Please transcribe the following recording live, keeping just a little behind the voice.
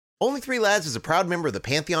Only Three Lads is a proud member of the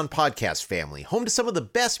Pantheon podcast family, home to some of the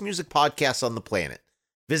best music podcasts on the planet.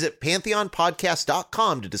 Visit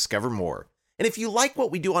pantheonpodcast.com to discover more. And if you like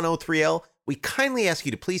what we do on O3L, we kindly ask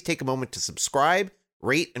you to please take a moment to subscribe,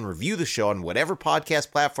 rate, and review the show on whatever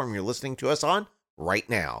podcast platform you're listening to us on right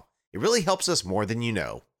now. It really helps us more than you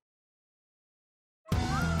know.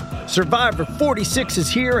 Survivor 46 is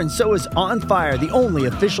here, and so is On Fire, the only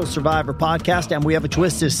official Survivor podcast, and we have a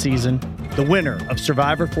twist this season. The winner of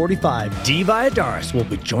Survivor 45, Dee Valladares, will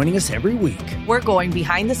be joining us every week. We're going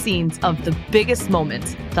behind the scenes of the biggest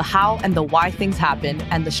moments, the how and the why things happen,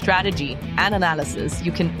 and the strategy and analysis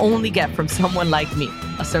you can only get from someone like me,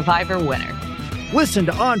 a Survivor winner. Listen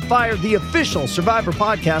to On Fire, the official Survivor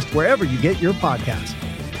podcast, wherever you get your podcasts.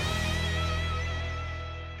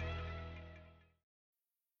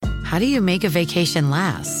 How do you make a vacation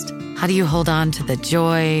last? How do you hold on to the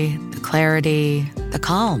joy, the clarity, the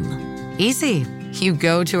calm? Easy. You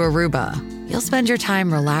go to Aruba. You'll spend your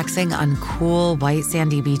time relaxing on cool, white,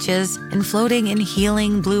 sandy beaches and floating in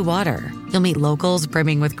healing blue water. You'll meet locals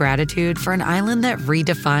brimming with gratitude for an island that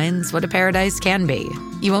redefines what a paradise can be.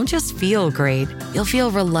 You won't just feel great. You'll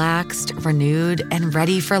feel relaxed, renewed, and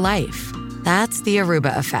ready for life. That's the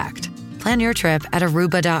Aruba effect. Plan your trip at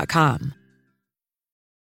Aruba.com.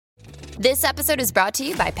 This episode is brought to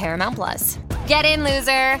you by Paramount Plus. Get in,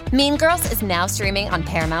 loser! Mean Girls is now streaming on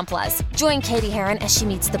Paramount Plus. Join Katie Heron as she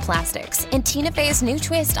meets the plastics in Tina Fey's new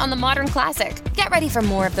twist on the modern classic. Get ready for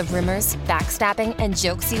more of the rumors, backstabbing, and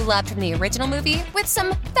jokes you loved from the original movie with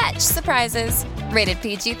some fetch surprises. Rated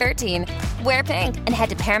PG-13. Wear pink and head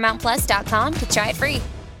to ParamountPlus.com to try it free.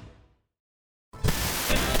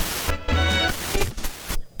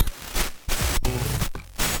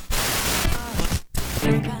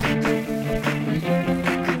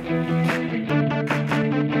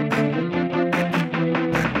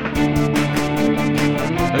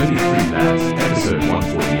 Only Three Lads, episode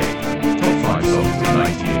 148. Top 5 songs of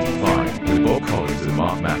 1985, with Bob Collins and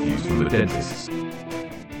Mark Matthews from The Dentists.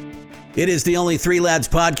 It is the Only Three Lads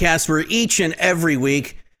podcast, where each and every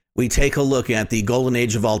week we take a look at the golden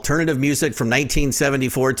age of alternative music from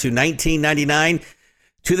 1974 to 1999.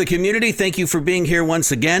 To the community, thank you for being here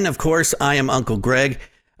once again. Of course, I am Uncle Greg.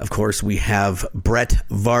 Of course, we have Brett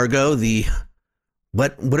Vargo,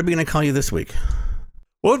 what are we going to call you this week?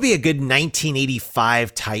 What would be a good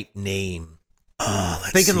 1985 type name?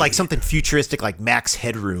 Thinking like something futuristic like Max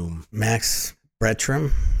Headroom. Max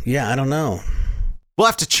Brettram? Yeah, I don't know. We'll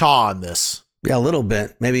have to chaw on this. Yeah, a little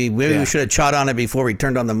bit. Maybe we should have chawed on it before we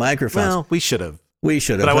turned on the microphones. Well, we should have.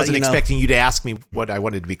 But I wasn't expecting you to ask me what I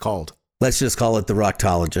wanted to be called. Let's just call it the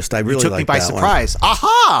Rocktologist. I really took like me by that surprise. One.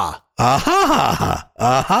 Aha! Aha!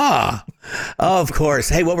 Aha! Of course.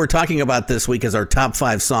 Hey, what we're talking about this week is our top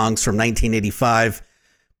 5 songs from 1985.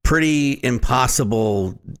 Pretty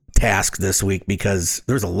impossible task this week because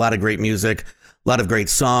there's a lot of great music, a lot of great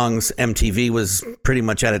songs. MTV was pretty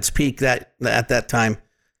much at its peak at that time,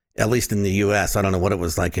 at least in the U.S. I don't know what it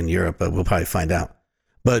was like in Europe, but we'll probably find out.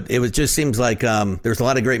 But it just seems like there's a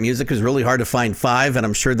lot of great music. It was really hard to find 5, and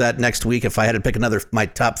I'm sure that next week, if I had to pick my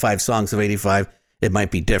top 5 songs of 85, it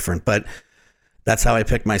might be different. But that's how I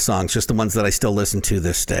pick my songs, just the ones that I still listen to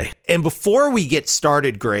this day. And before we get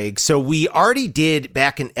started, Greg, so we already did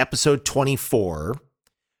back in episode 24,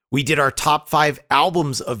 we did our top 5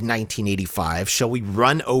 albums of 1985. Shall we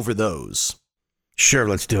run over those? Sure,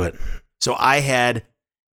 let's do it. So I had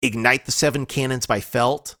Ignite the Seven Cannons by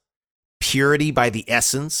Felt, Purity by The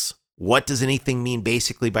Essence, What Does Anything Mean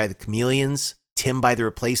Basically by The Chameleons, Tim by The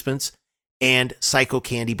Replacements, and Psycho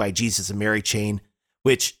Candy by Jesus and Mary Chain,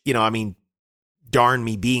 which, darn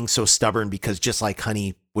me being so stubborn, because Just Like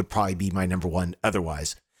Honey would probably be my number one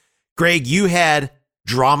otherwise. Greg, you had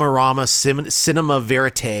Dramarama, Cinema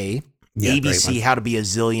Verite, ABC, How to Be a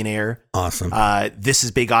Zillionaire. Awesome. This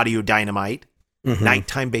Is Big Audio Dynamite,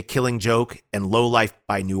 Nighttime by Killing Joke, and Low Life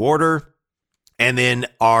by New Order. And then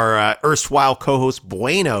our erstwhile co-host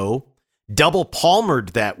Bueno double palmered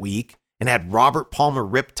that week and had Robert Palmer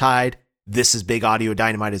Riptide, This Is Big Audio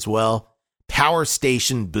Dynamite as well, Power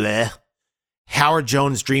Station, bleh, Howard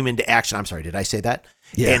Jones' Dream into Action. I'm sorry, did I say that?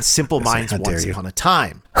 Yeah. And Simple Minds, Once Upon a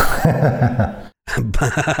Time. I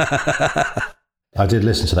did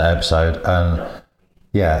listen to that episode, and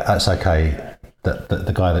yeah, that's okay.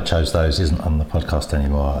 The guy that chose those isn't on the podcast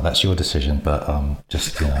anymore. That's your decision, but it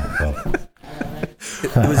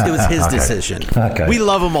was his decision. Okay. We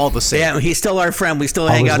love him all the same. Yeah, he's still our friend. We still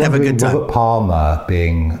hang out and have a good time. Robert Palmer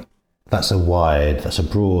that's a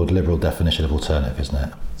broad liberal definition of alternative, isn't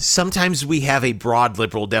it? Sometimes we have a broad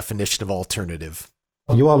liberal definition of alternative.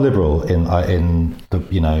 You are liberal in the,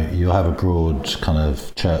 you have a broad kind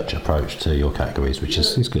of church approach to your categories, which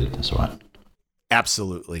is good. That's all right.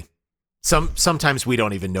 Absolutely. Sometimes we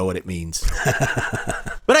don't even know what it means.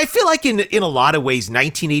 But I feel like in a lot of ways,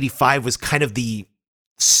 1985 was kind of the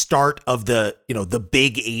start of the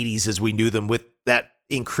big 80s as we knew them, with that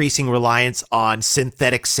increasing reliance on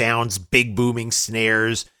synthetic sounds, big booming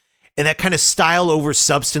snares, and that kind of style over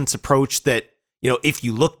substance approach that, if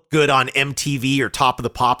you look good on MTV or Top of the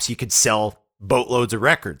Pops, you could sell boatloads of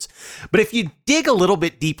records. But if you dig a little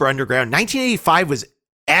bit deeper underground, 1985 was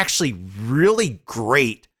actually really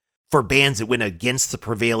great for bands that went against the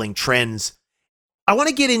prevailing trends. I want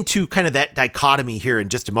to get into kind of that dichotomy here in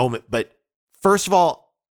just a moment. But first of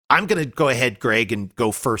all, I'm going to go ahead, Greg, and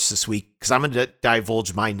go first this week, because I'm going to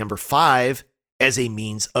divulge my number 5 as a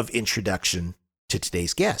means of introduction to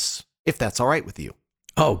today's guests, if that's all right with you.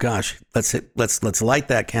 Oh gosh, let's light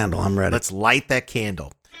that candle. I'm ready. Let's light that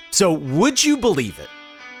candle. So, would you believe it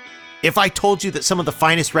if I told you that some of the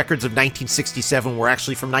finest records of 1967 were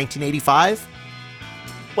actually from 1985?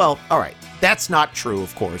 Well, all right, that's not true,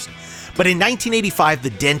 of course. But in 1985, the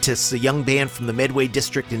Dentists, a young band from the Medway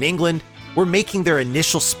district in England, were making their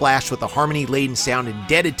initial splash with a harmony-laden sound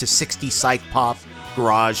indebted to 60s psych pop,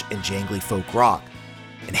 garage, and jangly folk rock.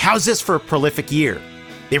 And how's this for a prolific year?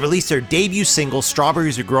 They released their debut single,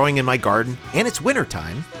 Strawberries Are Growing in My Garden, and it's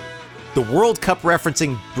wintertime. The World Cup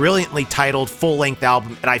referencing, brilliantly titled full-length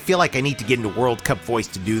album, and I feel like I need to get into World Cup voice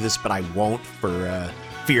to do this, but I won't for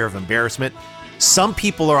fear of embarrassment. Some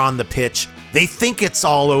People Are on the Pitch. They think it's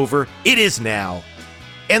all over. It is now.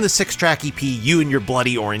 And the 6-track EP, You and Your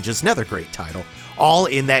Bloody Oranges, another great title, all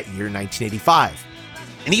in that year, 1985.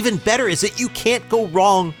 And even better is that you can't go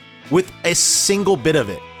wrong with a single bit of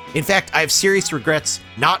it. In fact, I have serious regrets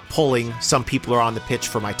not pulling Some People Are on the Pitch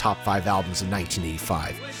for my top 5 albums of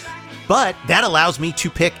 1985. But that allows me to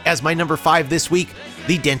pick as my number 5 this week,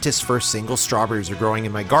 the Dentist's first single, Strawberries Are Growing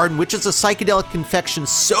in My Garden, which is a psychedelic confection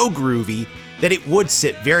so groovy that it would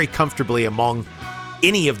sit very comfortably among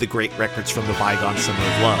any of the great records from the bygone summer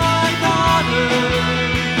of love.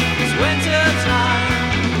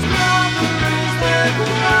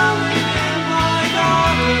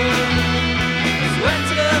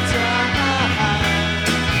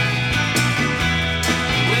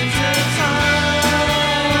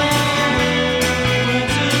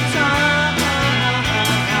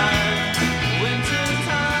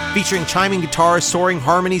 Featuring chiming guitars, soaring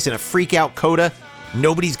harmonies, and a freak-out coda,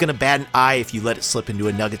 nobody's gonna bat an eye if you let it slip into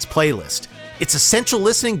a Nuggets playlist. It's essential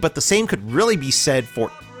listening, but the same could really be said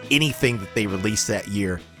for anything that they released that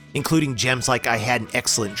year, including gems like I Had an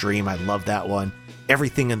Excellent Dream, I love that one,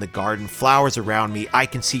 Everything in the Garden, Flowers Around Me, I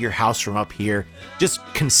Can See Your House from Up Here, just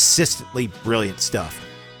consistently brilliant stuff.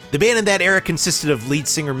 The band in that era consisted of lead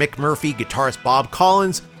singer Mick Murphy, guitarist Bob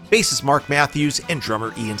Collins, bassist Mark Matthews, and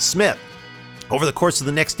drummer Ian Smith. Over the course of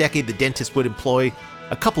the next decade, the Dentist would employ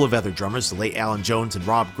a couple of other drummers, the late Alan Jones and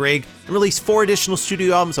Rob Gregg, and release 4 additional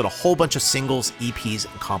studio albums and a whole bunch of singles, EPs,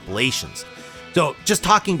 and compilations. So, just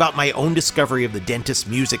talking about my own discovery of the Dentist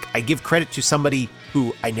music, I give credit to somebody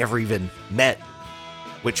who I never even met,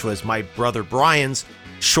 which was my brother Brian's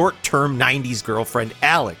short-term 90s girlfriend,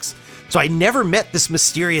 Alex. So I never met this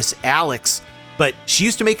mysterious Alex, but she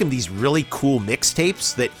used to make him these really cool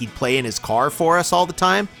mixtapes that he'd play in his car for us all the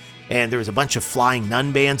time. And there was a bunch of Flying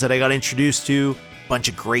Nun bands that I got introduced to, a bunch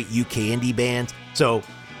of great UK indie bands. So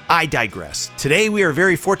I digress. Today we are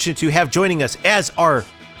very fortunate to have joining us as our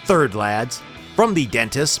third lads from the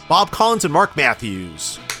Dentist, Bob Collins and Mark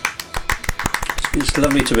Matthews. It's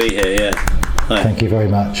lovely to be here, yeah. Hi. Thank you very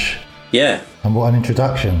much. Yeah. And what an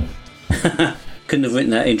introduction. Couldn't have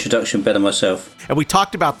written that introduction better myself. And we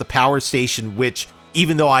talked about the Power Station, which,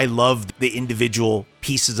 even though I loved the individual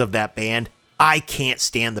pieces of that band, I can't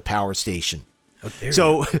stand the Power Station.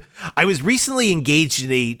 So I was recently engaged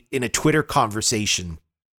in a Twitter conversation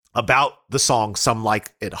about the song Some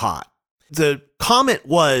Like It Hot. The comment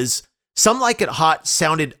was, Some Like It Hot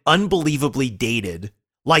sounded unbelievably dated,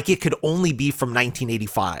 like it could only be from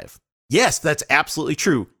 1985. Yes, that's absolutely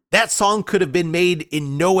true. That song could have been made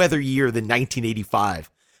in no other year than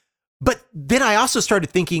 1985. But then I also started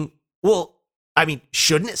thinking, well, I mean,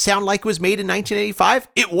 shouldn't it sound like it was made in 1985?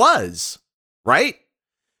 It was, right?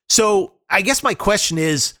 So I guess my question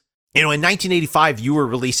is, in 1985, you were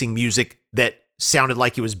releasing music that sounded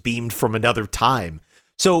like it was beamed from another time.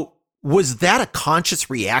 So was that a conscious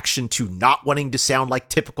reaction to not wanting to sound like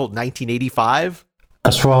typical 1985?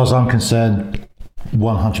 As far as I'm concerned,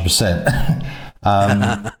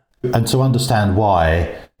 100%. And to understand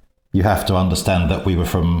why, you have to understand that we were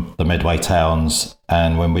from the Medway towns,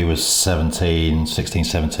 and when we were 16,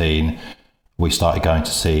 17, we started going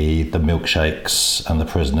to see the Milkshakes and the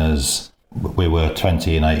Prisoners. We were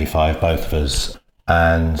 20 and 85, both of us.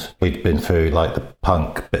 And we'd been through like the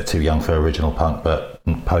punk, a bit too young for original punk, but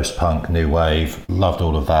post-punk, new wave, loved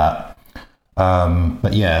all of that.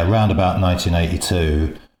 But yeah, around about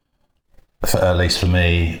 1982, at least for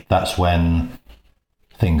me, that's when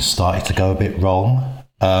things started to go a bit wrong.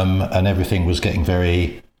 And everything was getting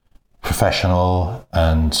very professional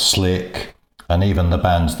and slick. And even the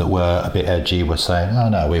bands that were a bit edgy were saying, oh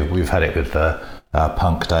no, we've had it with the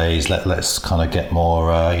punk days. Let's kind of get more,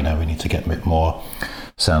 we need to get a bit more,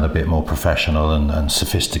 sound a bit more professional and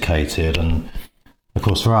sophisticated. And of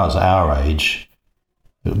course, for us, our age,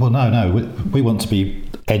 well, no, we want to be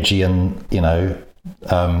edgy and, raw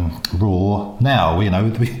now, we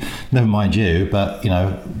never mind you, but,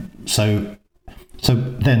 so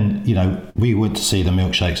then, we went to see the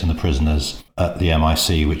Milkshakes and the Prisoners at the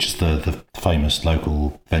MIC, which is the famous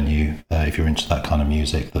local venue, if you're into that kind of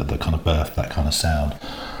music, that kind of birth, that kind of sound.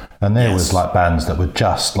 And there was like bands that were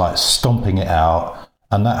just like stomping it out.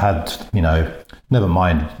 And that had, never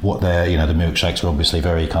mind what they're, the Milkshakes were obviously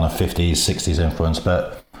very kind of 50s, 60s influence,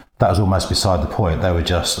 but that was almost beside the point. They were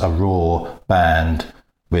just a raw band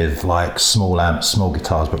with like small amps, small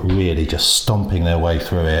guitars, but really just stomping their way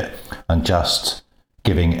through it and just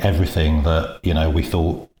giving everything that, we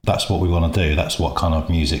thought that's what we want to do. That's what kind of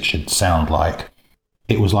music should sound like.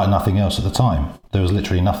 It was like nothing else at the time. There was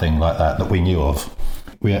literally nothing like that we knew of.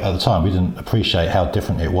 At the time, we didn't appreciate how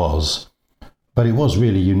different it was, but it was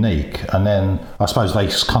really unique. And then I suppose they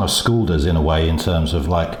kind of schooled us in a way in terms of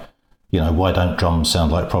like, why don't drums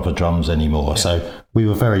sound like proper drums anymore? Yeah. So we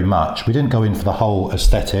were we didn't go in for the whole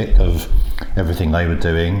aesthetic of everything they were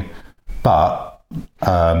doing, but,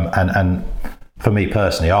 and for me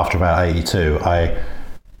personally, after about 82, I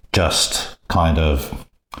just kind of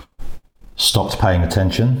stopped paying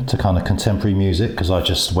attention to kind of contemporary music because I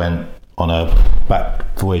just went on a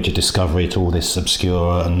back voyage of discovery to all this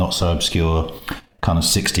obscure and not so obscure kind of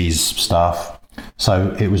 60s stuff.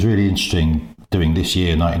 So it was really interesting doing this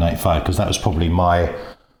year, 1985, because that was probably my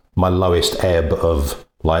lowest ebb of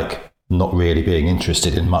like not really being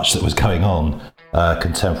interested in much that was going on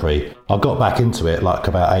contemporary. I got back into it like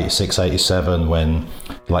about 86, 87 when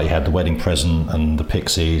like you had The Wedding Present and the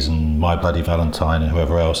Pixies and My Bloody Valentine and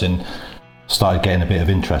whoever else, and started getting a bit of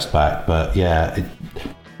interest back. But yeah,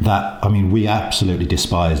 we absolutely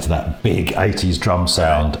despised that big 80s drum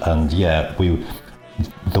sound. And yeah,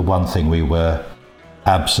 the one thing we were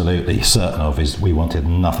absolutely certain of is we wanted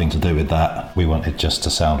nothing to do with that. We wanted just to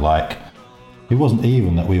sound like, it wasn't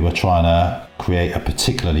even that we were trying to create a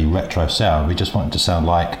particularly retro sound. We just wanted to sound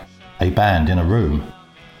like a band in a room,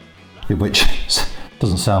 which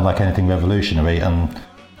doesn't sound like anything revolutionary. And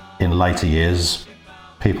in later years,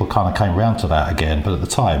 people kind of came round to that again. But at the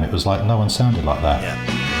time, it was like no one sounded like that. Yeah.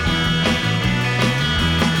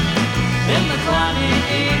 In the climbing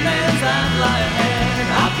evenings and lie ahead,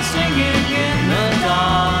 I'll be singing in the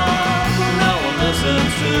dark. No one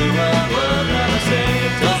listens to a word that I say.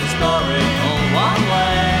 It tells the story all one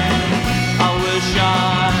way. I wish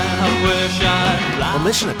I. Well,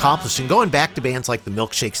 mission accomplished. And going back to bands like the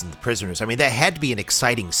Milkshakes and the Prisoners, that had to be an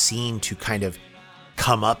exciting scene to kind of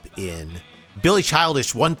come up in. Billy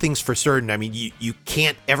Childish, one thing's for certain. You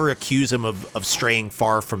can't ever accuse him of straying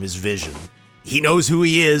far from his vision. He knows who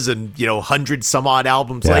he is, and 100 some odd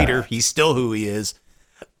albums later, he's still who he is.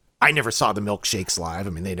 I never saw the Milkshakes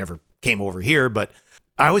live. They never came over here, but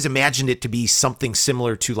I always imagined it to be something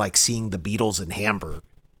similar to like seeing the Beatles in Hamburg.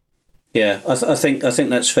 Yeah, I think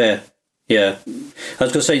that's fair. Yeah, I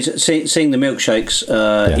was going to say, seeing the Milkshakes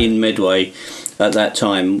in Medway at that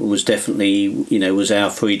time was definitely, was our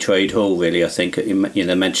free trade hall, really. I think,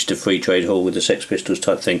 Manchester Free Trade Hall with the Sex Pistols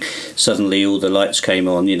type thing. Suddenly all the lights came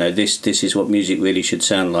on, this is what music really should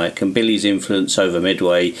sound like. And Billy's influence over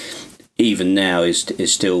Medway, even now,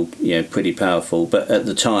 is still, pretty powerful. But at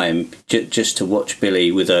the time, just to watch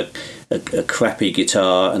Billy with a crappy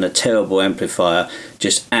guitar and a terrible amplifier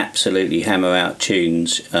just absolutely hammer out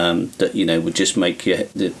tunes that would just make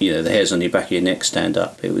the hairs on your back of your neck stand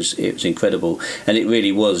up. It was incredible, and it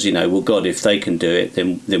really was. Well, God, if they can do it,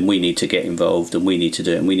 then we need to get involved, and we need to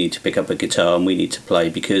do it, and we need to pick up a guitar, and we need to play,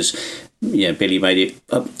 because Billy made it,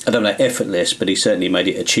 I don't know, effortless, but he certainly made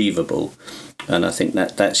it achievable. And I think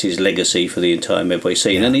that's his legacy for the entire Medway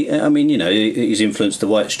scene. Yeah. And he's influenced the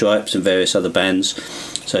White Stripes and various other bands.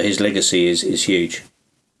 So his legacy is huge.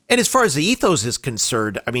 And as far as the ethos is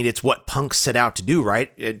concerned, it's what punks set out to do,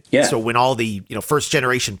 right? So when all the first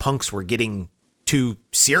generation punks were getting too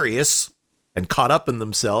serious and caught up in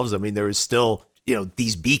themselves, there was still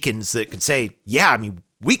these beacons that could say,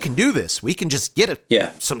 we can do this. We can just get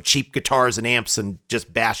Yeah. some cheap guitars and amps and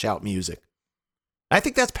just bash out music. I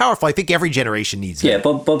think that's powerful. I think every generation needs Yeah,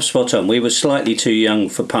 that. Bob's spot on. We were slightly too young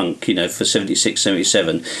for punk, for 76,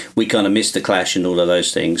 77. We kind of missed the Clash and all of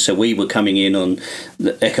those things. So we were coming in on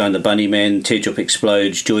the Echo and the Bunnymen, Teardrop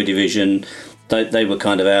Explodes, Joy Division. They were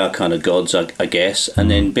kind of our kind of gods, I guess. And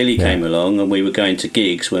then Billy came along, and we were going to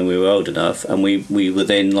gigs when we were old enough. And we were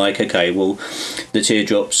then like, okay, well, the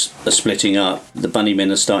Teardrops are splitting up. The Bunnymen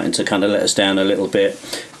are starting to kind of let us down a little bit.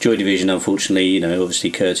 Joy Division, unfortunately, obviously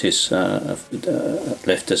Curtis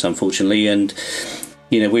left us, unfortunately. And,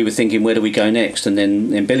 we were thinking, where do we go next? And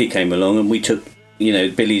then Billy came along, and we took,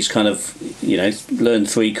 Billy's kind of, learn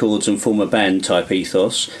 3 chords and form a band type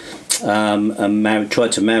ethos. And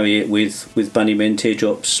tried to marry it with Bunnymen,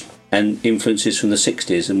 Teardrops, and influences from the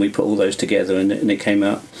 60s, and we put all those together, and it came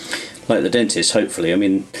out like the Dentist, hopefully. I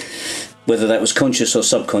mean, whether that was conscious or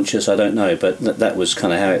subconscious, I don't know, but that was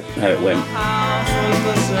kind of how it went.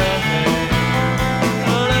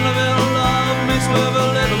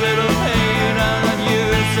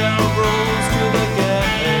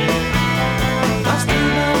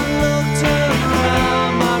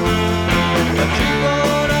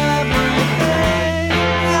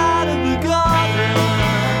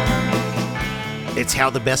 It's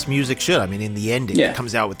how the best music should. I mean, in the end, it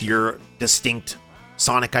comes out with your distinct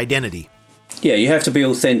sonic identity. Yeah, you have to be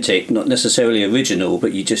authentic, not necessarily original,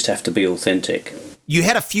 but you just have to be authentic. You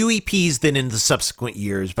had a few EPs then in the subsequent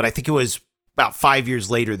years, but I think it was about 5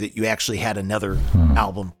 years later that you actually had another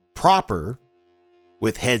album proper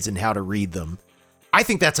with Heads and How to Read Them. I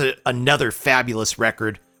think that's another fabulous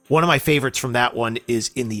record. One of my favorites from that one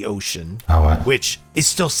is In the Ocean, which is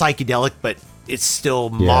still psychedelic, but it's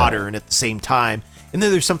still modern at the same time. And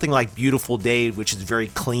then there's something like Beautiful Day, which is very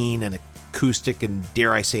clean and acoustic and,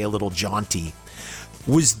 dare I say, a little jaunty.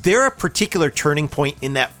 Was there a particular turning point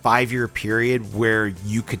in that 5-year period where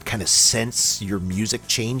you could kind of sense your music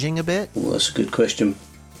changing a bit? Well, that's a good question.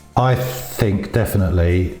 I think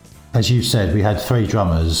definitely, as you said, we had 3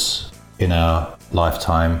 drummers in our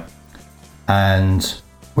lifetime. And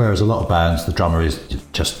whereas a lot of bands, the drummer is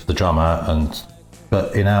just the drummer,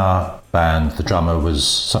 but in our band, the drummer was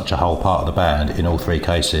such a whole part of the band in all 3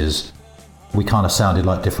 cases. We kind of sounded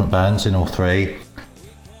like different bands in all 3.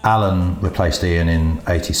 Alan replaced Ian in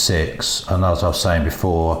 86, and as I was saying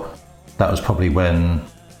before, that was probably when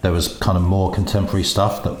there was kind of more contemporary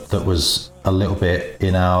stuff that was a little bit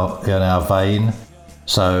in our vein.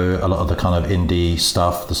 So a lot of the kind of indie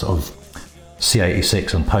stuff, the sort of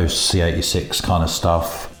C86 and post C86 kind of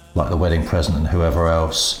stuff, like The Wedding Present and whoever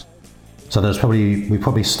else. So we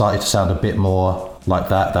probably started to sound a bit more like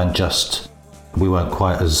that than just, we weren't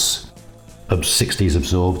quite as 60s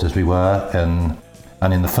absorbed as we were. And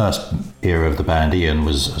in the first era of the band, Ian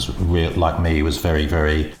was like me, was very,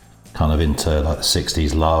 very kind of into like the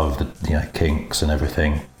 60s love, the Kinks and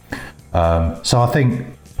everything. So I think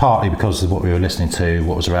partly because of what we were listening to,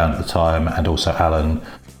 what was around at the time, and also Alan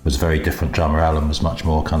was a very different drummer. Alan was much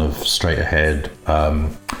more kind of straight ahead.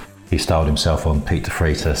 He styled himself on Pete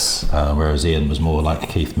DeFreitas, whereas Ian was more like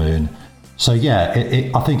Keith Moon. So yeah,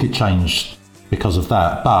 I think it changed because of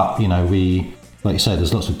that. But, like you say,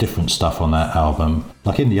 there's lots of different stuff on that album.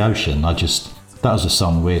 Like In the Ocean, that was a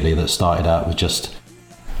song weirdly that started out with just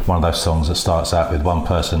one of those songs that starts out with one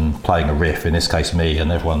person playing a riff, in this case me, and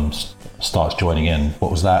everyone starts joining in.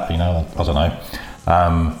 What was that? I don't know.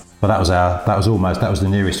 But that was the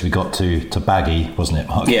nearest we got to baggy, wasn't it,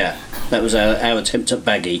 Mark? Yeah, that was our attempt at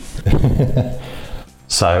baggy.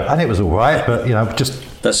 So, and it was all right, but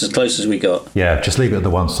that's as close as we got. Yeah, just leave it at the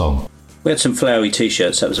one song. We had some flowery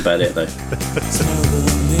t-shirts, that was about it though.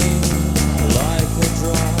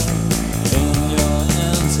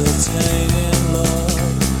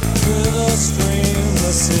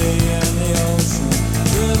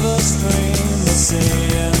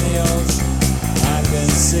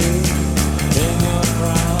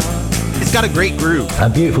 It's got a great groove.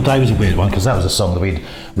 And Beautiful Day was a weird one because that was a song that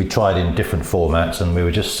we tried in different formats, and we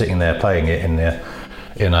were just sitting there playing it in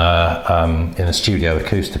a studio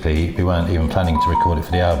acoustically. We weren't even planning to record it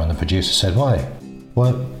for the album. The producer said, "Why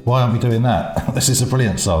aren't we doing that? This is a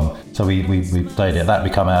brilliant song." So we played it. That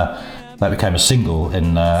became a single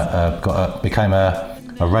and became a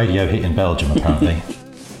radio hit in Belgium apparently.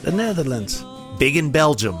 The Netherlands. Big in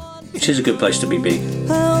Belgium. Which is a good place to be big.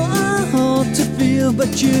 How I hope to feel,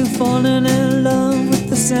 but you've fallen in love with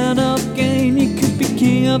the sound of gain. You could be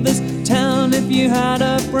king of this town if you had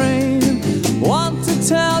a brain. Want to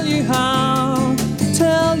tell you how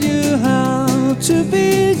to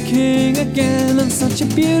be king again on such a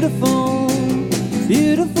beautiful,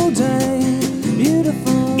 beautiful day.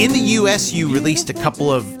 Beautiful. In the U.S., you released a couple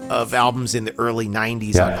of albums in the early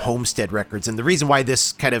 90s on Homestead Records. And the reason why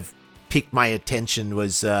this kind of piqued my attention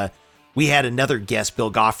was we had another guest,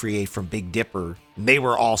 Bill Gaufrier from Big Dipper. And they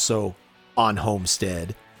were also on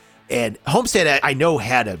Homestead. And Homestead, I know,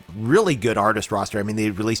 had a really good artist roster. I mean, they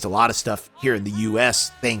released a lot of stuff here in the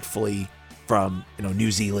U.S., thankfully, from New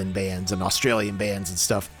Zealand bands and Australian bands and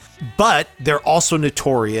stuff. But they're also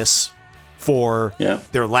notorious for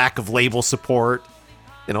their lack of label support,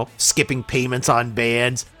 skipping payments on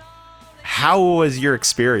bands. How was your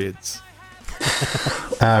experience?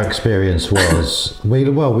 Our experience was,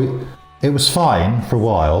 it was fine for a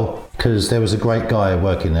while because there was a great guy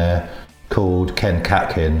working there called Ken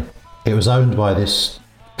Catkin. It was owned by this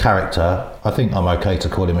character. I think I'm okay to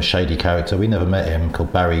call him a shady character. We never met him,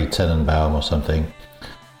 called Barry Tenenbaum or something.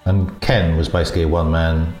 And Ken was basically a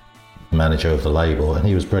one-man manager of the label, and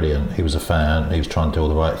he was brilliant. He was a fan. He was trying to do all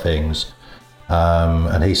the right things.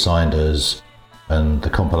 And he signed us, and the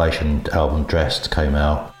compilation album Dressed came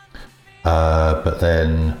out. But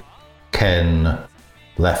then Ken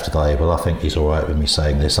left the label. I think he's all right with me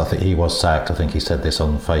saying this. I think he was sacked. I think he said this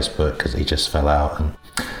on Facebook because he just fell out.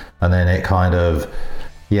 And then it kind of,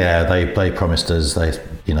 they promised us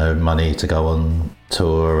money to go on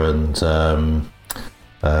tour and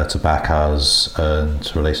to back us and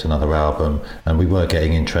to release another album. And we were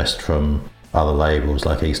getting interest from other labels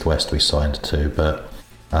like East West we signed to, but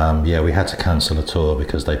we had to cancel the tour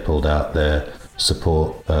because they pulled out their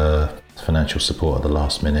support, financial support at the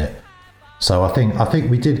last minute. So I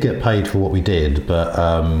think we did get paid for what we did, but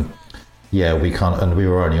we can't. And we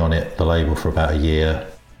were only on the label for about a year.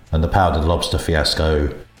 And the Powdered Lobster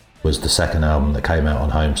Fiasco was the second album that came out on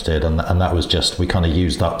Homestead, and that was just, we kind of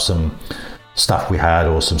used up some stuff we had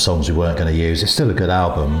or some songs we weren't going to use. It's still a good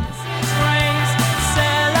album.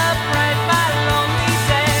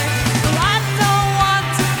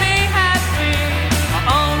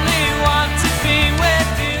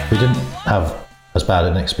 We didn't have as bad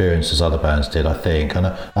an experience as other bands did, I think. And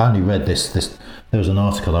I only read this. There was an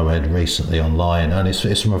article I read recently online, and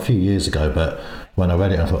it's from a few years ago, but when I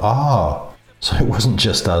read it, I thought, so it wasn't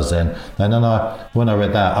just us then. And then when I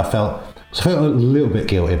read that, I felt a little bit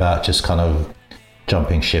guilty about just kind of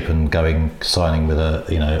jumping ship and signing with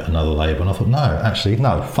another label. And I thought,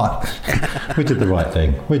 no, fine. We did the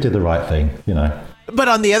right thing. But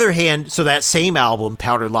on the other hand, so that same album,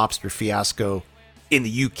 Powdered Lobster Fiasco, in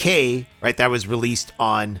the UK, right, that was released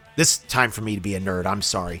on, this time for me to be a nerd, I'm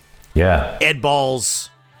sorry. Yeah. Ed Ball's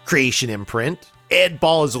Creation imprint. Ed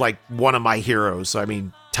Ball is like one of my heroes. I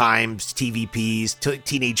mean, Times, TVPs,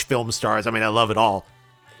 Teenage Film Stars. I mean, I love it all.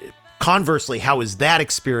 Conversely, how was that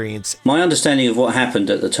experience? My understanding of what happened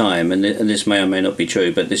at the time, and this may or may not be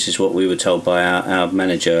true, but this is what we were told by our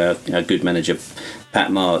manager, our good manager,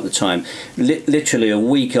 Pat Marr at the time. Literally a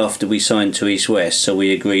week after we signed to East West, so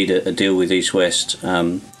we agreed a deal with East West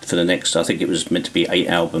for the next, I think it was meant to be 8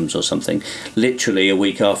 albums or something. Literally a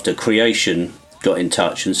week after, Creation got in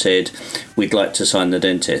touch and said, we'd like to sign the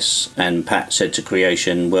Dentists. And Pat said to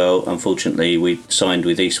Creation, well, unfortunately, we signed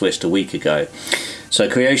with East West a week ago. So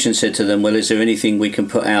Creation said to them, well, is there anything we can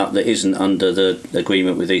put out that isn't under the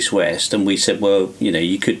agreement with East West? And we said, well,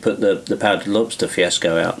 you could put the Powdered Lobster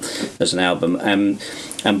Fiasco out as an album. And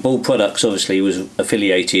Ball Products obviously was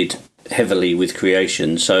affiliated heavily with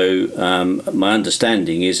Creation. So my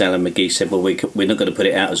understanding is Alan McGee said, well, we're not going to put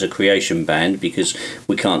it out as a Creation band because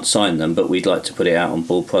we can't sign them, but we'd like to put it out on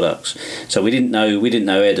Ball Products. So we didn't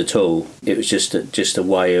know Ed at all. It was just a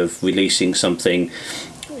way of releasing something,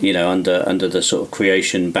 under the sort of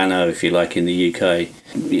Creation banner, if you like, in the UK.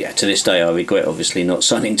 Yeah, to this day I regret obviously not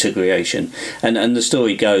signing to Creation. And the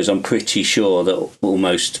story goes, I'm pretty sure that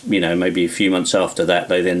almost, maybe a few months after that,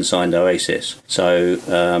 they then signed Oasis. So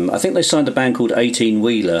I think they signed a band called 18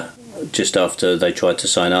 Wheeler just after they tried to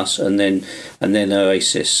sign us, and then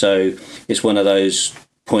Oasis. So it's one of those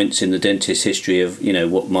points in the Dentist's history of,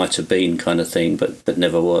 what might have been kind of thing, but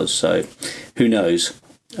never was. So who knows?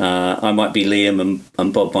 I might be Liam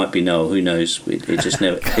and Bob might be Noel. Who knows? It just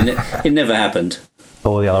never. It never happened.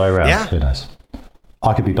 Or the other way around. Yeah. Who knows?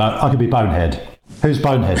 I could be Bonehead. Who's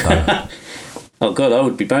Bonehead though? Oh God, I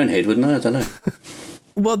would be Bonehead, wouldn't I? I don't know.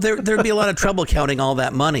 Well, there'd be a lot of trouble counting all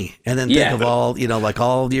that money, and then think of all, like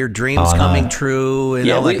all your dreams coming true, and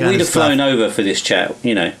all that kind of stuff. We'd have flown over for this chat,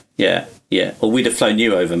 yeah, or we'd have flown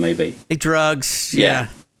you over maybe. Drugs, yeah.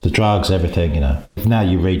 The drugs, everything, Now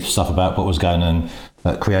you read stuff about what was going on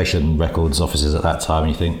at Creation Records offices at that time,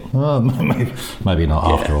 and you think, oh, maybe not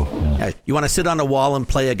after all. Yeah. You want to sit on a wall and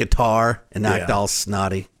play a guitar and act all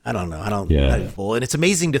snotty. I don't know. And it's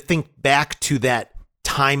amazing to think back to that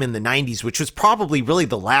time in the 90s, which was probably really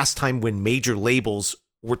the last time when major labels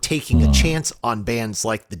were taking a chance on bands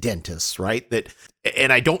like the Dentists, right?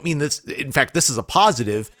 And I don't mean this, in fact, this is a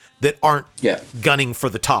positive, that aren't gunning for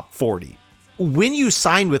the top 40. When you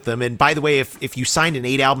signed with them, and by the way, if you signed an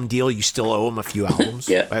 8-album deal, you still owe them a few albums,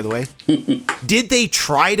 by the way. Did they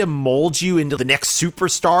try to mold you into the next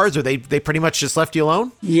superstars, or they pretty much just left you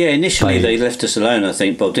alone? Yeah, initially they left us alone, I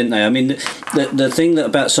think, Bob, didn't they? I mean, the thing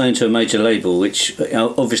about signing to a major label, which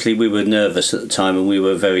obviously we were nervous at the time and we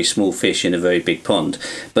were very small fish in a very big pond,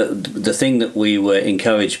 but the thing that we were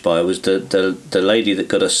encouraged by was the lady that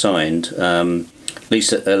got us signed, a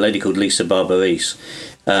lady called Lisa Barbarise.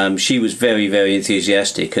 She was very, very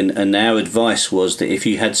enthusiastic, and our advice was that if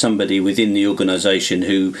you had somebody within the organisation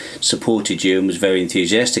who supported you and was very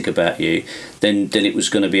enthusiastic about you, then it was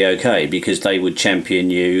going to be okay, because they would champion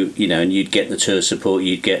you, and you'd get the tour support,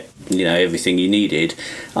 you'd get, everything you needed.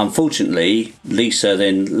 Unfortunately, Lisa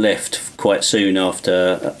then left quite soon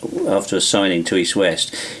after signing to East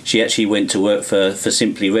West. She actually went to work for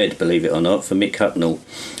Simply Red, believe it or not, for Mick Hucknall,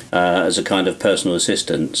 as a kind of personal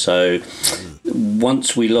assistant. So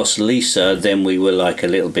once we lost Lisa, then we were like a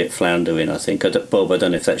little bit floundering, I think. Bob, I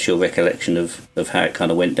don't know if that's your recollection of how it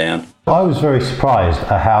kind of went down. I was very surprised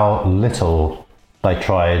at how little they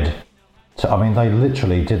tried to... I mean, they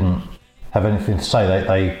literally didn't have anything to say.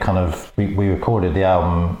 They kind of... We recorded the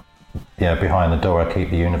album, Behind the Door, I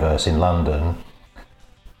Keep the Universe in London.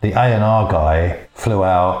 The A&R guy flew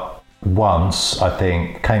out once, I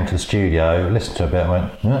think, came to the studio, listened to a bit and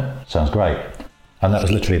went, yeah, sounds great. And that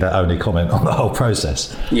was literally their only comment on the whole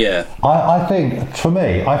process. Yeah. I think, for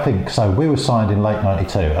me, so we were signed in late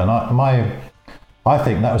 92, and I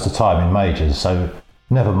think that was the time in majors, so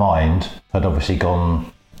Nevermind had obviously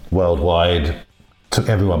gone worldwide, took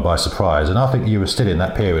everyone by surprise, and I think you were still in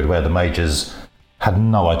that period where the majors had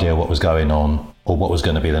no idea what was going on or what was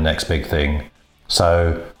going to be the next big thing.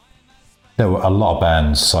 So there were a lot of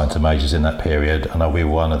bands signed to majors in that period, and we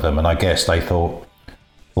were one of them, and I guess they thought,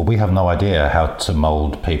 well, we have no idea how to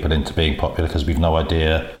mould people into being popular because we've no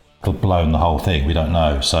idea, blown the whole thing, we don't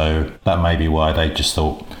know. So that may be why they just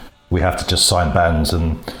thought we have to just sign bands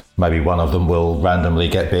and maybe one of them will randomly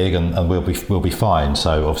get big and we'll be fine.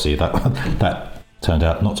 So obviously that turned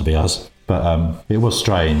out not to be us, but it was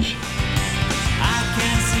strange.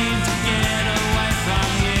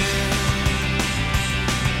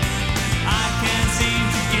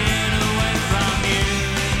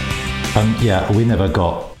 And we never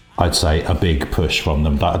got, I'd say, a big push from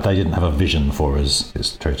them. But they didn't have a vision for us,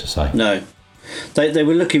 it's true to say. No. They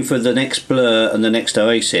were looking for the next Blur and the next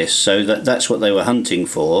Oasis, so that's what they were hunting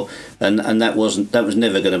for, and that was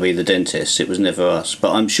never going to be the Dentists. It was never us.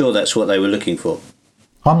 But I'm sure that's what they were looking for.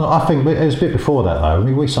 I think it was a bit before that, though. I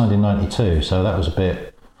mean, we signed in 92, so that was a bit...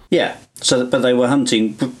 Yeah, but they were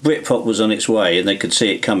hunting. Britpop was on its way, and they could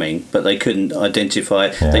see it coming, but they couldn't identify.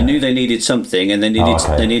 Yeah. They knew they needed something, and they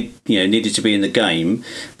needed to be in the game,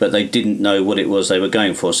 but they didn't know what it was they were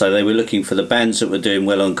going for. So they were looking for the bands that were doing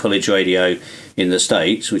well on college radio in the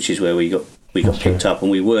States, which is where we got picked up,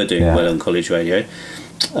 and we were doing well on college radio.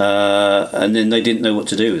 And then they didn't know what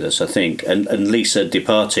to do with us, I think. And Lisa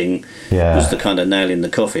departing was the kind of nail in the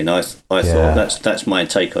coffin. I thought that's my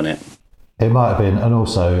take on it. It might have been, and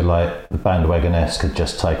also like the Bandwagon-esque had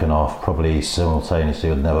just taken off, probably simultaneously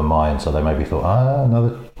with Nevermind, so they maybe thought,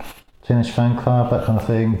 another Teenage Fan Club, that kind of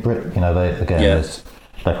thing. They probably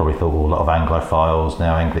thought, a lot of Anglophiles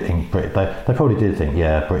now. They probably did think,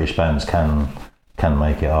 British bands can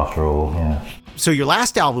make it after all. Yeah. So your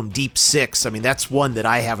last album, Deep Six, I mean, that's one that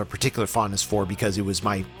I have a particular fondness for because it was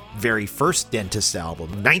my very first Dentist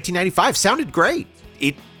album. 1995 sounded great.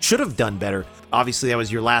 It should have done better. Obviously, that was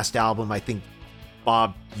your last album. I think,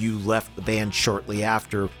 Bob, you left the band shortly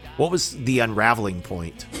after. What was the unraveling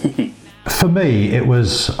point? For me, it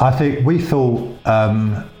was, I think we thought,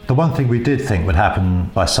 the one thing we did think would happen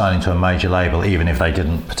by signing to a major label, even if they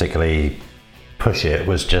didn't particularly push it,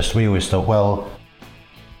 was just, we always thought, well,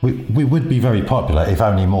 we would be very popular if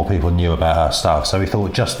only more people knew about our stuff. So we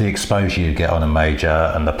thought just the exposure you'd get on a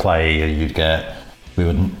major and the play you'd get, we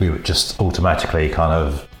would just automatically kind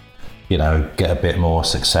of, get a bit more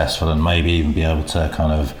successful and maybe even be able to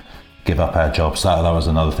kind of give up our jobs. That was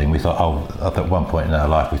another thing. We thought, at one point in our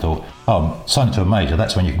life, we thought, signing to a major,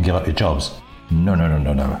 that's when you can give up your jobs. No.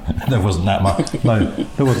 There wasn't that much. No,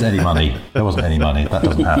 there wasn't any money. That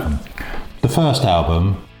doesn't happen. The first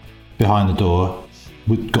album, Behind the Door,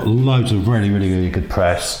 we got loads of really, really, really good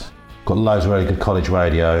press, got loads of really good college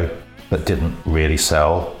radio, but didn't really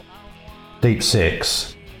sell. Deep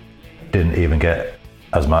Six didn't even get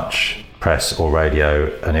as much press or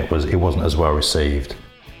radio, and it wasn't as well received,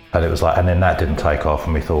 and it was like, and then that didn't take off,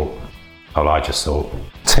 and we thought, I just thought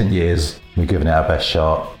 10 years, we've given it our best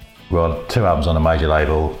shot. We're on 2 albums on a major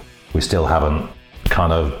label. We still haven't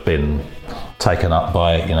kind of been taken up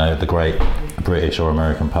by, the great British or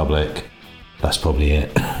American public. That's probably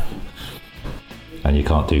it. And you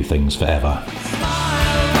can't do things forever.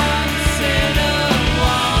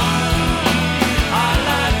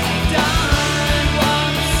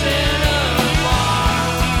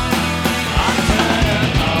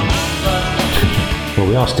 Well,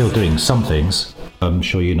 we are still doing some things. I'm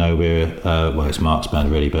sure we're, it's Mark's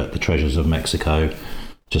band really, but the Treasures of Mexico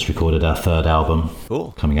just recorded our 3rd album.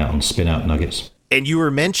 Cool. Coming out on Spin Out Nuggets. And you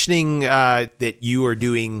were mentioning that you are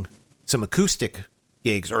doing some acoustic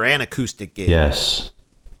gigs or an acoustic gig. Yes.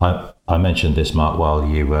 I mentioned this, Mark, while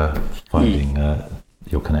you were finding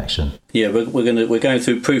your connection. Yeah, we're going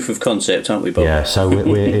through proof of concept, aren't we, Bob? Yeah, so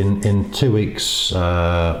we're in 2 weeks,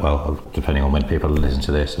 depending on when people listen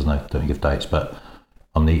to this, don't give dates, but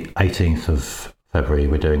on the 18th of February,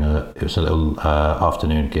 we're doing a little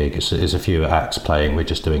afternoon gig. It's a few acts playing. We're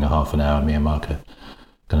just doing a half an hour. Me and Mark are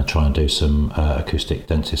going to try and do some acoustic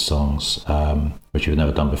Dentist songs, which we've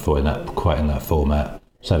never done before in that format.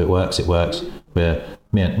 So if it works, it works.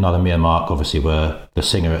 Neither me and Mark obviously were the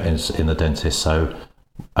singer in the Dentist,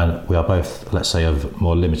 and we are both, let's say, of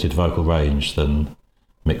more limited vocal range than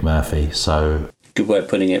Mick Murphy. So good way of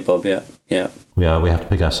putting it, Bob. Yeah. We have to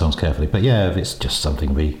pick our songs carefully. But yeah, if it's just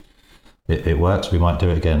something it works, we might do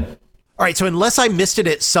it again. All right, so unless I missed it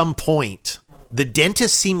at some point, the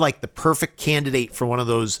Dentist seemed like the perfect candidate for one of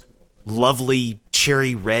those lovely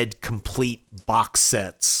cherry red complete box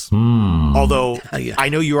sets. Although I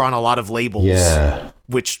know you're on a lot of labels,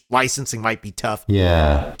 which licensing might be tough.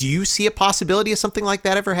 Yeah. Do you see a possibility of something like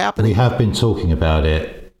that ever happening? We have been talking about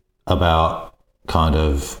kind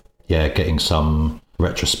of, getting some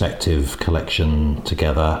retrospective collection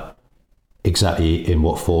together. Exactly in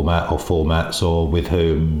what format or formats or with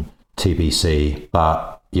whom, TBC.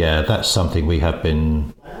 But yeah, that's something we have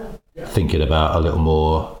been thinking about a little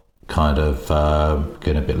more, kind of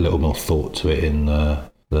getting a little more thought to it in the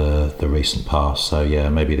recent past. So yeah,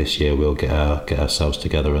 maybe this year we'll get ourselves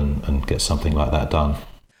together and get something like that done.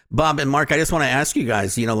 Bob and Mark, I just want to ask you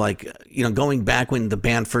guys, going back when the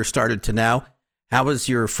band first started to now, how was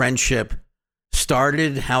your friendship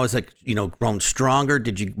started? How has it, grown stronger?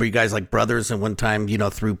 Were you guys like brothers and one time,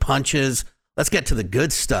 threw punches? Let's get to the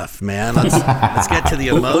good stuff, man. Let's get to the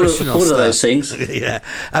emotional all stuff. All of those things. Yeah.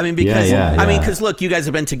 I mean, because look, you guys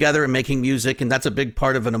have been together and making music, and that's a big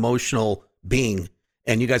part of an emotional being.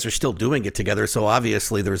 And you guys are still doing it together, so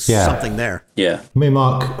obviously there's something there. Yeah. Me and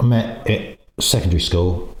Mark met at secondary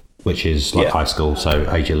school, which is like high school, so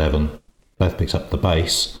age 11. Both picked up the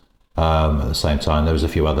bass at the same time. There was a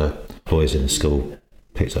few other boys in the school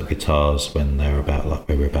picked up guitars when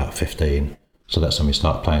we were about 15. So that's when we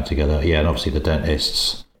started playing together. Yeah, and obviously the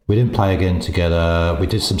Dentists. We didn't play again together. We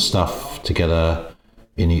did some stuff together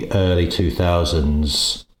in the early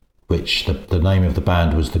 2000s, which the name of the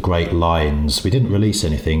band was The Great Lines. We didn't release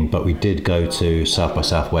anything, but we did go to South by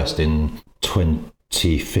Southwest in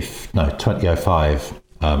 2005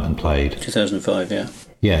 and played. 2005, yeah.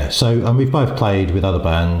 Yeah, so we've both played with other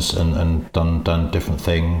bands and done different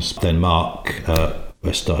things. Then Mark,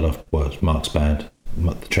 we started off, it was Mark's band,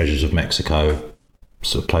 The Treasures of Mexico,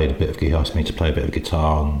 sort of played a bit of guitar, asked me to play a bit of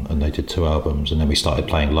guitar, and they did 2 albums, and then we started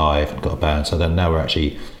playing live and got a band. So then now we're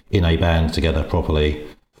actually in a band together properly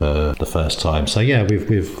for the first time. So yeah,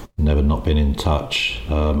 we've never not been in touch.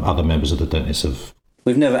 Other members of the Dentists have.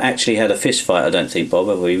 We've never actually had a fist fight, I don't think, Bob,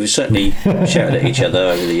 have we? We've certainly shouted at each other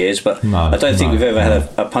over the years, but I don't think we've ever had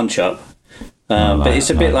a punch up. But it's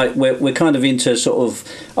a bit like we're kind of into sort of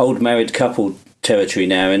old married couple territory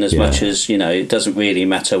now, in as much as, it doesn't really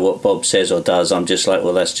matter what Bob says or does. I'm just like,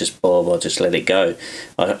 well, that's just Bob, I'll just let it go.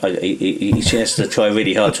 He has to try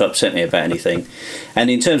really hard to upset me about anything. And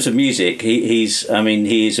in terms of music, he is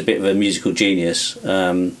a bit of a musical genius.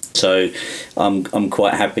 So I'm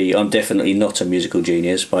quite happy. I'm definitely not a musical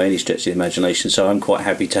genius by any stretch of the imagination, so I'm quite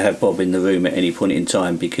happy to have Bob in the room at any point in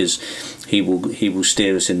time, because he will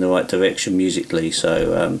steer us in the right direction musically.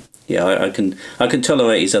 So I can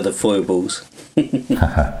tolerate his other foibles.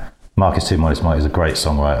 Marcus Too Modest Mike is a great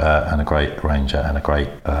songwriter and a great arranger and a great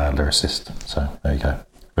lyricist. So there you go.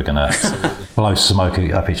 We're going to blow smoke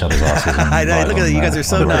up each other's asses. I know, look at that. You guys are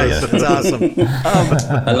so nice. It's awesome.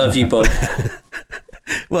 I love you, Bob.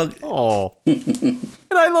 Well, and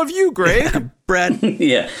I love you, Greg. Brad.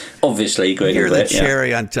 Yeah, obviously, Greg. You're the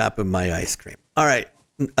cherry on top of my ice cream. All right,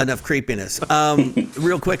 enough creepiness.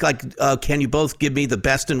 Real quick, can you both give me the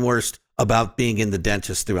best and worst about being in the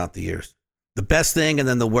Dentist throughout the years? The best thing and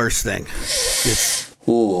then the worst thing. It's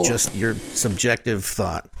just your subjective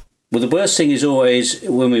thought. Well, the worst thing is always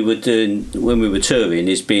when we were touring,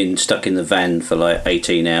 is being stuck in the van for like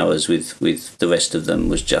 18 hours with the rest of them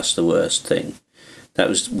was just the worst thing. That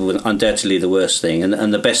was undoubtedly the worst thing.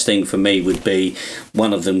 And the best thing for me would be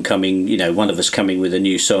one of them coming, one of us coming with a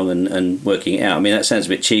new song and working it out. I mean, that sounds a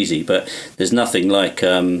bit cheesy, but there's nothing like,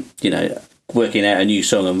 working out a new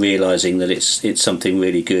song and realising that it's something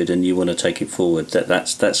really good and you want to take it forward.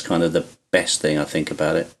 That's kind of the best thing I think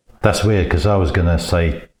about it. That's weird, because I was going to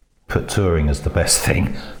say put touring as the best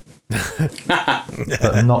thing,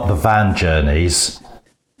 but not the van journeys.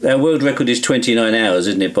 Our world record is 29 hours,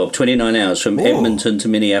 isn't it, Bob? 29 hours from Edmonton to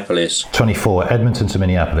Minneapolis. 24, Edmonton to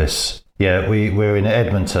Minneapolis. Yeah, we were in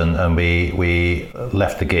Edmonton and we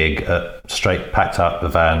left the gig packed up the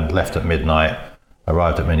van, left at midnight,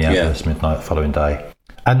 arrived at Minneapolis midnight the following day.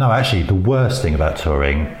 And no, actually, the worst thing about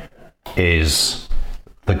touring is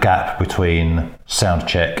the gap between sound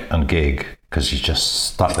check and gig, because you're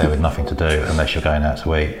just stuck there with nothing to do unless you're going out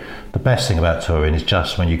to eat. The best thing about touring is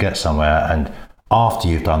just when you get somewhere and after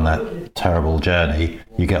you've done that terrible journey,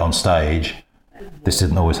 you get on stage. This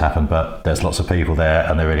didn't always happen, but there's lots of people there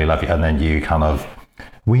and they really love you. And then you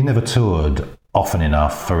we never toured often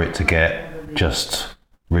enough for it to get just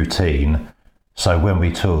routine. So when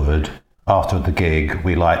we toured, after the gig,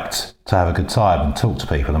 we liked to have a good time and talk to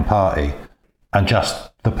people and party. And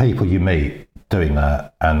just the people you meet doing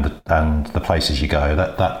that and the places you go,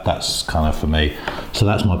 that's kind of for me. So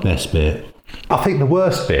that's my best bit. I think the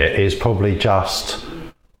worst bit is probably just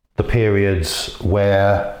the periods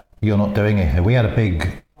where you're not doing it. We had a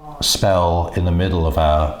big spell in the middle of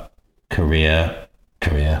our career,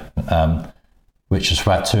 which was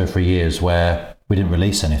about 2 or 3 years where we didn't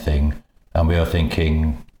release anything, and we were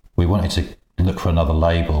thinking we wanted to look for another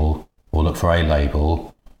label or look for a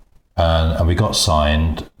label, and we got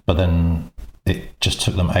signed, but then it just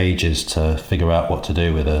took them ages to figure out what to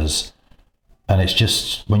do with us. And it's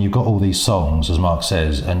just, when you've got all these songs, as Mark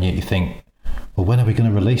says, and you think, well, when are we going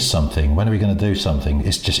to release something? When are we going to do something?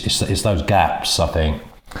 It's those gaps, I think,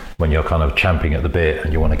 when you're kind of champing at the bit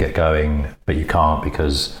and you want to get going, but you can't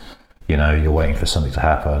because, you're waiting for something to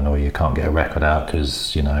happen, or you can't get a record out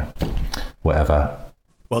because, whatever.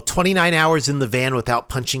 Well, 29 hours in the van without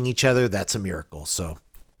punching each other, that's a miracle. So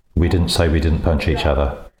we didn't say we didn't punch each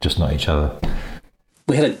other, just not each other.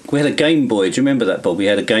 We had a Game Boy. Do you remember that, Bob? We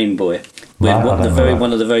had a Game Boy. We had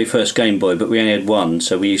one of the very first Game Boy, but we only had one,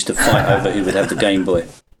 so we used to fight over who would have the Game Boy.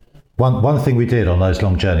 One thing we did on those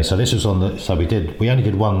long journeys. So this was we only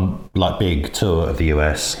did one big tour of the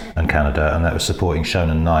US and Canada, and that was supporting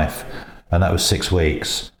Shonen Knife, and that was 6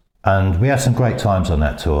 weeks, and we had some great times on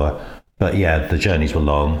that tour. But yeah, the journeys were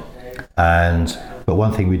long, but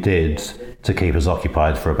one thing we did to keep us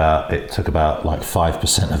occupied it took about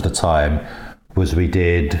 5% of the time, was we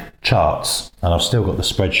did charts, and I've still got the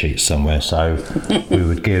spreadsheet somewhere. So we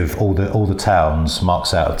would give all the towns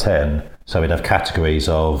marks out of 10. So we'd have categories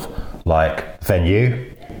of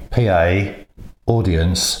venue, PA,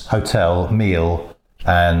 audience, hotel, meal,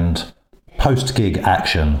 and post-gig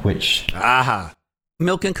action, which...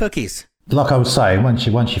 Milk and cookies. Like I was saying, once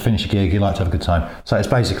you finish a gig, you like to have a good time. So it's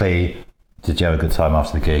basically, did you have a good time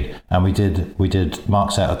after the gig? And we did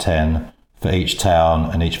marks out of 10 for each town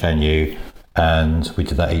and each venue. And we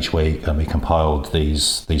did that each week, and we compiled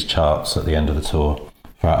these charts at the end of the tour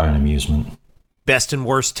for our own amusement. Best and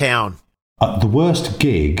worst town. The worst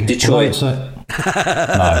gig? Detroit.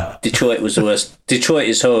 No. Detroit was the worst. Detroit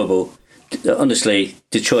is horrible. Honestly,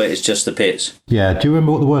 Detroit is just the pits. Yeah. Do you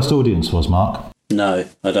remember what the worst audience was, Mark? No,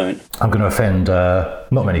 I don't. I'm going to offend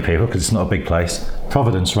not many people because it's not a big place.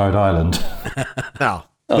 Providence, Rhode Island. No.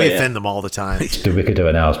 We offend them all the time. We could do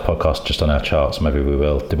an hour's podcast just on our charts. Maybe we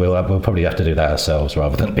will. We'll probably have to do that ourselves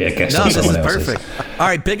rather than be a guest on someone else's. Perfect. All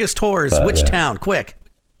right, biggest tours. Which town? Quick.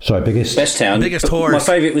 Sorry, best town. Biggest tours. My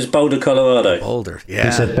favourite was Boulder, Colorado. Boulder, yeah.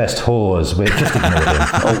 He said best whores. We just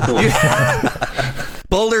ignored him.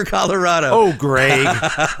 Boulder, Colorado. Oh, Greg.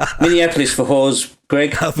 Minneapolis for whores,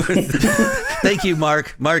 Greg. Thank you,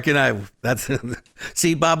 Mark. Mark and I.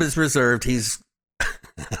 See, Bob is reserved. It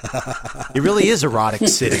really is erotic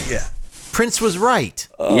city. Yeah. Prince was right.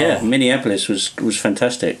 Yeah, Minneapolis was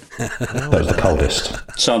fantastic. That was the coldest.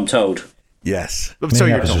 So I'm told. Yes. So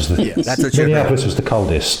you're Minneapolis was the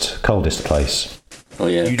coldest place. Oh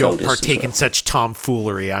yeah. You don't partake in such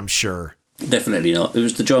tomfoolery, I'm sure. Definitely not. It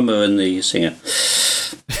was the drummer and the singer.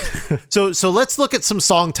 So let's look at some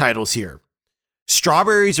song titles here.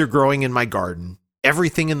 Strawberries are growing in my garden.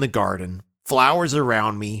 Everything in the garden. Flowers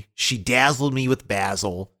around me. She dazzled me with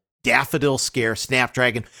basil. Daffodil scare.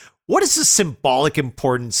 Snapdragon. What is the symbolic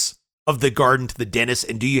importance of the garden to the dentist?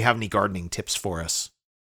 And do you have any gardening tips for us?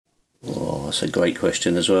 Oh, that's a great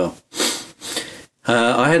question as well.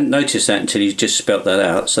 I hadn't noticed that until you just spelt that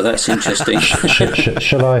out, so that's interesting.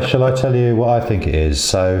 Shall I tell you what I think it is?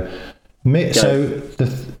 So, Mick.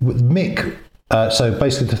 So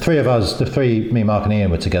basically, the three of us, me, Mark, and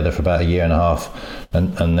Ian, were together for about a year and a half,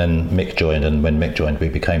 and then Mick joined. And when Mick joined, we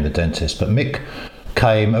became the dentist. But Mick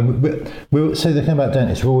came, and we so the thing about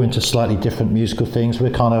dentists, we're all into slightly different musical things.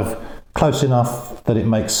 We're kind of close enough that it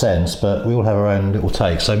makes sense, but we all have our own little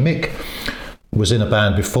takes. So Mick was in a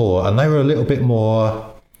band before, and they were a little bit more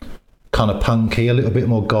kind of punky, a little bit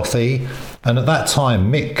more gothy. And at that time,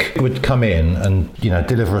 Mick would come in and,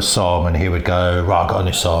 deliver a song, and he would go, right, I've got a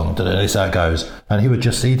new song, this is how it goes. And he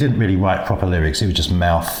didn't really write proper lyrics, he would just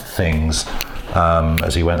mouth things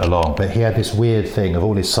as he went along. But he had this weird thing of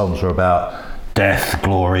all his songs were about death,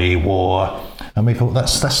 glory, war. And we thought,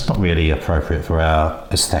 that's not really appropriate for our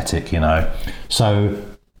aesthetic,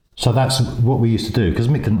 So that's what we used to do, because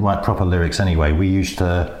Mick didn't write proper lyrics anyway. We just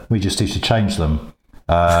used to change them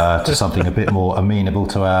to something a bit more amenable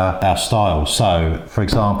to our style. So, for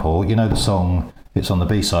example, the song, it's on the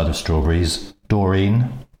B-side of Strawberries,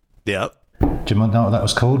 Doreen. Yep. Do you know what that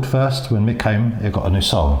was called first? When Mick came, it got a new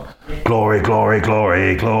song. Glory, glory,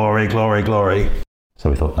 glory, glory, glory, glory.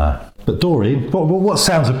 So we thought, no. But Doreen, what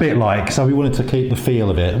sounds a bit like, so we wanted to keep the feel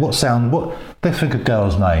of it. Let's think a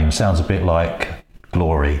girl's name sounds a bit like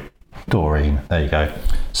Glory. Doreen, there you go.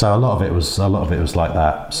 So a lot of it was like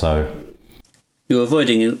that. So you're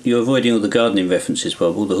avoiding all the gardening references,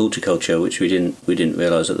 Bob, all the horticulture, which we didn't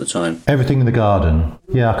realise at the time. Everything in the garden.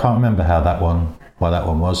 Yeah, I can't remember why that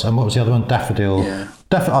one was. And what was the other one? Daffodil. Yeah.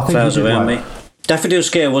 I think Flowers Around Me. Daffodil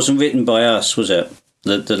Scare wasn't written by us, was it?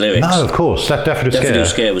 The lyrics. No, of course. Daffodil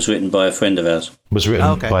Scare was written by a friend of ours. Was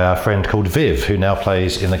written by our friend called Viv, who now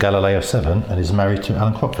plays in the Galileo 7 and is married to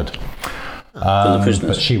Alan Crockford. The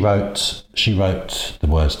Prisoners. But she wrote the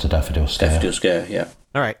words to Daffodil Scare. Daffodil Scare, yeah.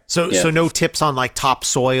 All right. So no tips on like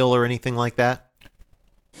topsoil or anything like that?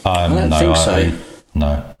 I don't think so.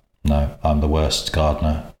 No. I'm the worst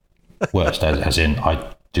gardener. Worst as in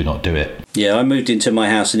I do not do it. Yeah, I moved into my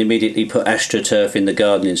house and immediately put AstroTurf in the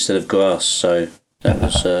garden instead of grass. So that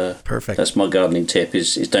was perfect. That's my gardening tip: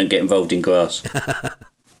 is don't get involved in grass.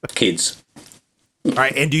 Kids. All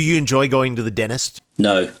right. And do you enjoy going to the dentist?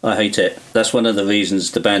 No, I hate it. That's one of the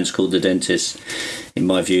reasons the band's called The Dentist, in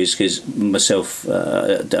my views, because myself,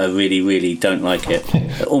 I really, really don't like it.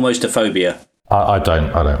 Almost a phobia. I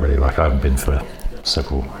don't really like it. I haven't been for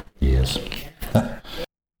several years.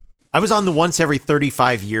 I was on the once every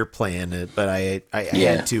 35 year plan, but I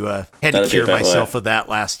had to cure myself of that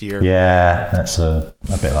last year. Yeah, that's a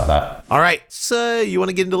bit like that. All right, so you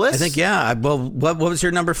want to get into lists? I think, yeah. Well, what was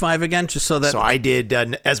your number 5 again? Just so that. So I did,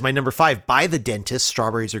 as my number 5, by the dentist,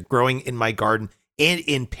 strawberries are growing in my garden, and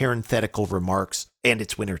in parenthetical remarks, and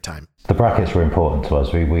it's wintertime. The brackets were important to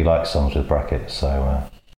us. We like songs with brackets, so.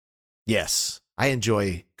 Yes, I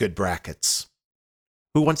enjoy good brackets.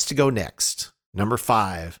 Who wants to go next? Number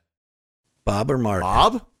 5. Bob or Mark?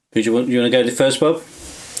 Bob? Who do you want to go to first, Bob?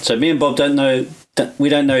 So me and Bob don't know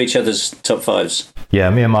each other's top 5s. Yeah,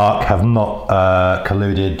 me and Mark have not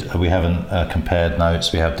colluded. We haven't compared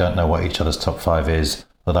notes. We don't know what each other's top 5 is.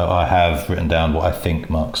 Although I have written down what I think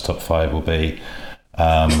Mark's top 5 will be,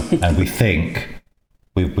 and we think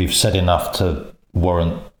we've said enough to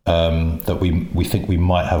warrant that we think we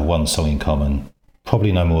might have one song in common.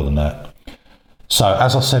 Probably no more than that. So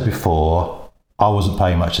as I said before, I wasn't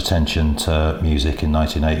paying much attention to music in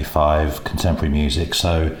 1985, contemporary music.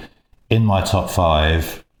 So in my top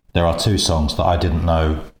 5, there are 2 songs that I didn't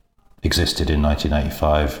know existed in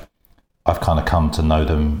 1985. I've kind of come to know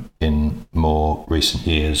them in more recent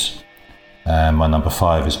years. And my number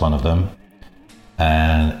 5 is one of them.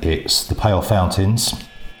 And it's The Pale Fountains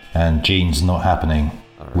and Jean's Not Happening,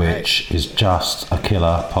 which is just a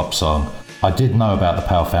killer pop song. I did know about The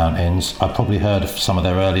Pale Fountains. I probably heard of some of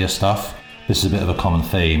their earlier stuff. This is a bit of a common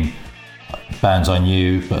theme. Bands I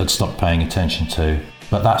knew but had stopped paying attention to.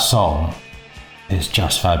 But that song is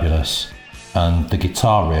just fabulous. And the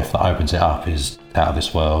guitar riff that opens it up is out of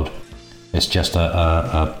this world. It's just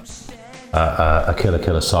a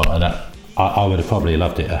killer song. And I would have probably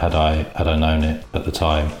loved it had I known it at the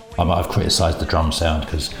time. I might have criticised the drum sound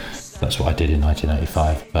because that's what I did in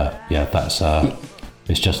 1985. But yeah,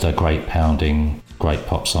 it's just a great pounding, great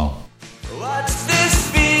pop song. What's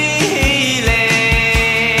this feeling?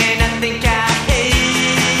 I think I hate.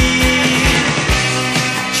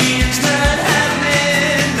 She's not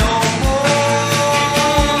happening no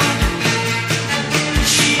more.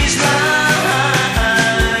 She's like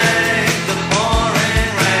the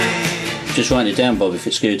pouring rain. Just write it down, Bob, if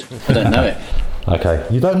it's good. I don't know it. Okay,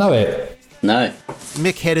 you don't know it? No.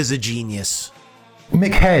 Mick Head is a genius.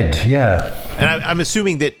 Mick Head, yeah. And I'm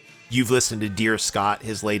assuming that you've listened to Dear Scott,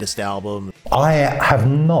 his latest album. I have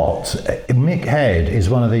not. Mick Head is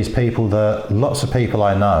one of these people that lots of people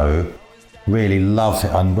I know really love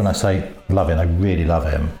it. And when I say love it, I really love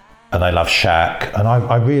him. And they love Shaq. And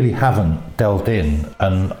I really haven't delved in.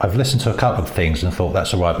 And I've listened to a couple of things and thought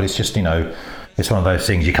that's all right. But it's just, it's one of those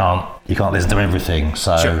things you can't listen to everything.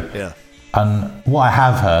 So, sure, yeah. And what I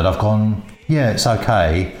have heard, I've gone, yeah, it's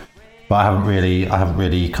okay. But I haven't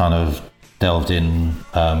really kind of delved in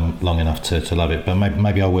long enough to love it. But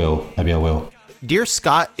maybe I will. Dear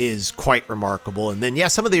Scott is quite remarkable. And then,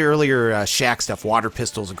 some of the earlier Shaq stuff, Water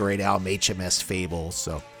Pistol's a great album, HMS Fables.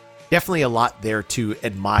 So definitely a lot there to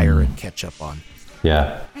admire and catch up on.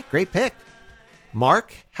 Yeah. Great pick.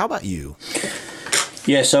 Mark, how about you?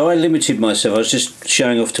 Yeah, so I limited myself. I was just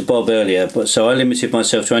showing off to Bob earlier, so I limited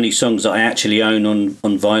myself to only songs that I actually own on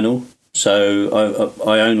vinyl. So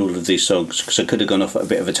I own all of these songs because I could have gone off at a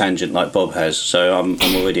bit of a tangent like Bob has. So I'm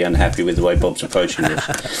already unhappy with the way Bob's approaching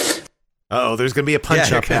this. Oh, there's going to be a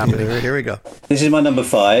punch-up happening. Here we go. This is my number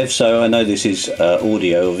 5, so I know this is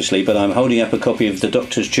audio, obviously, but I'm holding up a copy of The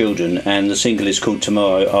Doctor's Children, and the single is called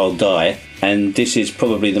Tomorrow I'll Die, and this is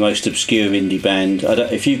probably the most obscure indie band.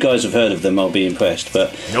 If you guys have heard of them, I'll be impressed,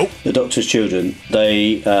 but nope. The Doctor's Children,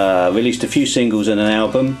 they released a few singles and an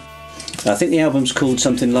album. I think the album's called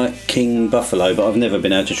something like King Buffalo, but I've never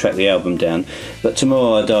been able to track the album down. But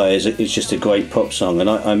Tomorrow I Die is just a great pop song, and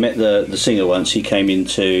I met the singer once. He came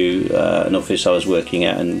into an office I was working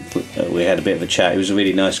at, and we had a bit of a chat. He was a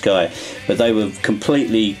really nice guy, but they were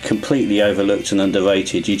completely overlooked and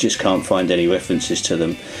underrated. You just can't find any references to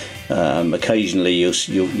them. Occasionally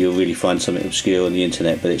you'll really find something obscure on the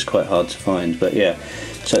internet, but it's quite hard to find. But yeah,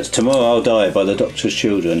 so it's Tomorrow I'll Die by the Doctor's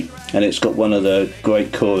Children, and it's got one of the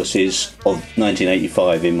great choruses of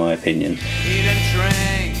 1985 in my opinion. Eat and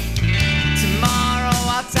drink, tomorrow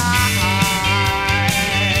I'll die.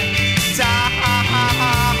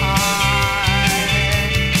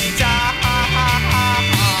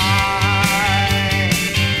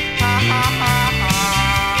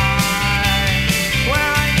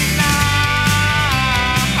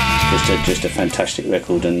 Just a fantastic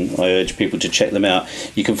record, and I urge people to check them out.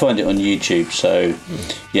 You can find it on YouTube, so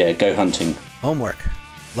yeah, go hunting. Homework.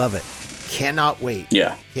 Love it. Cannot wait.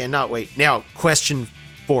 Yeah. Cannot wait. Now, question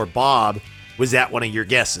for Bob, was that one of your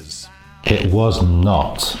guesses? It was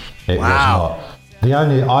not. It was not.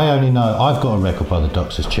 I only know, I've got a record by the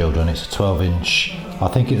Doctor's Children. It's a 12-inch. I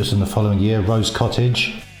think it was in the following year, Rose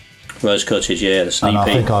Cottage. Rose Cottage, yeah, the Sneak And I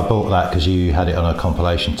Peek. think I bought that because you had it on a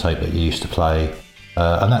compilation tape that you used to play.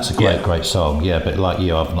 And that's a great song, yeah. But like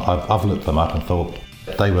you, I've looked them up and thought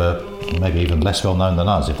they were maybe even less well known than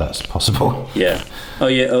us, if that's possible. Yeah. Oh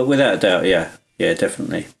yeah, without a doubt. Yeah,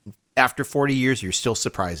 definitely. After 40 years, you're still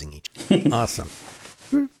surprising each. Awesome.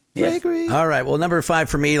 Yeah. I agree. All right. Well, number 5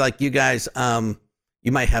 for me, like you guys,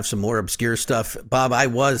 you might have some more obscure stuff. Bob, I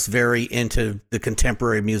was very into the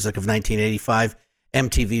contemporary music of 1985.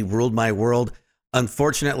 MTV ruled my world.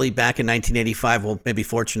 Unfortunately, back in 1985, well, maybe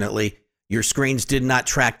fortunately, your screens did not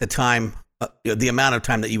track the time, the amount of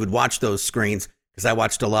time that you would watch those screens, because I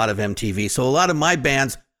watched a lot of MTV. So a lot of my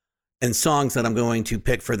bands and songs that I'm going to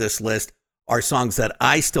pick for this list are songs that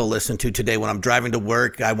I still listen to today when I'm driving to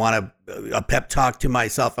work. I want a pep talk to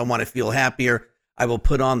myself. I want to feel happier. I will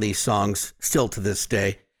put on these songs still to this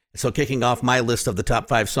day. So kicking off my list of the top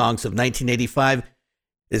 5 songs of 1985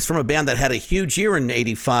 is from a band that had a huge year in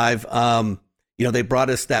 85. They brought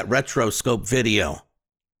us that Retroscope video.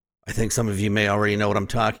 I think some of you may already know what I'm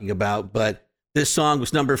talking about, but this song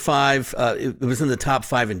was number 5. It was in the top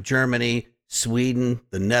 5 in Germany, Sweden,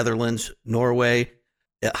 the Netherlands, Norway.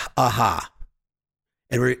 Aha.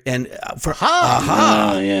 And for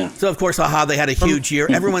Aha. Yeah. So, of course, Aha, they had a huge year.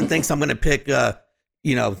 Everyone thinks I'm going to pick,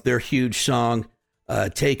 their huge song,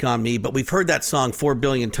 Take On Me. But we've heard that song 4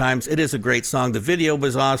 billion times. It is a great song. The video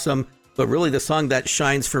was awesome. But really, the song that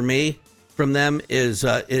shines for me from them is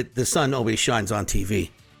The Sun Always Shines on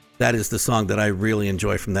TV. That is the song that I really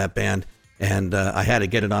enjoy from that band. And I had to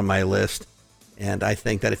get it on my list. And I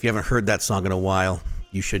think that if you haven't heard that song in a while,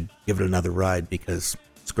 you should give it another ride because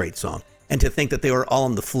it's a great song. And to think that they were all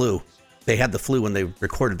on the flu. They had the flu when they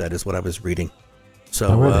recorded that is what I was reading.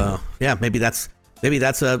 So, really? Maybe that's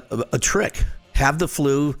a trick. Have the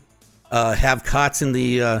flu, have cots in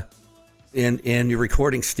the in your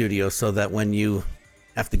recording studio so that when you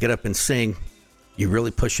have to get up and sing, you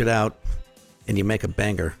really push it out and you make a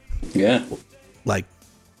banger. Yeah. Like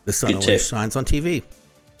The Sun Always Shines on TV.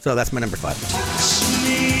 So that's my number 5.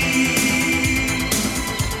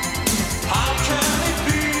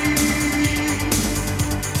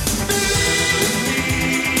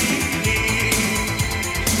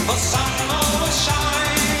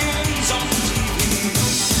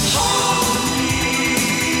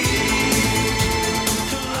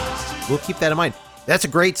 we'll keep that in mind. That's a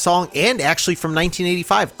great song, and actually from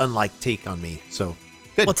 1985, unlike Take On Me. So,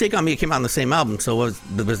 good. Well, Take On Me came out on the same album, so was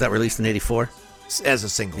that released in 84? As a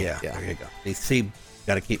single. Yeah, there you go. You see,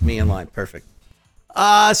 got to keep me in line. Perfect.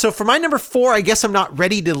 So for my number 4, I guess I'm not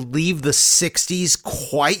ready to leave the 60s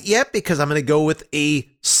quite yet, because I'm going to go with a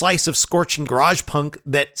slice of scorching garage punk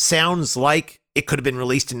that sounds like it could have been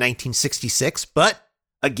released in 1966, but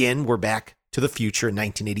again, we're back to the future in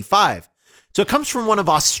 1985. So it comes from one of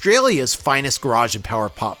Australia's finest garage and power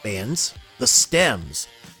pop bands, The Stems.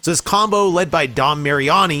 So this combo, led by Dom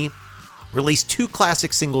Mariani, released 2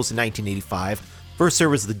 classic singles in 1985. First, there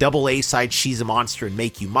was the double A side She's a Monster and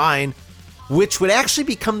Make You Mine, which would actually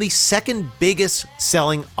become the second biggest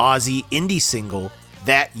selling Aussie indie single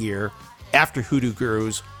that year after Hoodoo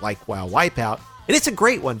Guru's Like Wild Wipeout. And it's a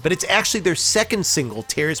great one, but it's actually their second single,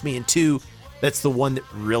 Tears Me in Two, that's the one that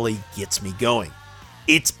really gets me going.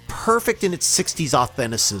 It's perfect in its 60s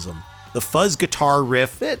authenticism. The fuzz guitar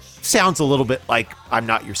riff, it sounds a little bit like I'm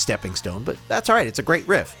Not Your Stepping Stone, but that's all right. It's a great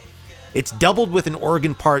riff. It's doubled with an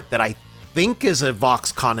organ part that I think is a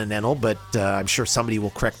Vox Continental, but I'm sure somebody will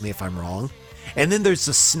correct me if I'm wrong. And then there's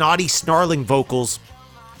the snotty, snarling vocals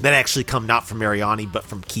that actually come not from Mariani, but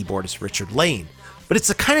from keyboardist Richard Lane. But it's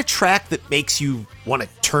the kind of track that makes you want to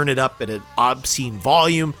turn it up at an obscene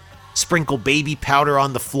volume, sprinkle baby powder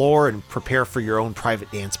on the floor, and prepare for your own private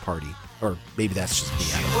dance party. Or maybe that's just me.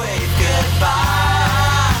 I don't know.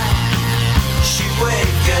 She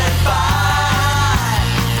waved goodbye.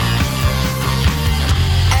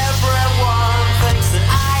 Everyone thinks that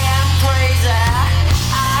I am crazy.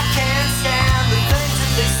 I can't stand the things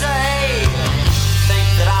that they say. Think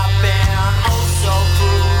that I've been oh so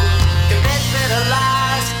cruel. Convince me to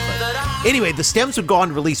lies that I... Anyway, the Stems would go on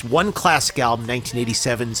to release one classic album,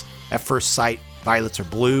 1987's At First Sight, Violets Are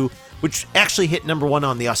Blue, which actually hit number 1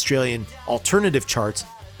 on the Australian alternative charts,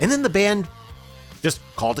 and then the band just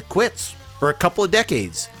called it quits for a couple of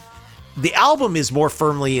decades. The album is more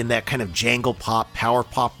firmly in that kind of jangle pop, power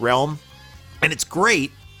pop realm, and it's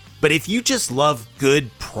great, but if you just love good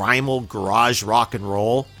primal garage rock and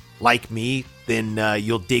roll, like me, then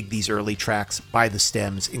you'll dig these early tracks by the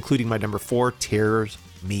Stems, including my number 4, Tears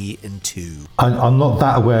Me in Two. I'm not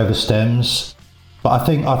that aware of the Stems, but I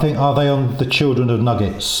think are they on the Children of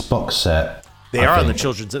Nuggets box set? They are on the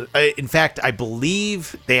Children's. In fact, I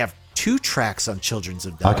believe they have 2 tracks on Children's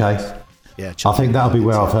of Nuggets. Okay. Yeah, I think that'll be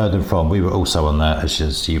where I've heard them from. We were also on that,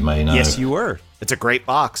 as you may know. Yes, you were. It's a great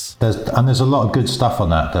box. There's a lot of good stuff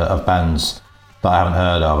on that of bands that I haven't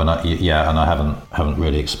heard of, and I haven't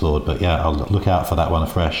really explored. But yeah, I'll look out for that one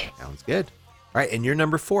afresh. Sounds good. All right, and you're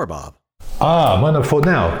number 4, Bob. My number 4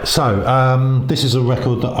 now. So this is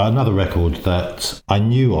another record that I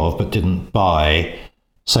knew of but didn't buy.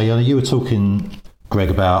 So you were talking, Greg,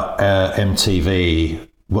 about MTV.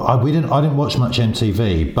 Well, I didn't watch much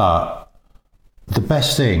MTV, but the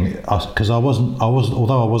best thing, because I wasn't,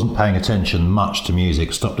 although I wasn't paying attention much to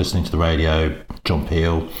music, stopped listening to the radio, John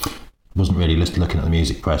Peel, wasn't really looking at the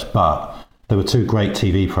music press, but there were 2 great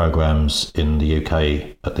TV programs in the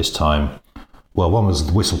UK at this time. Well, one was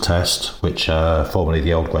the Whistle Test, which formerly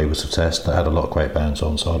the Old Grey Whistle Test, that had a lot of great bands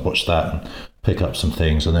on, so I'd watch that and pick up some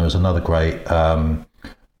things. And there was another great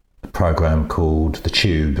program called The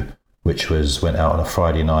Tube, which went out on a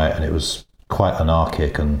Friday night, and it was quite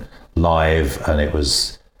anarchic and live, and it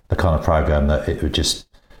was the kind of program that it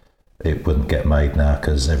wouldn't get made now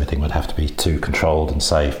because everything would have to be too controlled and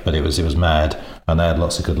safe. But it was mad, and they had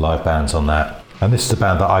lots of good live bands on that. And this is the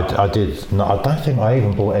band that I don't think I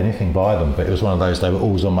even bought anything by them, but it was one of those, they were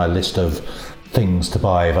always on my list of things to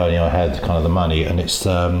buy if only I had kind of the money. And it's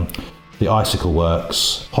the Icicle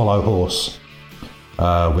Works, Hollow Horse,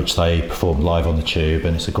 which they performed live on the Tube,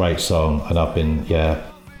 and it's a great song. And I've been,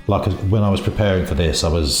 like when I was preparing for this,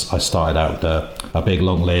 I started out with a big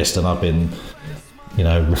long list, and I've been,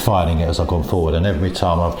 refining it as I've gone forward. And every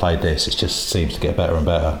time I've played this, it just seems to get better and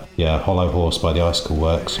better. Yeah, Hollow Horse by the Icicle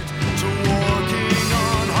Works.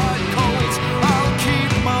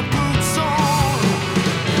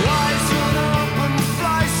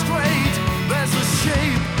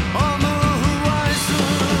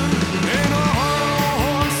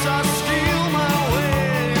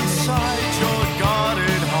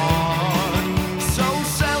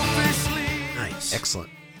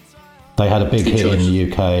 They had a big hit in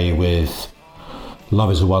the UK with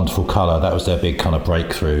Love Is a Wonderful Colour. That was their big kind of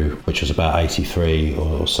breakthrough, which was about 83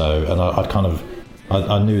 or so. And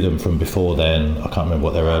I knew them from before then. I can't remember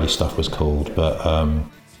what their early stuff was called. But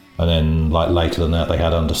and then like later than that, they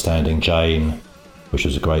had Understanding Jane, which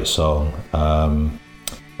was a great song. And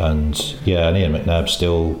Ian McNabb's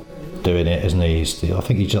still doing it, isn't he?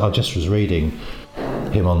 I just was reading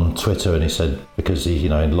him on Twitter, and he said because he,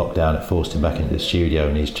 in lockdown, it forced him back into the studio,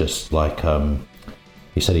 and he's just like,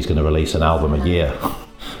 he said he's going to release an album a year,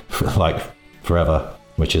 like forever,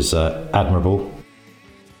 which is admirable.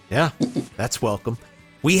 Yeah, that's welcome.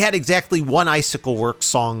 We had exactly one Icicle Works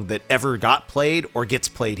song that ever got played or gets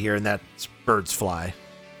played here, and that's Birds Fly.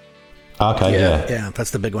 Okay, yeah. Yeah,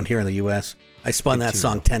 that's the big one here in the U.S. I spun that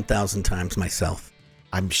song 10,000 times myself.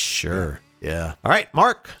 I'm sure. Yeah. All right,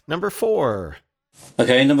 Mark, number 4.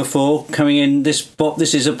 Okay, number 4, coming in. This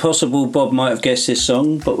is a possible Bob might have guessed this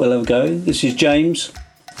song, but we'll have a go. This is James.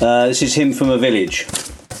 This is Hymn from a Village,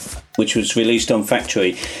 which was released on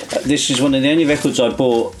Factory. This is one of the only records I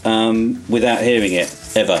bought without hearing it,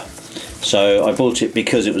 ever. So I bought it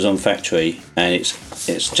because it was on Factory, and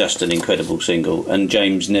it's just an incredible single. And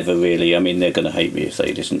James never really, I mean, they're going to hate me if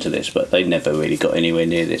they listen to this, but they never really got anywhere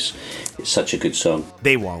near this. It's such a good song.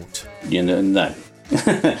 They won't. No.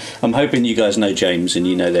 I'm hoping you guys know James and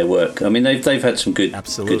you know their work. I mean, they've had some good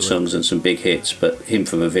songs and some big hits, but Hymn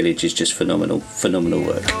from a Village is just phenomenal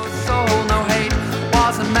work. No hate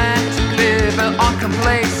wasn't meant to live on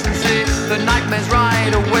complacency. The nightmares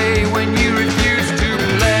right away when you refuse to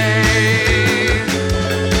play.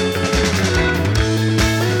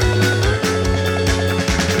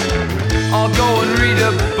 I'll go and read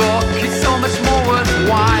a book. It's so much more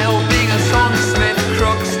worthwhile being a songsmith,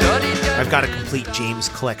 crook, study. I've got a complete James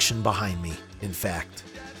collection behind me, in fact.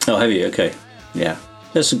 Oh, have you? Okay. Yeah.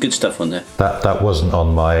 There's some good stuff on there. That wasn't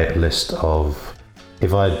on my list of...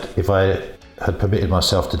 If I had permitted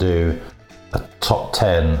myself to do a top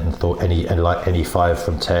 10 and thought any 5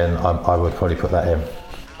 from 10, I would probably put that in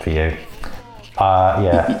for you.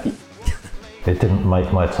 Yeah. It didn't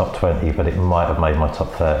make my top 20, but it might have made my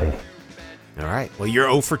top 30. All right. Well, you're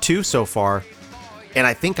 0 for 2 so far. And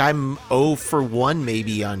I think I'm 0 for 1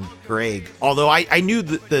 maybe on Greg. Although I knew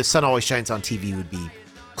that The Sun Always Shines on TV would be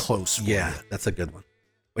close for Yeah, you. that's a good one.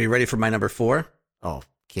 Are you ready for my number 4? Oh,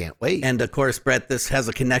 can't wait. And of course, Brett, this has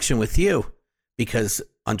a connection with you because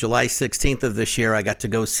on July 16th of this year, I got to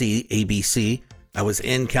go see ABC. I was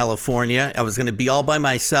in California. I was going to be all by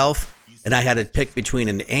myself, and I had to pick between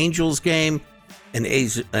an Angels game, an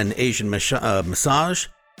Asian massage,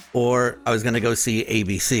 or I was going to go see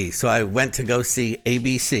ABC. So I went to go see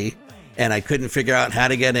ABC, and I couldn't figure out how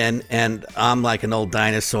to get in, and I'm like an old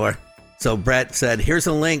dinosaur. So Brett said, here's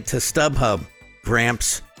a link to StubHub.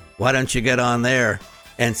 Gramps, why don't you get on there?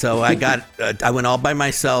 And so I got, I went all by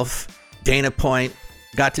myself, Dana Point,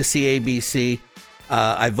 got to see ABC.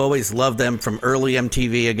 I've always loved them from early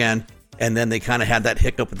MTV again. And then they kind of had that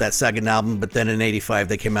hiccup with that second album. But then in 85,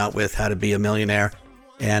 they came out with How to Be a Millionaire.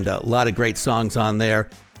 And a lot of great songs on there.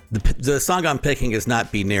 The song I'm picking is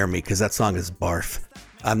not Be Near Me, because that song is barf.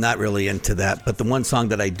 I'm not really into that. But the one song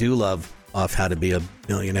that I do love off How to Be a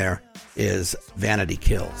Millionaire is Vanity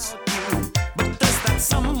Kills. But does that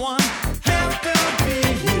someone have to be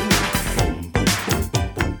you? Boom, boom, boom,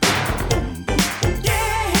 boom, boom, boom, boom.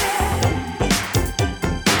 Yeah.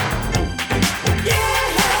 Yeah.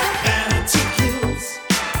 Vanity kills.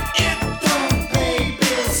 It don't pay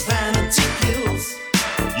bills. Vanity kills.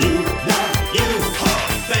 You love you.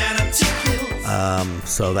 Vanity kills.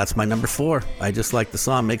 So that's my number 4. I just like the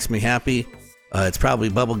song. Makes me happy. It's probably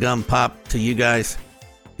bubblegum pop to you guys.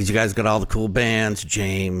 Because you guys got all the cool bands,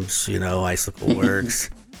 James, Icicle Works.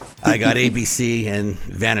 I got ABC and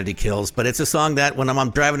Vanity Kills. But it's a song that when I'm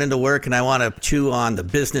driving into work and I want to chew on the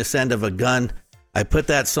business end of a gun, I put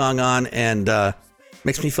that song on and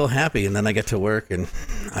makes me feel happy. And then I get to work and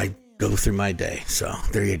I go through my day. So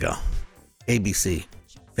there you go. ABC,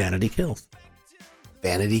 Vanity Kills.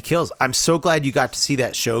 Vanity Kills. I'm so glad you got to see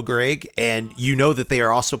that show, Greg. And you know that they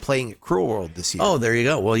are also playing at Cruel World this year. Oh, there you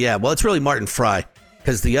go. Well, yeah. Well, it's really Martin Fry.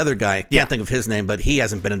 Because the other guy, can't think of his name, but he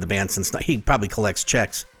hasn't been in the band since, he probably collects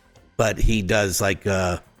checks, but he does like he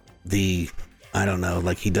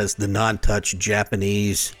does the non-touch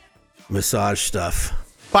Japanese massage stuff.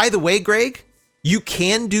 By the way, Greg, you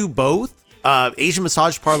can do both. Asian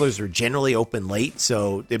massage parlors are generally open late,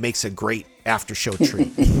 so it makes a great after-show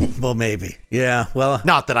treat. Well, maybe. Yeah, well.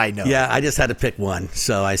 Not that I know. Yeah, I just had to pick one.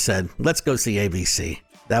 So I said, let's go see ABC.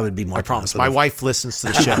 That would be more I promise. positive. My wife listens to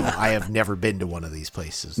the show. I have never been to one of these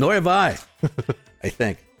places. Nor have I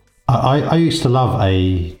think. I used to love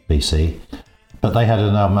ABC, but they had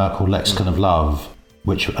an album out called Lexicon of Love,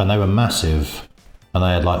 and they were massive, and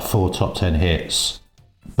they had like 4 top 10 hits,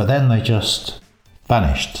 but then they just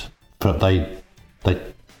vanished. They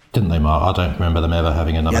didn't they, Mark? I don't remember them ever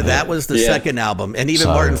having another hit. That was the second album, and even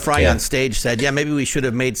Martin Fry on stage said, maybe we should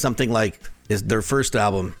have made something like their first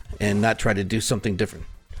album and not try to do something different.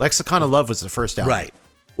 Lexicon of Love was the first album. Right.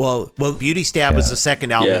 Well, Beauty Stab was the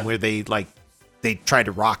second album where they they tried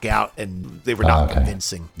to rock out and they were not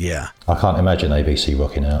convincing. Yeah. I can't imagine ABC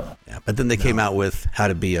rocking out. Yeah, but then they came out with How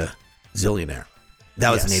to Be a Zillionaire.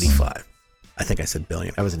 That was in 85. I think I said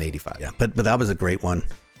billion. That was in 85. Yeah, but that was a great one.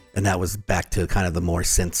 And that was back to kind of the more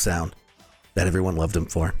synth sound that everyone loved him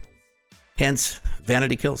for. Hence,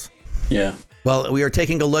 Vanity Kills. Yeah. Well, we are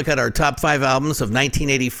taking a look at our top 5 albums of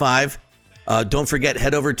 1985. Don't forget,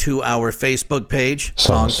 head over to our Facebook page.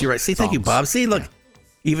 Songs. You're right. See, thank you, Bob. See, look,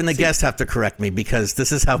 even the guests have to correct me because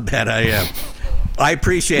this is how bad I am. I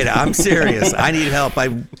appreciate it. I'm serious. I need help.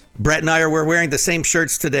 Brett and I we're wearing the same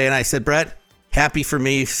shirts today, and I said, Brett, happy for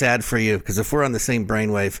me, sad for you, because if we're on the same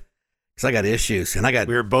brainwave, because I got issues, and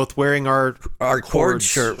we're both wearing our cord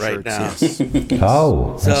shirt right now. Yes.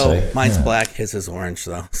 Oh, so mine's black, his is orange,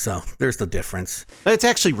 though. So there's the difference. It's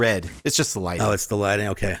actually red. It's just the lighting. Oh, it's the lighting.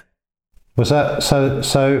 Okay. Was that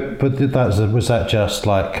so? But was that just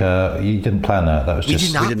like you didn't plan that? That was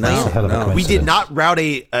just we did not hell of a coincidence. We did not route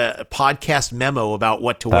a podcast memo about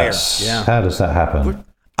what to wear. Yeah. How does that happen?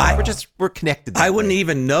 We're connected. I wouldn't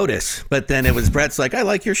even notice, but then it was Brett's like, I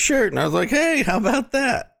like your shirt, and I was like, hey, how about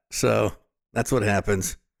that? So that's what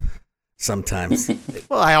happens sometimes.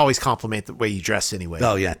 Well, I always compliment the way you dress anyway.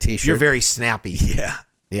 Oh yeah, t-shirt. You're very snappy.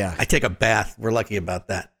 Yeah. I take a bath. We're lucky about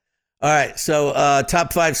that. All right, so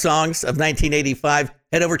top 5 songs of 1985.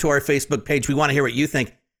 Head over to our Facebook page. We want to hear what you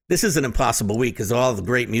think. This is an impossible week because of all the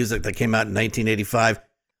great music that came out in 1985.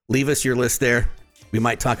 Leave us your list there. We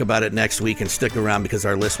might talk about it next week, and stick around because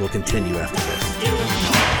our list will continue after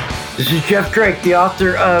this. This is Jeff Drake, the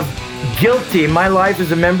author of Guilty. My life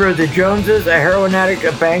as a member of the Joneses, a heroin addict,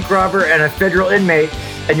 a bank robber, and a federal inmate,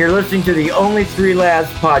 and you're listening to the Only 3 Lads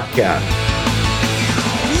podcast.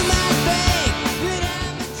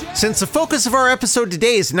 Since the focus of our episode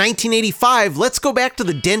today is 1985, let's go back to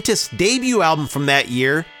the Dentist's debut album from that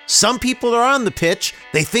year. Some people are on the pitch.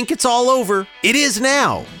 They think it's all over. It is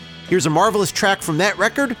now. Here's a marvelous track from that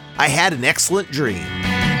record, I Had an Excellent Dream.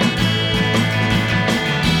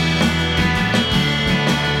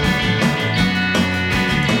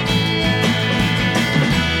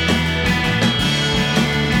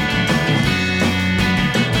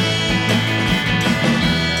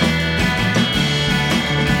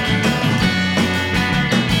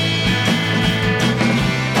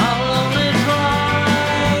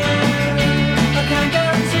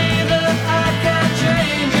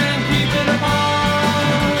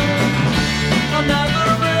 Never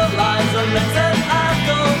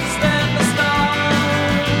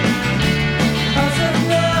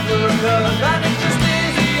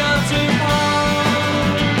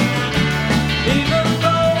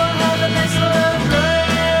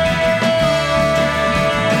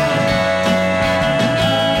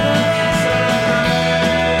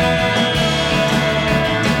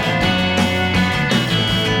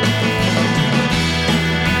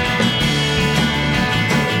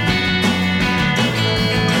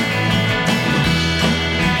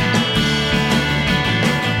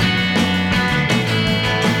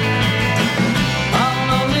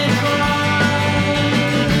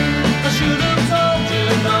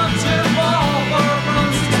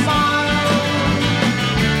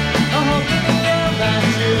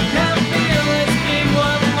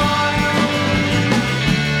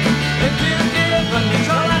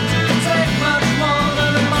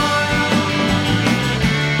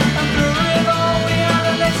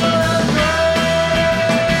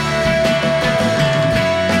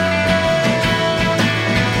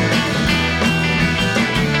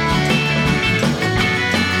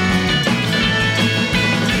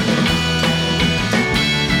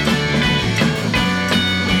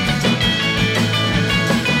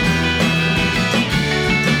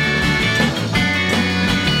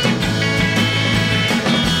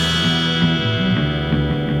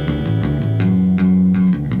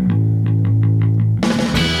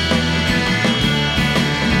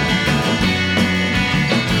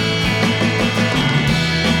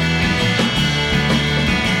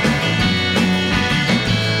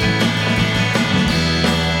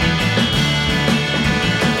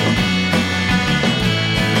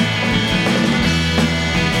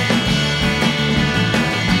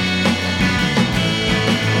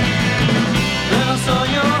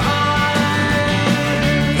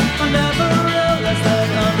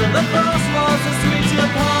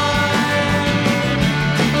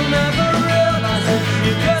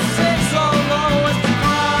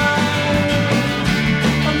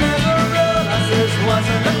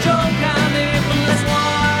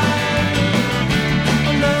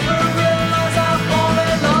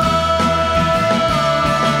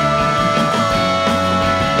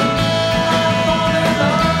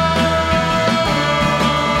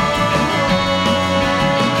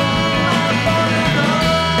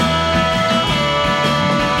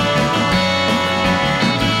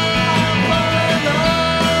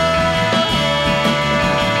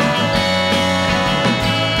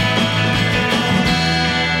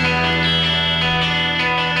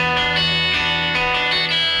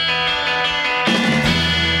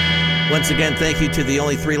Once again, thank you to the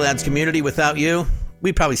Only Three Lads community. Without you,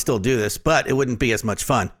 we'd probably still do this, but it wouldn't be as much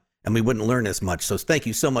fun and we wouldn't learn as much. So thank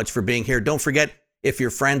you so much for being here. Don't forget, if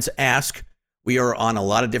your friends ask, we are on a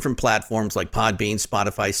lot of different platforms like Podbean,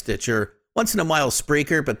 Spotify, Stitcher, once in a while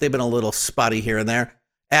Spreaker, but they've been a little spotty here and there.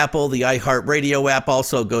 Apple, the iHeartRadio app.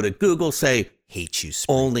 Also go to Google, say, hate you, Spreaker.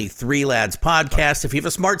 Only Three Lads podcast. If you have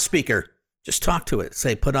a smart speaker, just talk to it.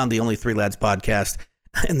 Say, put on the Only Three Lads podcast.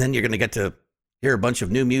 And then you're going to get to hear a bunch of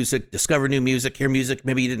new music, discover new music, hear music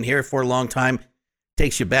maybe you didn't hear for a long time.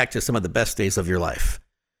 Takes you back to some of the best days of your life.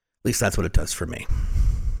 At least that's what it does for me.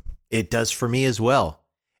 It does for me as well.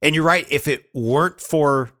 And you're right. If it weren't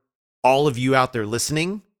for all of you out there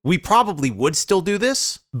listening, we probably would still do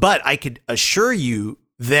this. But I could assure you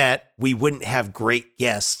that we wouldn't have great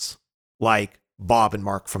guests like Bob and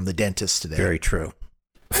Mark from The Dentist today. Very true.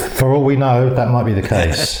 For all we know, that might be the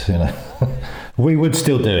case. We would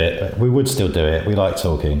still do it. We like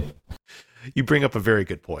talking. You bring up a very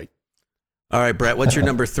good point. All right, Brett, what's your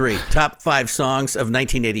number 3? Top 5 songs of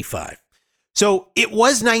 1985. So it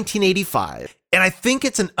was 1985, and I think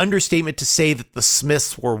it's an understatement to say that the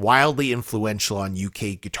Smiths were wildly influential on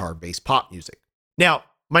UK guitar-based pop music. Now,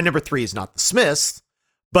 my number 3 is not the Smiths,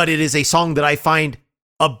 but it is a song that I find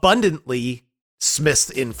abundantly Smiths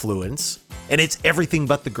influence, and it's Everything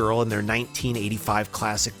But the Girl in their 1985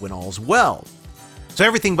 classic When All's Well. So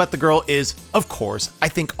Everything But the Girl is, of course, I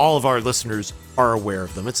think all of our listeners are aware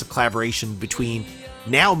of them. It's a collaboration between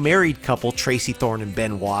now married couple Tracy Thorn and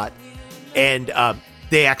Ben Watt, and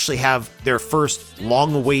they actually have their first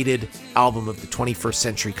long-awaited album of the 21st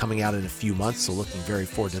century coming out in a few months, so looking very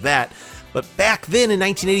forward to that. But back then in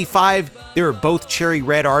 1985, they were both Cherry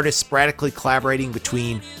Red artists sporadically collaborating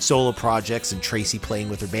between solo projects, and Tracy playing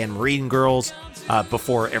with her band Marine Girls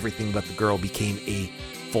before Everything But the Girl became a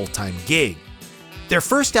full-time gig. Their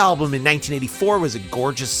first album in 1984 was a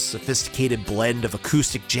gorgeous, sophisticated blend of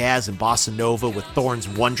acoustic jazz and bossa nova with Thorn's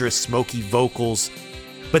wondrous, smoky vocals.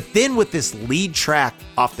 But then with this lead track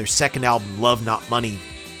off their second album, Love Not Money,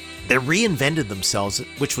 they reinvented themselves,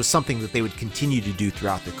 which was something that they would continue to do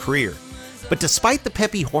throughout their career. But despite the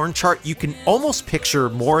peppy horn chart, you can almost picture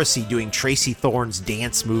Morrissey doing Tracy Thorn's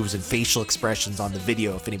dance moves and facial expressions on the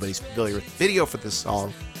video, if anybody's familiar with the video for this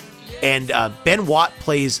song. And Ben Watt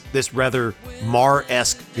plays this rather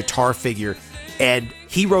Marr-esque guitar figure, and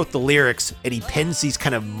he wrote the lyrics, and he pens these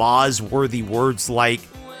kind of Moz-worthy words like,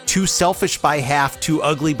 "Too selfish by half, too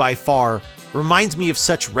ugly by far, reminds me of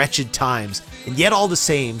such wretched times, and yet all the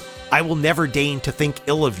same, I will never deign to think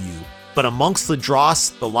ill of you. But amongst the dross,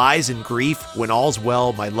 the lies and grief, when all's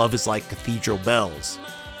well, my love is like cathedral bells."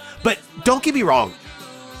 But don't get me wrong,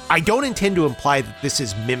 I don't intend to imply that this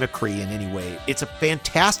is mimicry in any way. It's a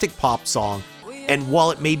fantastic pop song, and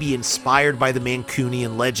while it may be inspired by the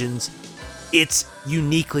Mancunian legends, it's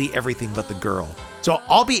uniquely Everything But the Girl. So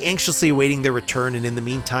I'll be anxiously awaiting their return, and in the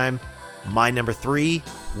meantime, my number 3,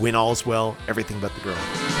 When All's Well, Everything But the Girl.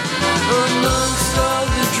 Amongst all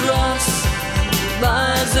the dross,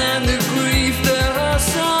 lies and the grief, there are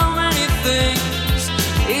so many things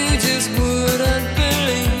you just wouldn't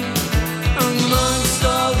believe. Amongst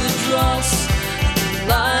all the dross,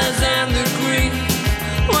 lies and the grief,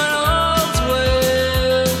 when all's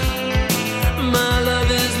well, my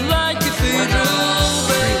love is like cathedral bells.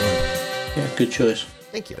 Yeah, good choice.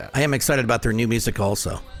 Thank you. I am excited about their new music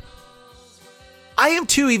also. I am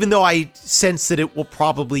too, even though I sense that it will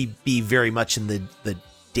probably be very much in the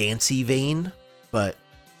dancey vein, but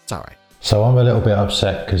it's all right. So I'm a little bit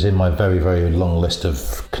upset because in my very, very long list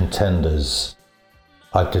of contenders,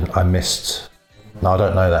 I missed. Now I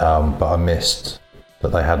don't know that album, but I missed that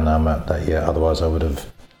they had an album out that year. Otherwise, I would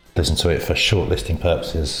have listened to it for shortlisting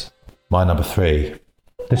purposes. My number 3.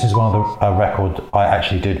 This is one of a record I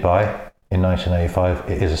actually did buy in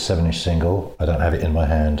 1985. It is a 7-inch single. I don't have it in my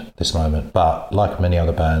hand at this moment, but like many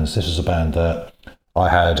other bands, this was a band that I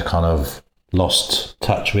had kind of lost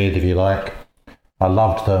touch with, if you like. I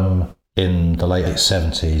loved them in the late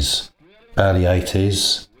 70s, early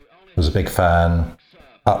 80s. Was a big fan,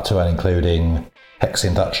 up to and including Hex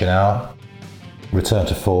Induction Hour, Return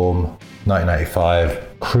to Form,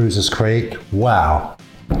 1985, Cruisers Creek. Wow,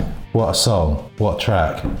 what a song, what a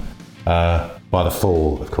track. By The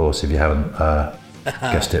Fall, of course, if you haven't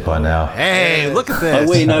guessed it by now. Hey, look at this.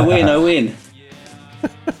 I win.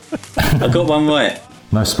 I got one right.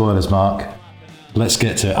 No spoilers, Mark. Let's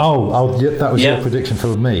get to it. Oh, yeah, that was your prediction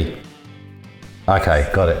for me. Okay,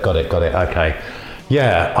 got it. Okay.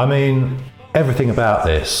 Yeah, I mean, everything about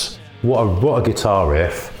this, what a guitar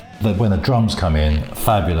riff. When the drums come in,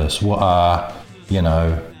 fabulous. What a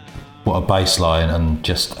bass line, and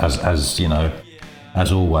just as you know,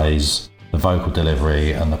 as always, the vocal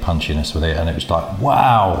delivery and the punchiness with it, and it was like,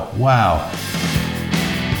 wow.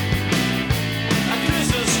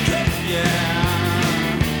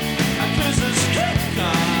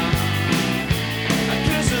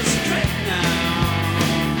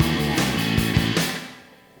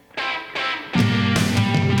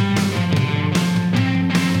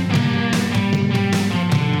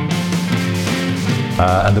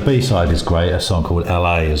 And the B-side is great, a song called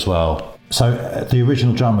LA as well. So the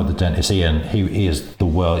original drummer of the Dentist, Ian, he is the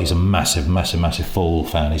world. He's a massive Fall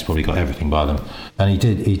fan. He's probably got everything by them. And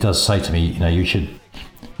he does say to me, you should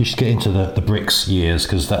get into the Bricks years,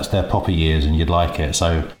 because that's their poppy years and you'd like it.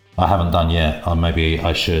 So I haven't done yet. Maybe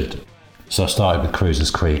I should. So I started with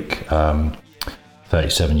Cruisers Creek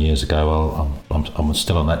 37 years ago. I'm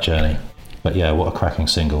still on that journey. But yeah, what a cracking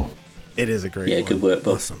single. It is a great one. Yeah, good work,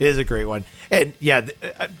 Bob. Awesome. It is a great one. And yeah,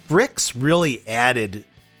 Bricks really added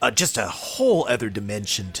just a whole other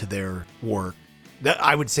dimension to their work.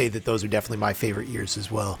 I would say that those are definitely my favorite years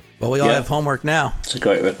as well. Well, we all have homework now. It's a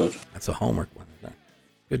great record. That's a homework one.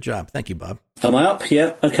 Good job. Thank you, Bob. Am I up?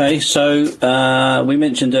 Yeah. Okay. So we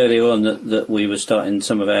mentioned earlier on that we were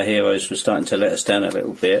some of our heroes were starting to let us down a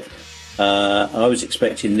little bit. I was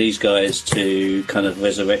expecting these guys to kind of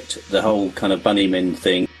resurrect the whole kind of Bunnymen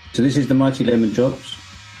thing. So this is the Mighty Lemon Drops.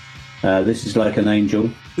 This is Like an Angel.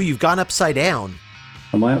 Well, you've gone upside down.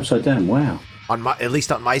 Am I upside down? Wow. At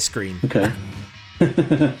least on my screen. Okay.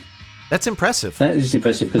 That's impressive. That is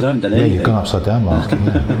impressive because I haven't done anything. Yeah, you've gone upside down, Mark.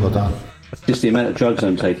 Well done. Just the amount of drugs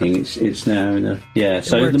I'm taking. It's now in a... Yeah,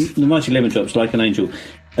 so the Mighty Lemon Drops, Like an Angel.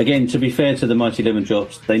 Again, to be fair to the Mighty Lemon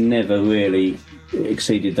Drops, they never really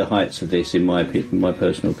exceeded the heights of this, in my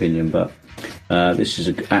personal opinion, but this is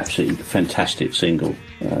an absolutely fantastic single.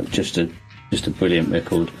 Just a brilliant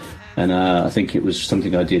record. And I think it was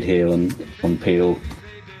something I did here on Peel.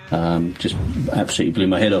 Just absolutely blew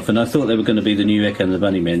my head off. And I thought they were going to be the new Echo and the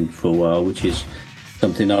Bunnymen for a while, which is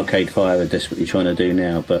something Arcade Fire are desperately trying to do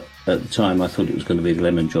now. But at the time, I thought it was going to be the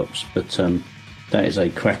Lemon Drops. But that is a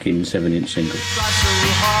cracking 7-inch single.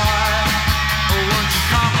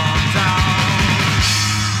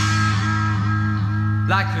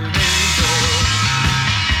 Like an angel.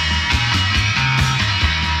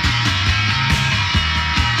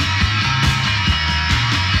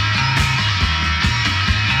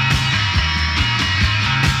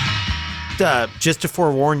 Just to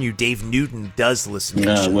forewarn you, Dave Newton does listen to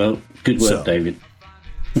the show. Well, good work, David.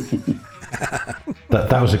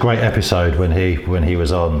 That was a great episode when he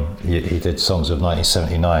was on. He did songs of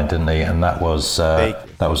 1979, didn't he? And that was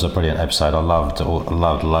a brilliant episode. I loved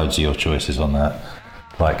loads of your choices on that,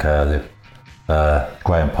 like the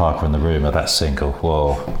Graham Parker in the Room of that single.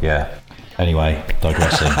 Whoa, yeah. Anyway,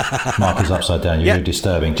 digressing. Mark is upside down. You're really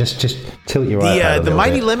disturbing. Just tilt your eye. The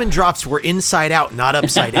Mighty Lemon Drops were inside out, not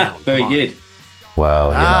upside down. Very good.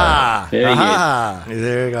 Well, very good.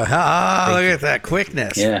 There you go. Look at that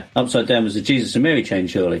quickness. Yeah, upside down was the Jesus and Mary chain,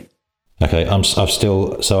 surely. Okay, I've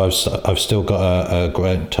still got a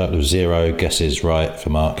grand total of 0 guesses right for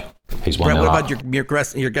Mark. He's one. Brett, what about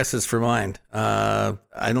your guesses for mine? I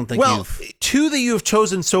don't think. Well, 2 that you have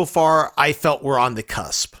chosen so far, I felt were on the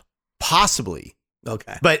cusp. Possibly.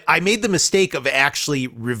 Okay. But I made the mistake of actually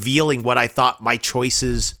revealing what I thought my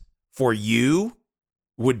choices for you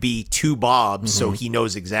would be to Bob, so he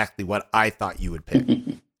knows exactly what I thought you would pick.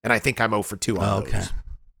 And I think I'm 0 for 2 on those.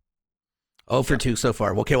 0 for 2 so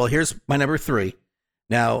far. Okay, well, here's my number 3.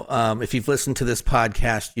 Now, if you've listened to this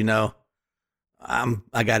podcast, you know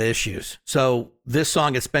I got issues. So this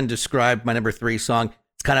song, it's been described, my number 3 song,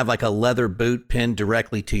 it's kind of like a leather boot pinned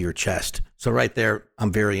directly to your chest. So right there,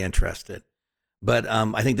 I'm very interested. But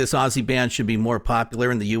I think this Aussie band should be more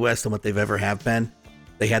popular in the U.S. than what they've ever have been.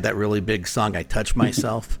 They had that really big song, I Touch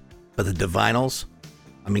Myself, but the Divinals,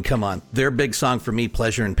 I mean, come on. Their big song for me,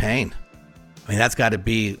 Pleasure and Pain. I mean, that's got to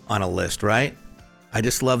be on a list, right? I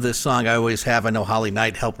just love this song. I always have. I know Holly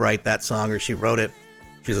Knight helped write that song, or she wrote it.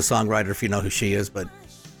 She's a songwriter, if you know who she is, but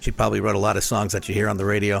she probably wrote a lot of songs that you hear on the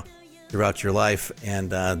radio throughout your life.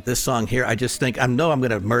 And this song here, I just think, I know I'm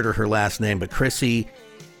going to murder her last name, but Chrissy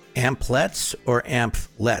Ampletts or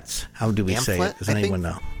Ampletts? How do we say it? Does anyone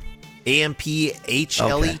know?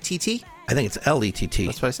 Amphlett? I think it's Lett.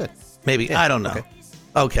 That's what I said. Maybe. Yeah, I don't know.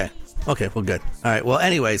 Okay. Well, good. All right. Well,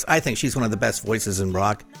 anyways, I think she's one of the best voices in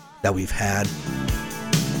rock that we've had.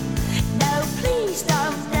 No, please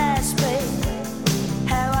don't ask me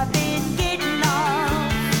how I've been getting on.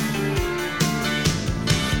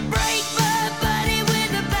 Break my body with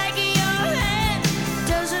the back of your hand.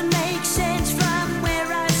 Doesn't make sense from where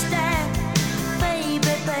I stand. Baby,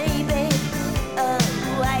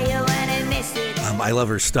 why you wanna miss it? I love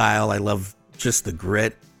her style. I love just the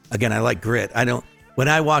grit. Again, I like grit. When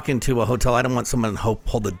I walk into a hotel, I don't want someone to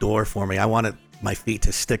hold the door for me. I want my feet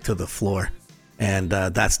to stick to the floor. And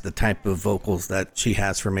that's the type of vocals that she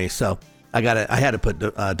has for me. So I had to put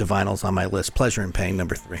Divinals on my list. Pleasure and Pain,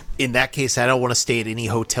 number 3. In that case, I don't want to stay at any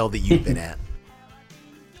hotel that you've been at.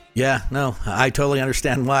 Yeah, no, I totally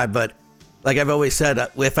understand why. But like I've always said,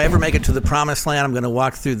 if I ever make it to the promised land, I'm going to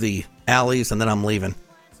walk through the alleys and then I'm leaving.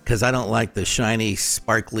 Because I don't like the shiny,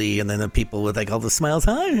 sparkly, and then the people with like all the smiles.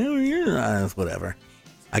 Hi, how are you? Whatever.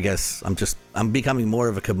 I guess I'm becoming more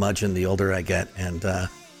of a curmudgeon the older I get, and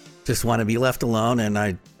just want to be left alone. And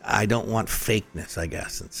I don't want fakeness, I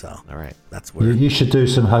guess. And so, all right, that's where you should do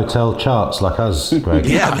some hotel charts like us, Greg.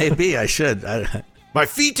 Yeah, maybe I should. My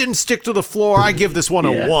feet didn't stick to the floor. I give this one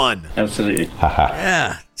a 1. Absolutely.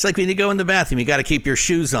 Yeah, it's like when you go in the bathroom, you got to keep your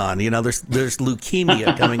shoes on. You know, there's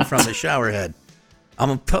leukemia coming from the shower head.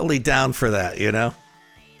 I'm totally down for that, you know?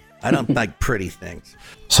 I don't like pretty things.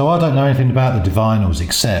 So I don't know anything about the Divinals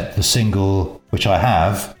except the single, which I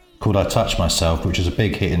have, called I Touch Myself, which was a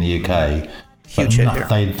big hit in the UK. Huge hit here.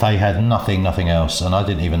 They had nothing else, and I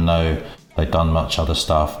didn't even know they'd done much other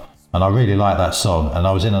stuff. And I really liked that song. And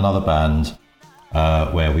I was in another band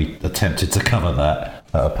where we attempted to cover that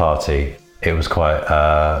at a party. It was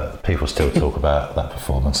quite, people still talk about that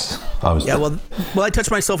performance. Well, I Touch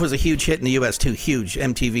Myself was a huge hit in the US too. Huge.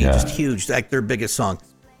 MTV, just huge. Like their biggest song.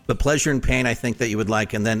 But Pleasure and Pain, I think that you would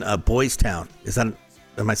like. And then Boys Town. Am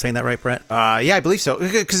I saying that right, Brett? Yeah, I believe so.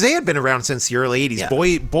 Because they had been around since the early 80s.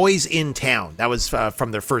 Yeah. Boys in Town. That was from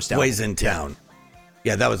their first album. Boys in Town.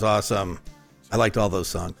 Yeah, that was awesome. I liked all those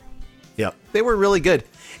songs. Yeah, they were really good.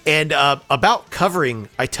 And about covering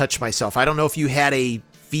I Touch Myself, I don't know if you had a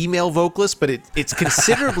female vocalist, but it's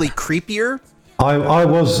considerably creepier. I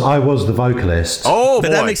was the vocalist. Oh, but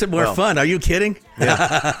boy. That makes it more fun. Are you kidding?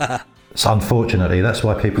 Yeah. So unfortunately, that's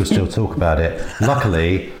why people still talk about it.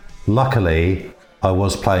 Luckily, I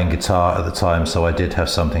was playing guitar at the time, so I did have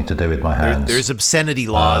something to do with my hands. There's obscenity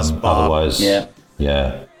laws, Bob. Otherwise, yeah.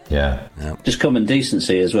 Just common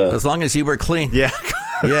decency as well. As long as you were clean. Yeah.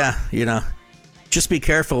 Yeah, you know. Just be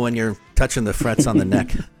careful when you're touching the frets on the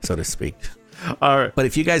neck, so to speak. All right. But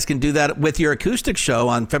if you guys can do that with your acoustic show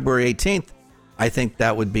on February 18th, I think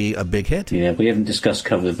that would be a big hit. Yeah, we haven't discussed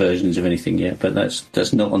cover versions of anything yet, but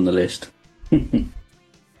that's not on the list. Good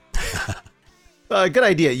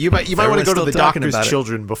idea. You might want to go to the doctor's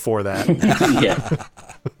children before that. Yeah.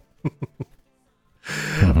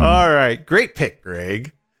 All right. Great pick,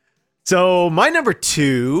 Greg. So my number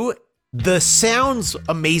 2, The Sound's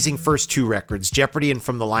amazing first 2 records, Jeopardy and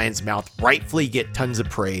From the Lion's Mouth, rightfully get tons of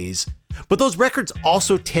praise. But those records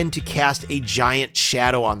also tend to cast a giant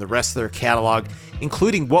shadow on the rest of their catalog,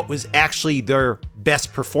 including what was actually their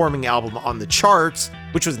best performing album on the charts,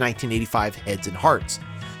 which was 1985 Heads and Hearts.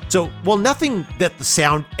 So while nothing that The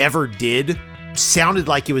Sound ever did sounded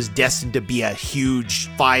like it was destined to be a huge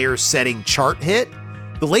fire-setting chart hit,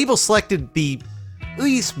 the label selected the at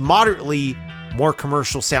least moderately more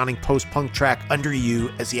commercial sounding post-punk track Under You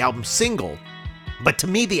as the album's single. But to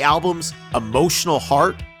me, the album's emotional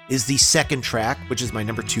heart is the second track, which is my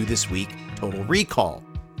number 2 this week, Total Recall.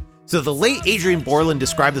 So the late Adrian Borland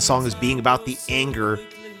described the song as being about the anger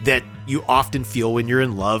that you often feel when you're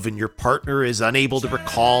in love and your partner is unable to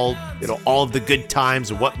recall, all of the good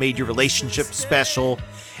times and what made your relationship special.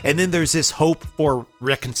 And then there's this hope for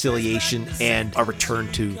reconciliation and a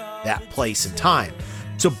return to that place and time.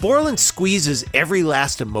 So Borland squeezes every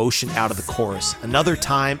last emotion out of the chorus. Another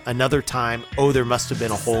time, oh, there must have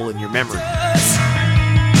been a hole in your memory.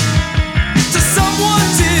 Someone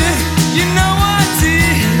did, you know I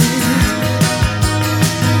did.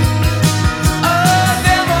 Oh,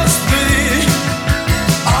 there must be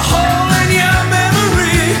a hole in your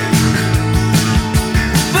memory.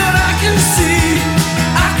 But I can see.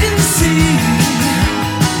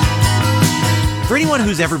 For anyone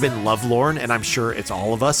who's ever been lovelorn, and I'm sure it's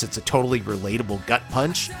all of us, it's a totally relatable gut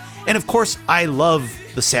punch. And of course, I love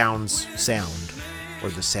the Sound's sound, or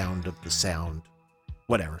the sound of the sound,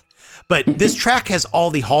 whatever. But this track has all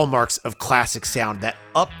the hallmarks of classic sound, that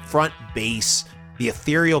upfront bass, the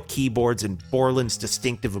ethereal keyboards, and Borland's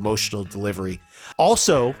distinctive emotional delivery.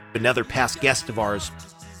 Also, another past guest of ours,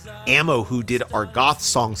 Ammo, who did our Goth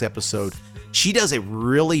Songs episode, she does a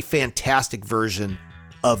really fantastic version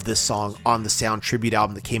of this song on the Sound tribute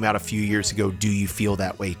album that came out a few years ago, Do You Feel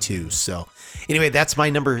That Way Too? So anyway, that's my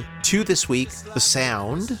number 2 this week, The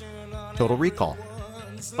Sound, Total Recall.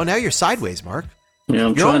 Oh, now you're sideways, Mark. Yeah,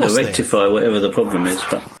 I'm trying to rectify whatever the problem is.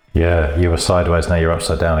 But Yeah, you were sideways, now you're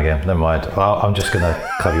upside down again. Never mind. I'm just going to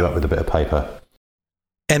cover you up with a bit of paper.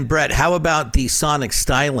 And Brett, how about the sonic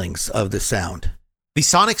stylings of the sound? The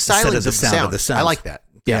sonic stylings of the sound. I like that.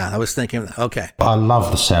 Yeah, I was thinking, okay. I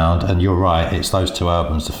love the sound, and you're right. It's those two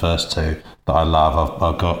albums, the first two, that I love.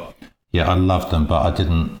 I've got, I loved them, but I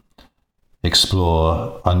didn't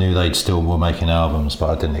explore. I knew they'd still were making albums,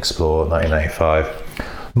 but I didn't explore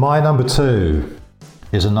 1985. My number 2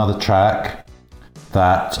 is another track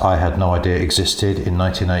that I had no idea existed in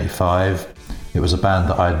 1985. It was a band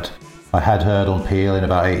that I had heard on Peel in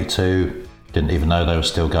about 82, didn't even know they were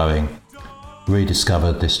still going.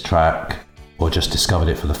 Rediscovered this track, or just discovered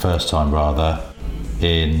it for the first time rather,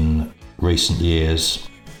 in recent years.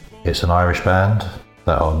 It's an Irish band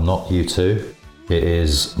that are not U2. It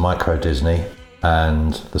is Micro Disney,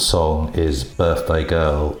 and the song is Birthday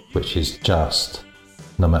Girl, which is just,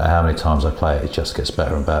 no matter how many times I play it, it just gets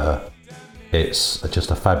better and better. It's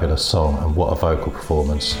just a fabulous song, and what a vocal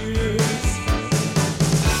performance.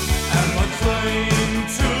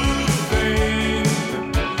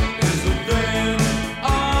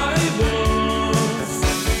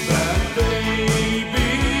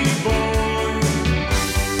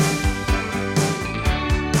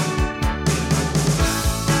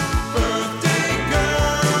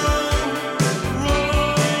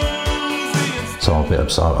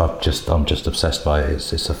 So I'm just obsessed by it.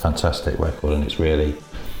 It's a fantastic record, and it's really,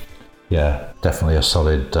 definitely a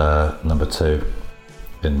solid number 2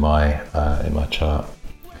 in my chart.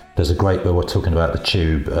 There's a great. We were talking about the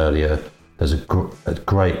Tube earlier. There's a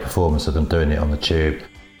great performance of them doing it on the Tube,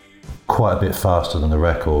 quite a bit faster than the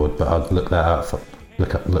record. But I'd look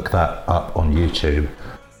that up on YouTube.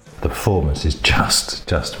 The performance is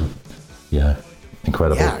just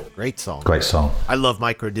incredible. Yeah, great song. Great song. I love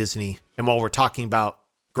Micro Disney. And while we're talking about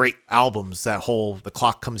great albums, that whole The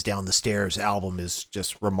Clock Comes Down the Stairs album is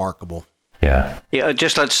just remarkable. Yeah. Yeah, I'd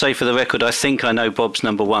just like to say for the record, I think I know Bob's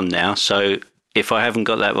number 1 now. So if I haven't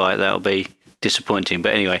got that right, that'll be disappointing.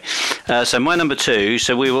 But anyway, so my number 2,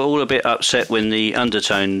 so we were all a bit upset when the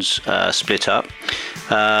Undertones split up.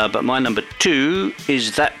 But my number 2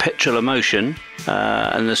 is That Petrol Emotion,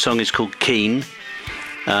 and the song is called Keen.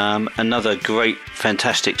 Another great,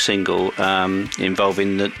 fantastic single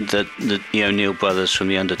involving the O'Neill brothers from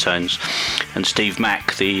the Undertones and Steve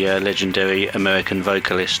Mack, the legendary American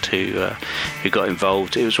vocalist who got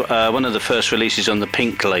involved. It was one of the first releases on the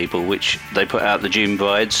Pink label, which they put out the June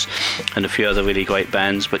Brides and a few other really great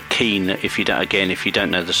bands. But Keen, if you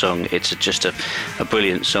don't know the song, it's just a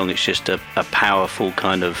brilliant song. It's just a powerful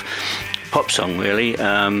kind of pop song, really.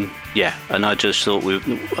 And I just thought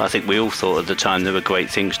I think we all thought at the time there were great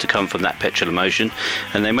things to come from That Petrol Emotion,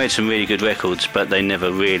 and they made some really good records, but they never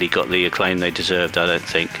really got the acclaim they deserved. I don't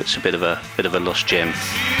think. It's a bit of a lost gem.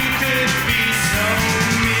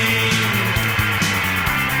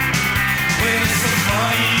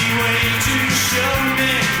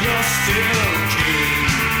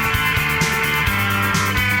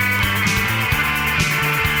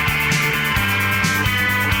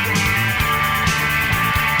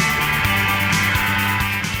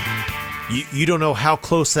 You don't know how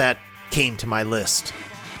close that came to my list.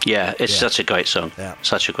 Yeah, it's such a great song. Yeah.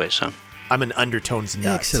 Such a great song. I'm an Undertones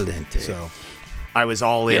nut. Excellent. So I was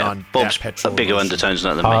all in on Bob's That Petrol a bigger Emotion. Undertones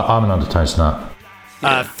nut than me. I'm an Undertones nut.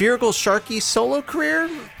 Feargal Sharkey's solo career?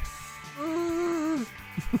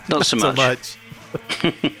 Not so much.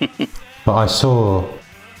 But I saw.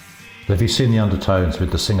 Have you seen the Undertones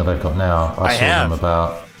with the singer they've got now? I saw have. them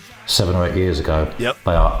about 7 or 8 years ago. Yep.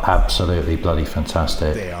 They are absolutely bloody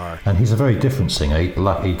fantastic. They are. And he's a very different singer.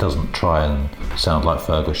 He doesn't try and sound like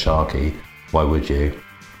Feargal Sharkey. Why would you?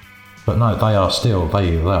 But no, they are still,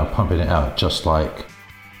 they are pumping it out just like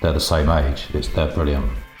they're the same age. They're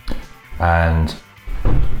brilliant. And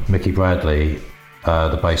Mickey Bradley,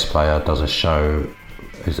 the bass player, does a show.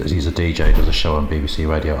 He's a DJ, does a show on BBC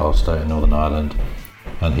Radio Ulster in Northern Ireland.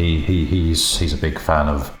 And he's a big fan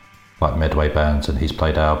of like Medway bands, and he's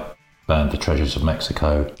played our band, The Treasures of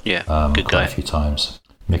Mexico, good quite guy. a few times.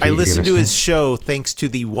 Mickey, I have you listened to listened? his show thanks to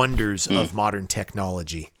the wonders of modern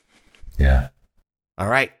technology. Yeah. All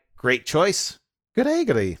right. Great choice. Good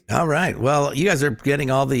agree. All right. Well, you guys are getting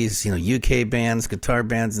all these, UK bands, guitar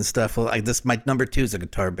bands and stuff. Well, my number 2 is a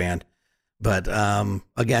guitar band, but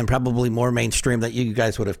again, probably more mainstream that you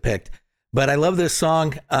guys would have picked. But I love this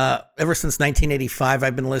song. Ever since 1985,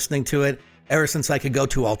 I've been listening to it. Ever since I could go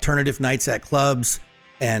to alternative nights at clubs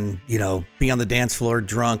and, be on the dance floor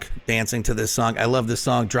drunk, dancing to this song. I love this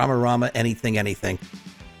song, Dramarama, Anything.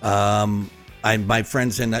 My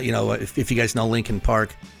friends in, if you guys know Linkin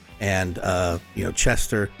Park and,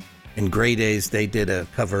 Chester in Grey Days, they did a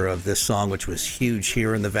cover of this song, which was huge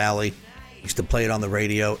here in the Valley. Used to play it on the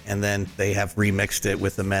radio, and then they have remixed it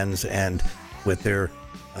with the Men's and with their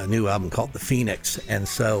new album called The Phoenix. And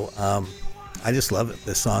so I just love it,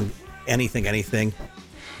 this song. Anything.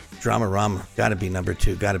 Drama-Rama, got to be number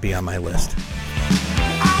 2, got to be on my list.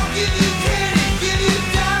 I'll give you candy, give you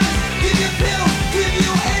diamonds, give you pills, give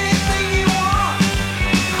you anything you want.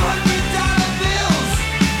 $100 bills.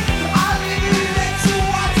 I'll even let you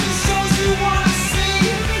watch the shows you wanna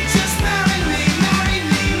see. Just marry me, marry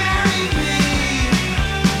me, marry me.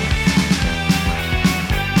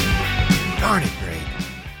 Darn it, Greg.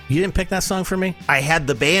 You didn't pick that song for me? I had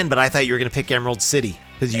the band, but I thought you were going to pick Emerald City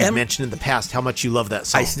because you mentioned in the past how much you love that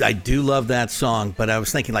song. I do love that song, but I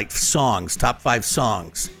was thinking like songs, top 5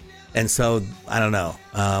 songs. And so, I don't know.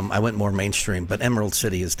 I went more mainstream, but Emerald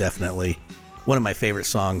City is definitely one of my favorite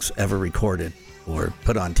songs ever recorded or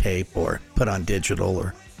put on tape or put on digital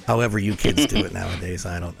or however you kids do it nowadays.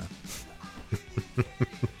 I don't know.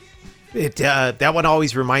 That one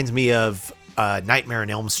always reminds me of Nightmare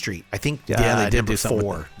on Elm Street. I think Yeah, they did number do something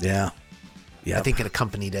 4. with it. Yeah. I think it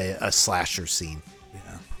accompanied a slasher scene.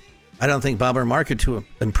 I don't think Bob or Mark are too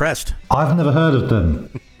impressed. I've never heard of them.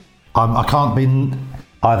 I can't be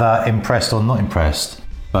either impressed or not impressed,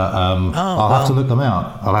 but I'll have to look them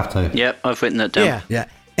out. I'll have to. Yep, I've written that down. Yeah.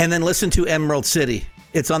 And then listen to Emerald City.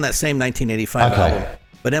 It's on that same 1985 album.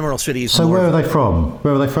 But Emerald City is So more... where are they from?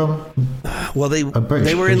 Where are they from? Well, they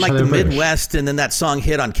were in like the Midwest, and then that song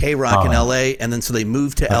hit on K-Rock in L.A., and then so they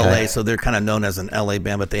moved to L.A., so they're kind of known as an L.A.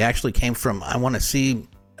 band, but they actually came from, I want to see...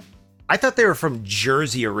 I thought they were from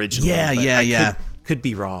Jersey originally. Yeah. Could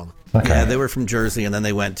be wrong. Okay. Yeah, they were from Jersey, and then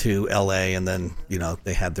they went to L.A., and then,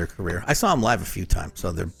 they had their career. I saw them live a few times,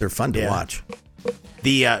 so they're fun to watch.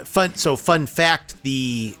 The fun fact,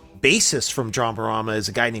 the bassist from Drama-Rama is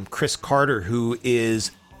a guy named Chris Carter, who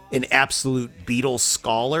is an absolute Beatles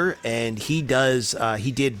scholar, and he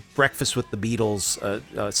did Breakfast with the Beatles,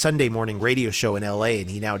 a Sunday morning radio show in L.A., and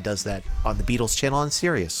he now does that on the Beatles channel on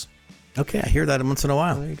Sirius. Okay, I hear that once in a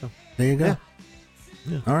while. There you go.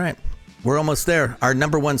 Yeah. All right. We're almost there. Our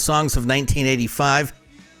number 1 songs of 1985.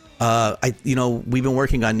 We've been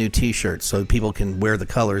working on new T-shirts so people can wear the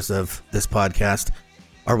colors of this podcast.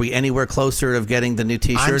 Are we anywhere closer of getting the new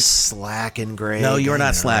T-shirts? I'm slacking, Greg. No, you're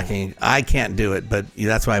not slacking. I can't do it, but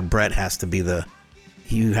that's why Brett has to be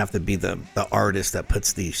you have to be the artist that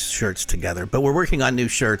puts these shirts together. But we're working on new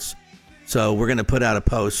shirts, so we're going to put out a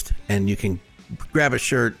post, and you can grab a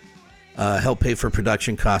shirt, help pay for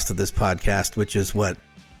production cost of this podcast, which is what,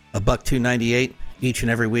 $1.298 each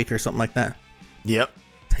and every week or something like that. Yep.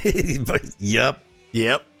 Yep.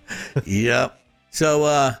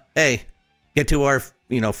 So, hey, get to our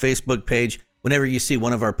Facebook page. Whenever you see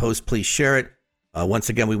one of our posts, please share it. Once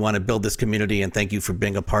again, we want to build this community, and thank you for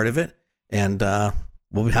being a part of it. And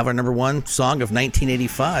we'll have our number 1 song of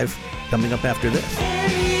 1985 coming up after this.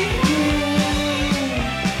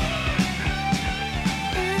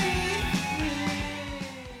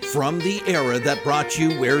 From the era that brought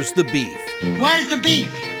you Where's the Beef? Where's the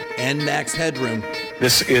beef? And Max Headroom.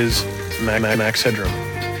 This is Max Headroom,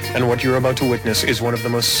 and what you're about to witness is one of the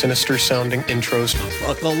most sinister-sounding intros.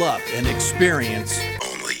 Buckle up and experience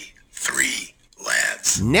Only 3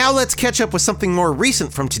 lads. Now let's catch up with something more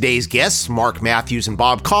recent from today's guests, Mark Matthews and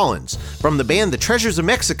Bob Collins. From the band The Treasures of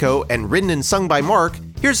Mexico and written and sung by Mark,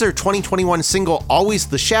 here's their 2021 single Always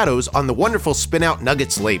the Shadows on the wonderful Spin Out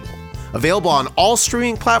Nuggets label. Available on all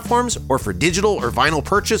streaming platforms or for digital or vinyl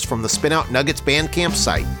purchase from the Spin Out Nuggets Bandcamp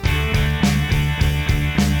site.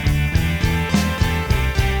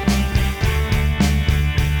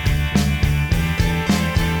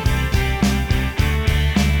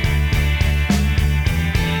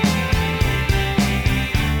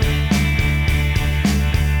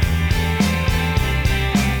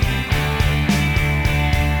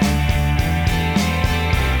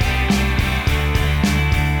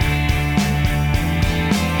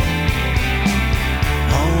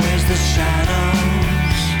 Always the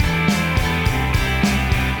shadows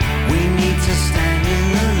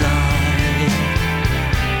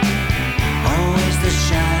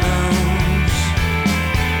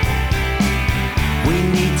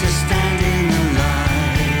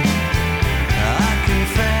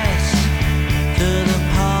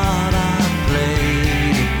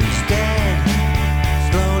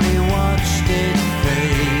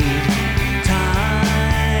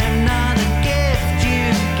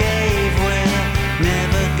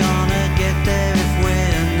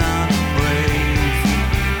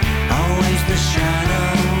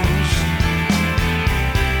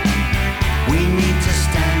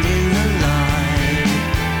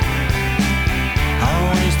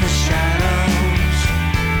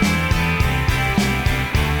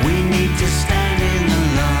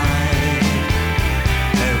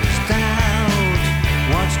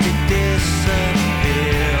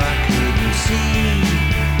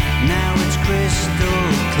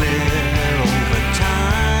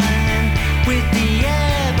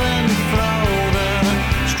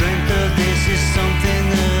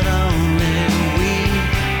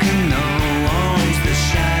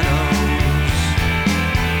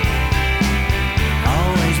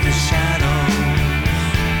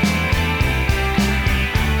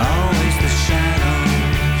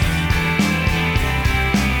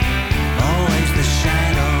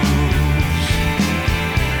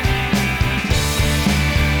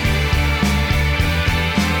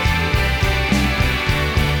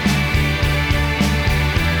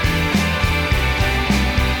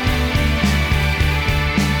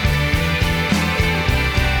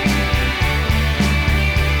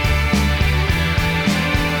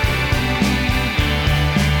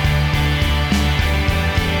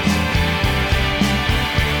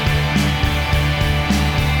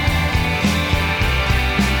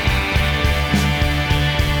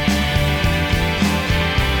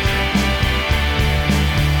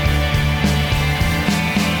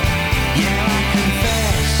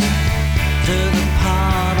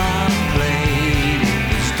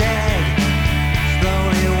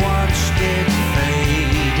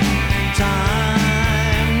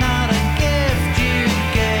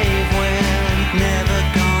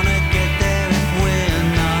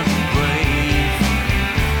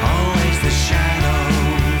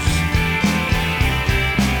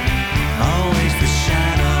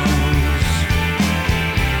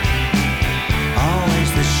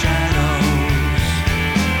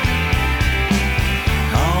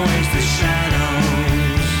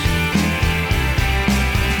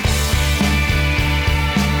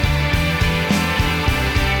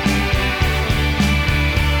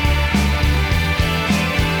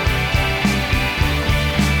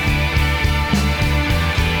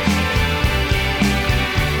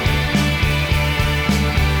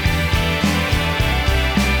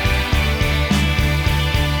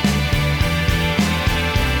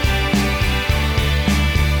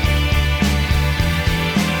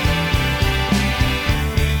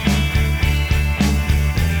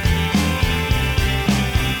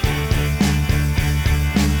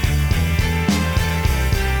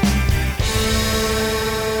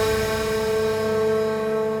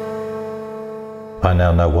I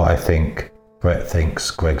now know what I think Brett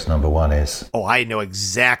thinks Greg's number one is. Oh, I know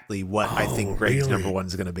exactly what I think Greg's really? number one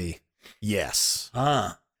is going to be. Yes.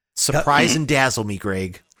 Huh. Surprise and dazzle me,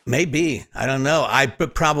 Greg. Maybe. I don't know.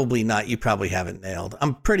 But probably not. You probably haven't nailed.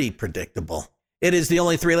 I'm pretty predictable. It is the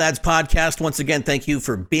Only Three Lads podcast. Once again, thank you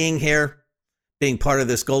for being here, being part of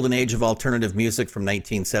this golden age of alternative music from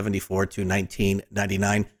 1974 to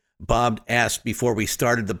 1999. Bob asked before we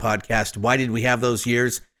started the podcast, why did we have those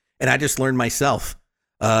years? And I just learned myself.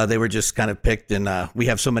 They were just kind of picked, and we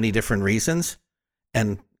have so many different reasons.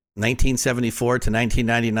 And 1974 to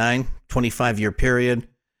 1999, 25-year period.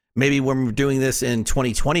 Maybe when we're doing this in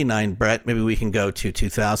 2029, Brett, maybe we can go to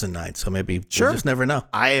 2009. So maybe Sure. we'll just never know.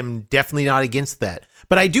 I am definitely not against that.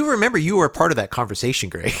 But I do remember you were a part of that conversation,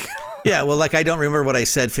 Greg. Yeah, well, like I don't remember what I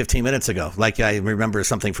said 15 minutes ago. Like I remember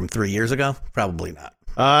something from 3 years ago. Probably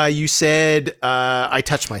not. You said I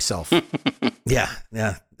touched myself Yeah.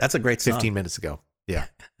 That's a great song. 15 minutes ago. Yeah.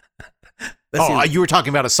 Let's see. You were talking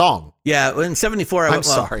about a song. Yeah, in 74, I'm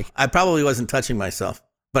sorry. I probably wasn't touching myself,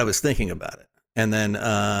 but I was thinking about it. And then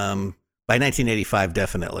by 1985,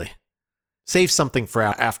 definitely. Save something for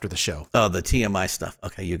after the show. Oh, the TMI stuff.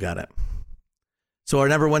 Okay, you got it. So our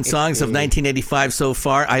number one songs of 1985 so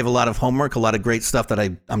far. I have a lot of homework, a lot of great stuff that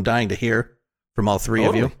I'm dying to hear from all three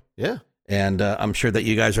of you. Yeah. And I'm sure that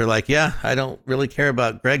you guys are like, yeah, I don't really care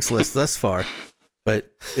about Greg's list thus far.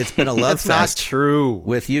 But it's been a love That's not fest true.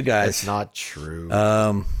 with you guys. That's not true.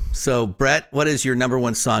 So, Brett, what is your number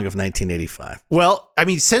one song of 1985? Well, I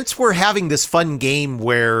mean, since we're having this fun game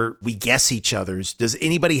where we guess each other's, does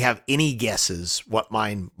anybody have any guesses what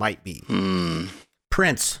mine might be?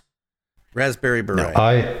 Prince, Raspberry Beret.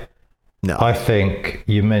 I think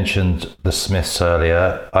you mentioned the Smiths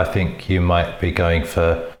earlier. I think you might be going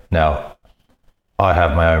for... Now, I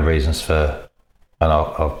have my own reasons for... And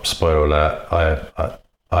I'll spoiler alert,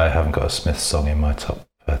 I haven't got a Smiths song in my top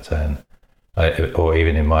 10. Or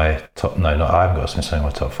even in my top... No, I haven't got a Smiths song in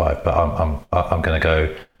my top 5. But I'm going to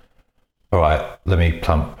go... All right, let me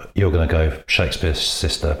plump. You're going to go Shakespeare's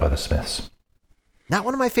Sister by the Smiths. Not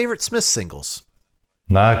one of my favorite Smiths singles.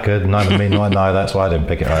 No, good. Neither me, no, that's why I didn't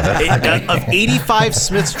pick it either. Of 85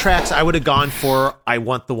 Smiths tracks, I would have gone for I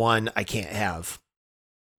Want the One I Can't Have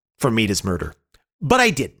from Meat is Murder. But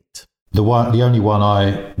I didn't. The only one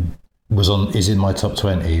I was on is in my top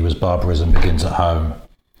 20 was Barbarism Begins at Home,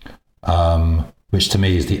 which to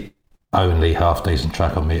me is the only half decent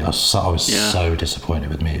track on me. I was so disappointed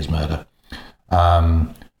with Me is Murder.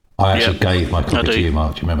 I actually gave my copy to you,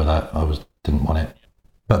 Mark. Do you remember that? Didn't want it.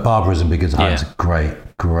 But Barbarism Begins at Home is a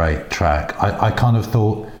great track. I kind of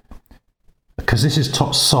thought, because this is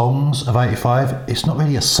top songs of 85, it's not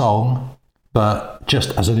really a song, but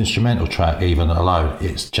just as an instrumental track, even alone,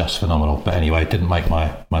 it's just phenomenal. But anyway, it didn't make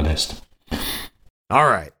my list. All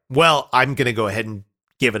right. Well, I'm going to go ahead and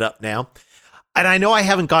give it up now. And I know I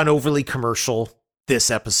haven't gone overly commercial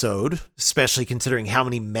this episode, especially considering how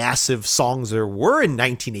many massive songs there were in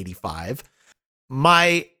 1985.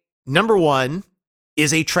 My number one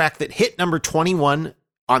is a track that hit number 21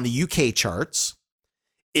 on the UK charts.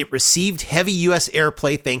 It received heavy US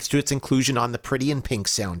airplay thanks to its inclusion on the Pretty in Pink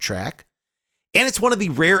soundtrack. And it's one of the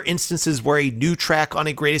rare instances where a new track on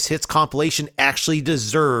a greatest hits compilation actually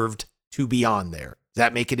deserved to be on there. Does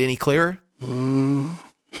that make it any clearer?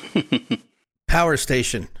 Power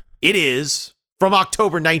Station. It is from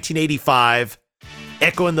October 1985.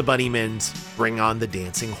 Echo and the Bunnymen, Bring on the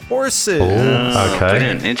Dancing Horses. Okay.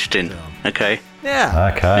 Brilliant. Interesting. Okay.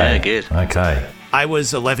 Yeah. Okay. Yeah, good. Okay. I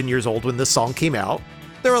was 11 years old when this song came out.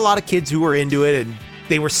 There were a lot of kids who were into it, and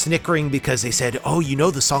they were snickering because they said, oh, you know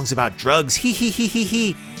the song's about drugs. He, he, he, he,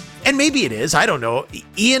 he. And maybe it is. I don't know.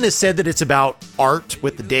 Ian has said that it's about art,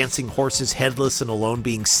 with the dancing horses headless and alone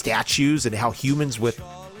being statues, and how humans with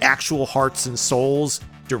actual hearts and souls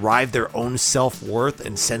derive their own self-worth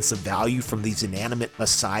and sense of value from these inanimate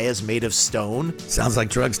messiahs made of stone. Sounds like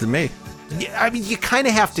drugs to me. Yeah, I mean, you kind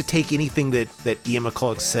of have to take anything that Ian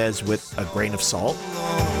McCulloch says with a grain of salt.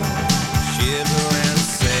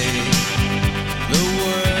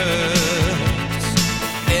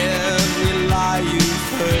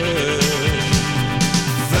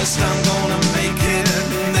 First I'm gonna make it,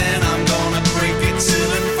 and then I'm gonna break it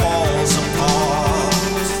till it falls apart.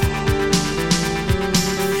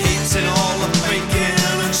 Hitting all the breaking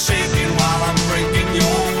and shaking while I'm breaking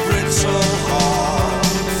your brittle heart.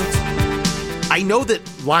 I know that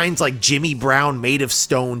lines like Jimmy Brown, Made of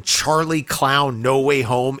Stone, Charlie Clown, No Way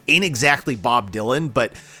Home ain't exactly Bob Dylan,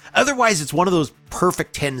 but otherwise it's one of those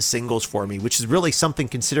perfect 10 singles for me, which is really something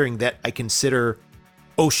considering that I consider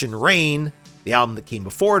Ocean Rain, the album that came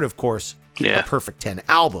before it, of course, a perfect 10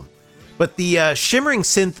 album. But the shimmering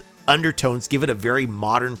synth undertones give it a very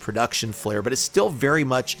modern production flair, but it's still very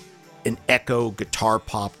much an echo guitar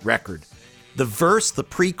pop record. The verse, the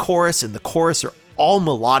pre-chorus, and the chorus are all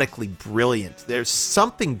melodically brilliant. There's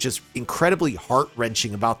something just incredibly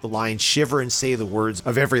heart-wrenching about the line, shiver and say the words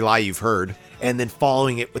of every lie you've heard, and then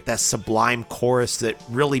following it with that sublime chorus that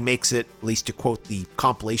really makes it, at least to quote the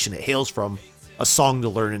compilation it hails from, a song to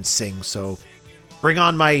learn and sing. So bring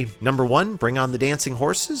on my number one, Bring On the Dancing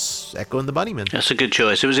Horses, Echo and the Bunnymen. That's a good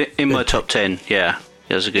choice. It was in my top 10. Yeah,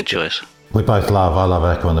 it was a good choice. We both love, I love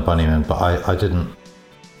Echo and the Bunnymen, but I didn't,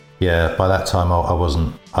 yeah, by that time I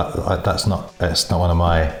wasn't, that's not one of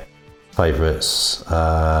my favourites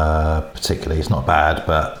particularly. It's not bad,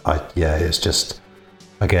 but it's just,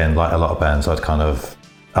 again, like a lot of bands, I'd kind of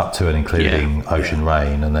up to and including Ocean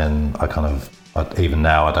Rain, and then even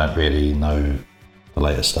now I don't really know the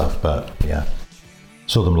latest stuff, but yeah.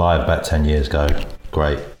 Saw them live about 10 years ago.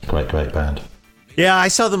 Great band. Yeah, I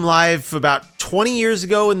saw them live about 20 years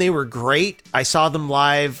ago and they were great. I saw them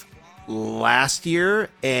live last year,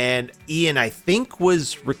 and Ian, I think,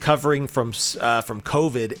 was recovering from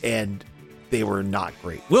COVID, and they were not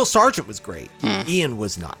great. Will Sargent was great. Ian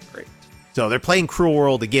was not great. So they're playing Cruel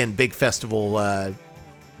World again, big festival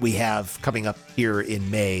we have coming up here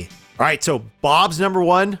in May. All right, so Bob's number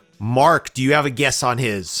one. Mark, do you have a guess on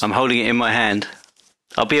his? I'm holding it in my hand.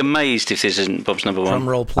 I'll be amazed if this isn't Bob's number one. Drum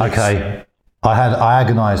roll, please. Okay. I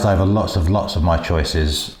agonised over lots of my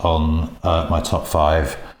choices on my top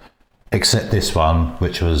 5, except this one,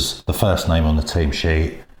 which was the first name on the team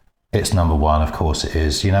sheet. It's number one, of course it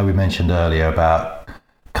is. You know, we mentioned earlier about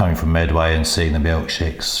coming from Medway and seeing the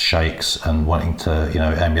Milkshakes and wanting to,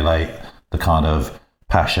 emulate the kind of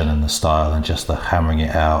passion and the style and just the hammering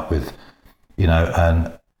it out with,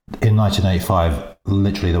 and in 1985,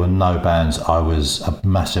 literally there were no bands I was a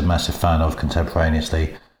massive fan of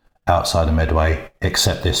contemporaneously outside of Medway,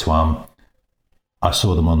 except this one. I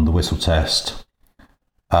saw them on the Whistle Test.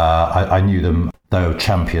 I knew them. They were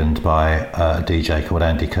championed by a DJ called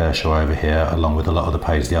Andy Kershaw over here, along with a lot of the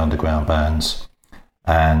Paisley Underground bands.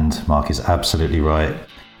 And Mark is absolutely right.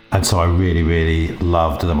 And so I really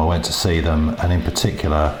loved them. I went to see them, and in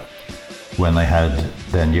particular, when they had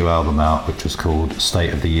their new album out, which was called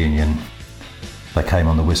State of the Union, they came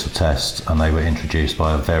on the Whistle Test, and they were introduced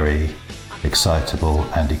by a very excitable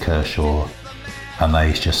Andy Kershaw, and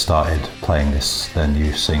they just started playing their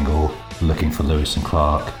new single, Looking for Lewis and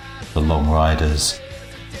Clark, The Long Riders.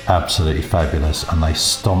 Absolutely fabulous, and they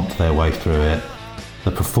stomped their way through it.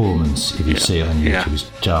 The performance, if you see it on YouTube,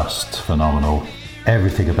 is just phenomenal.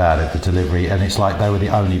 Everything about it, the delivery, and it's like they were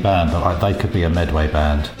the only band that, like, they could be a Medway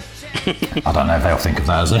band. I don't know if they'll think of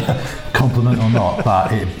that as a compliment or not,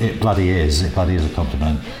 but it bloody is. It bloody is a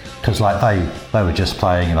compliment, because like they were just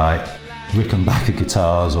playing like Rickenbacker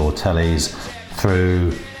guitars or tellies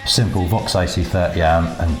through simple Vox AC30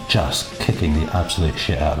 amp and just kicking the absolute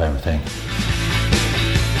shit out of everything.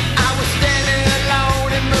 I was standing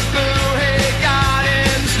alone in the Blue Hay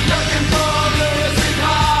Gardens, looking for Lewis and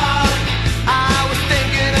Clark. I was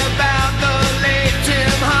thinking about the late Tim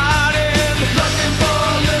Hardin, looking for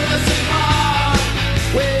Lewis and Clark.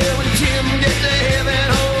 Well, when Jim gets to heaven,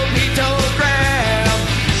 hold me told Graham.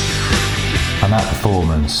 And that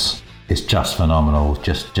performance is just phenomenal,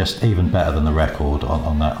 just even better than the record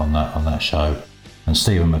on that show. And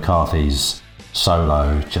Stephen McCarthy's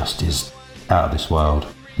solo just is out of this world.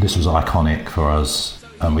 This was iconic for us,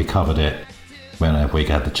 and we covered it whenever we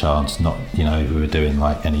had the chance. Not, we were doing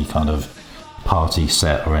like any kind of party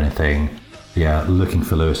set or anything. Yeah, Looking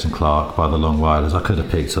for Lewis and Clark by the Long Riders. I could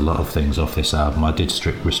have picked a lot of things off this album. I did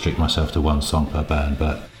restrict myself to one song per band,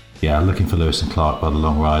 but yeah, Looking for Lewis and Clark by the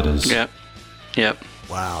Long Riders. Yep.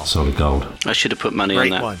 Wow. Solid gold. I should have put money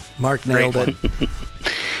Great on that. one. Mark nailed it.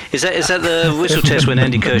 Is that the Whistle Test when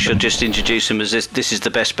Andy Kershaw just introduced him as this is the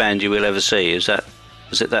best band you will ever see? Was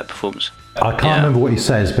it that performance? I can't remember what he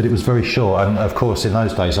says, but it was very short. And of course, in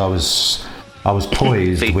those days, I was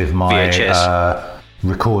poised with my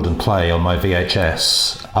record and play on my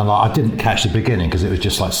VHS, and I didn't catch the beginning because it was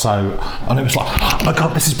just like so, and it was like, oh my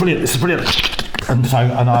god, this is brilliant. And so,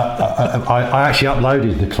 I actually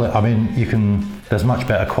uploaded the clip. I mean, there's much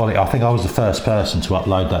better quality. I think I was the first person to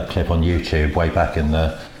upload that clip on YouTube way back in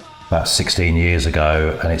about 16 years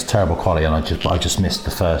ago, and it's terrible quality, and I just missed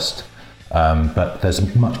the first. But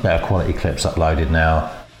there's much better quality clips uploaded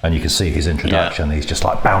now, and you can see his introduction. Yeah. He's just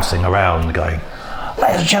like bouncing around, going,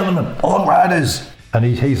 "Ladies and gentlemen, Long Riders," and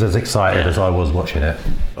he's as excited as I was watching it.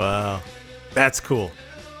 Wow, that's cool.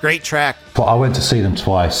 Great track. But I went to see them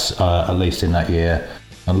twice, at least in that year,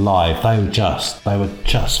 and live they were just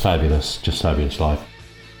fabulous, just fabulous live.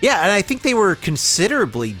 Yeah, and I think they were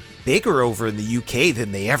considerably bigger over in the UK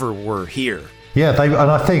than they ever were here. Yeah,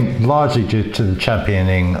 and I think largely due to the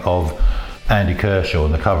championing of Andy Kershaw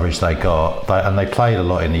and the coverage they got, and they played a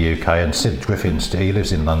lot in the UK. And Sid Griffin, he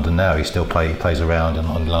lives in London now. He still plays around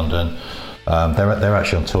in London. They're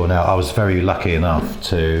actually on tour now. I was very lucky enough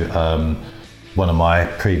to one of my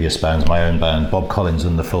previous bands, my own band, Bob Collins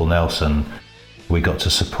and the Full Nelson. We got to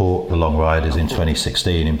support the Long Riders in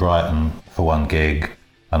 2016 in Brighton for one gig.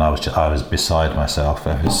 And I was beside myself.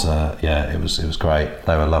 It was it was great.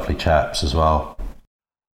 They were lovely chaps as well.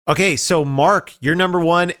 Okay, so Mark, you're number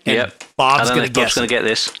one, and Bob's going to guess. Bob's going to get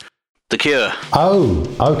this. The Cure. Oh,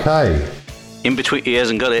 okay. In between, he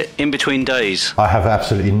hasn't got it. In Between Days. I have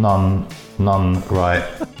absolutely none right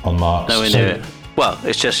on Mark's. Nowhere near it. Well,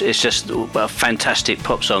 it's just a fantastic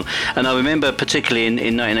pop song, and I remember particularly in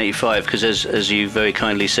 1985 because as you very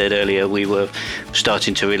kindly said earlier, we were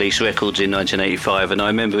starting to release records in 1985, and I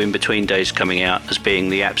remember In Between Days coming out as being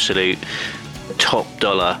the absolute top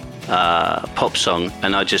dollar pop song,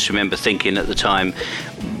 and I just remember thinking at the time,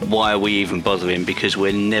 why are we even bothering, because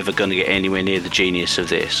we're never going to get anywhere near the genius of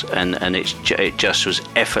this, and it just was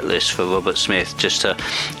effortless for Robert Smith just to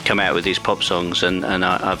come out with these pop songs, and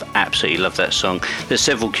I've absolutely loved that song. There's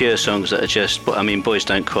several Cure songs that are just, I mean, Boys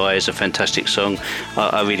Don't Cry is a fantastic song.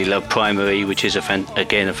 I really love Primary, which is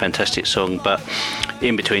again a fantastic song, but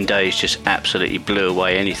In Between Days just absolutely blew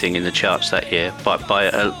away anything in the charts that year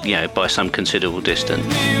by some considerable distance.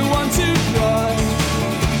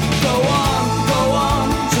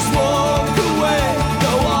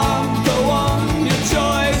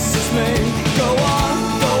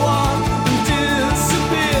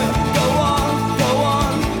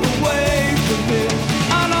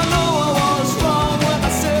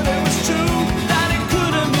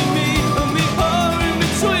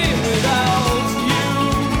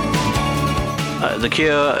 The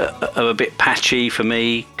Cure are a bit patchy for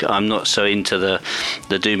me. I'm not so into the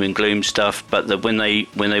doom and gloom stuff, but when they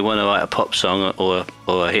want to write a pop song or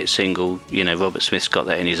a hit single, Robert Smith's got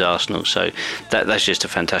that in his arsenal. So that's just a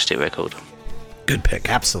fantastic record. Good pick.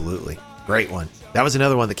 Absolutely. Great one. That was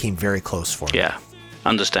another one that came very close for me. Yeah,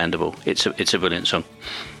 understandable. It's a brilliant song.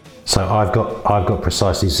 So I've got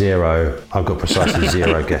precisely zero. I've got precisely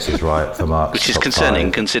zero guesses right for Mark, which is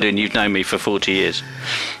concerning considering you've known me for 40 years.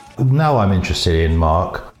 Now I'm interested in,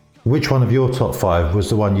 Mark, which one of your top five was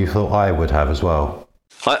the one you thought I would have as well?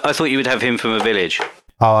 I thought you would have Him from a Village.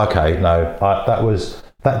 Oh, okay. No, that was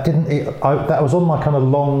on my kind of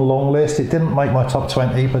long list. It didn't make my top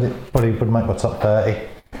 20, but it probably would make my top 30.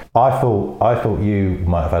 I thought you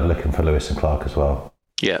might have had Looking for Lewis and Clark as well.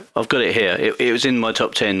 Yeah, I've got it here. It was in my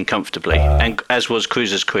top 10 comfortably, and as was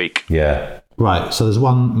Cruisers Creek. Yeah. Right, so there's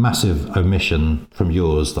one massive omission from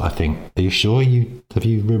yours that I think, are you sure have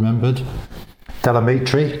you remembered?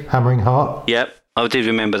 Delamitri, Hammering Heart? Yep, I did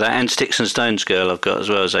remember that, and Sticks and Stones Girl I've got as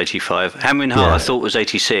well as 85. Hammering Heart I thought was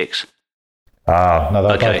 86. Ah, no,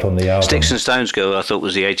 they're both on the album. Sticks and Stones Girl I thought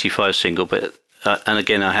was the 85 single, but and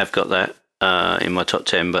again I have got that in my top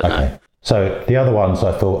 10, but no. So the other ones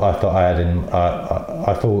I thought I had in,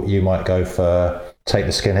 I thought you might go for Take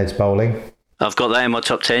the Skinheads Bowling. I've got that in my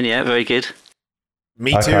top 10, yeah, very good.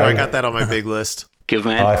 Me too, I got that on my big list. Good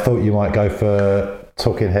man. I thought you might go for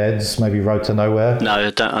Talking Heads, maybe Road to Nowhere.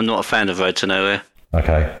 No, I'm not a fan of Road to Nowhere.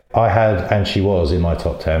 Okay. I had And She Was in my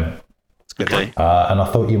top 10. Okay. And I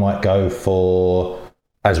thought you might go for,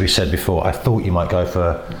 as we said before, I thought you might go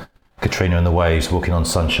for Katrina and the Waves, Walking on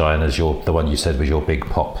Sunshine as the one you said was your big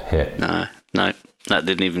pop hit. No, that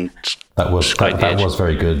didn't even. That was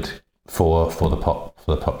very good for the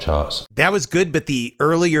pop charts. That was good, but the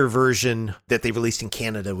earlier version that they released in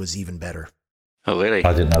Canada was even better. Oh, really?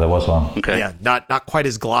 I didn't know there was one. Okay. Yeah, not quite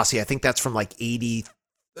as glossy. I think that's from like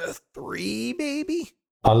 83, maybe.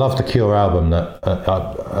 I love the Cure album, that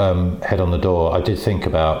Head on the Door. I did think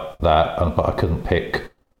about that, but I couldn't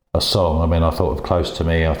pick a song. I mean, I thought of Close to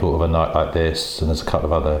Me. I thought of A Night Like This, and there's a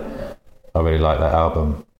couple of other. I really like that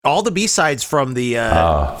album. All the B-sides from the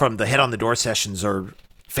Head on the Door sessions are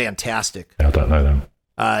fantastic. I don't know them.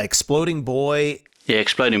 Exploding Boy. Yeah,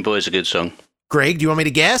 Exploding Boy is a good song. Greg, do you want me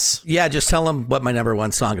to guess? Yeah, just tell them what my number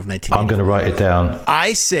one song of 1980. I'm going to write it down.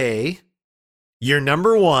 I say your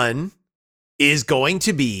number one is going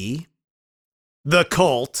to be The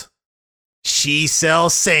Cult. She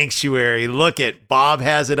Sells Sanctuary. Look it. Bob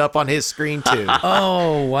has it up on his screen too.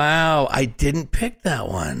 Oh, wow. I didn't pick that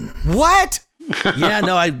one. What? Yeah,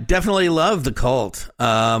 no, I definitely love The Cult.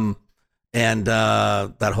 And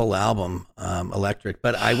that whole album, Electric.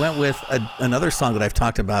 But I went with another song that I've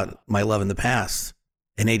talked about, My Love in the Past,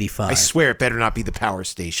 in 85. I swear it better not be The Power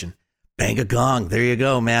Station. Bang a Gong. There you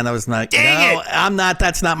go, man. That was not. Dang it. I'm not.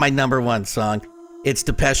 That's not my number one song. It's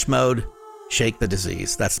Depeche Mode, Shake the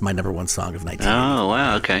Disease. That's my number one song of 1980. Oh,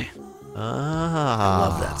 wow, okay. I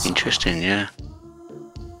love that song. Interesting, yeah.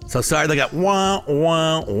 So sorry they got wah,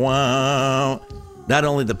 wah, wah. Not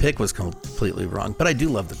only the pick was completely wrong, but I do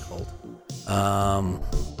love the Cult.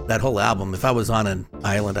 That whole album, if I was on an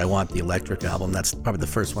island, I want the Electric album. That's probably the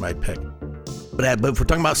first one I'd pick. But if we're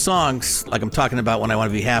talking about songs, like I'm talking about when I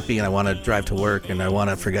want to be happy and I want to drive to work and I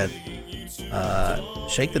want to forget,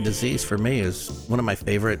 Shake the Disease for me is one of my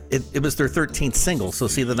favorite. It was their 13th single, so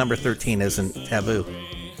see, the number 13 isn't taboo.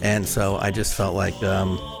 And so I just felt like,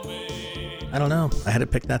 I don't know, I had to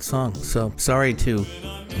pick that song. So sorry to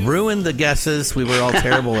ruin the guesses. We were all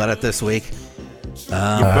terrible at it this week. You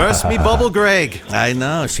burst me bubble, Greg. I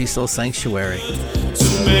know, she's so Sanctuary.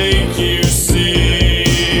 To make you see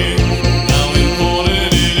how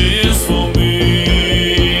important it is for me.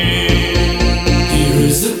 Here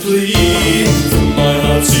is a plea from my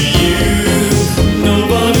heart to you.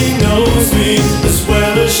 Nobody knows me as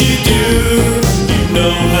well as you do. You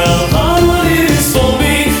know how hard it is for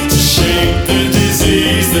me to shake the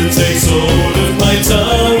disease that takes hold of my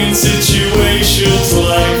tongue in situations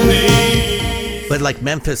like these. But like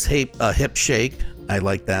Memphis Hip Shake, I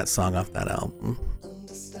like that song off that album.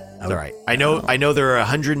 All right. I know there are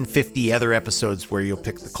 150 other episodes where you'll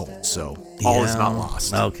pick the Cult, so all is not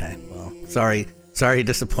lost. Okay. Well, sorry to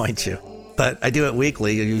disappoint you. But I do it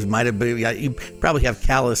weekly. You might have been, you probably have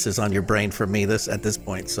calluses on your brain for me at this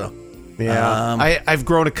point. So yeah, I've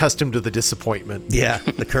grown accustomed to the disappointment. Yeah,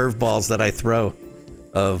 the curveballs that I throw.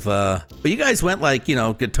 But you guys went like,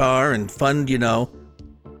 guitar and fun,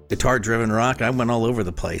 guitar-driven rock. I went all over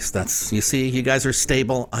the place. You see, you guys are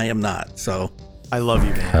stable. I am not. So I love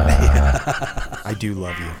you, man. I do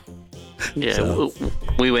love you. Yeah, so,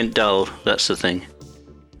 we went dull. That's the thing.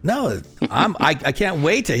 No, I can't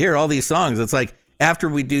wait to hear all these songs. It's like after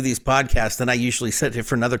we do these podcasts, then I usually sit here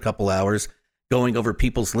for another couple hours going over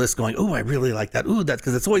people's lists, going, "Oh, I really like that. Ooh, that's,"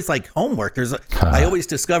 because it's always like homework. I always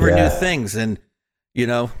discover new things, and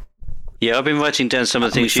Yeah, I've been writing down some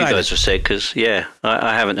of the things you guys have said because,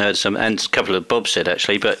 I haven't heard some, and a couple of Bob said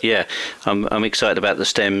actually, but yeah, I'm excited about the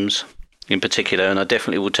Stems in particular, and I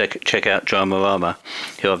definitely will check out Dramarama,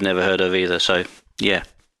 who I've never heard of either. So yeah,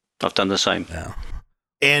 I've done the same. Yeah.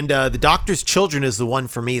 And The Doctor's Children is the one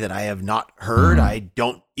for me that I have not heard. I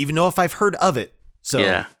don't even know if I've heard of it. So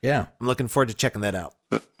yeah, I'm looking forward to checking that out.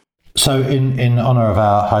 So in honor of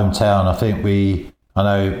our hometown, I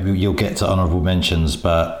know you'll get to honorable mentions,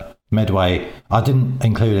 but Medway, I didn't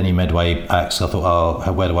include any Medway acts. I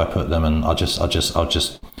thought, where do I put them? And I'll just.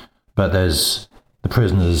 But there's the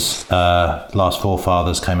Prisoners, Last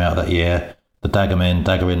Forefathers came out that year. The Daggermen,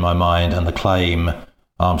 Dagger in My Mind, and The Claim,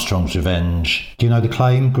 Armstrong's Revenge. Do you know The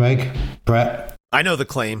Claim, Greg? Brett? I know The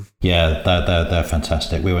Claim. Yeah, they're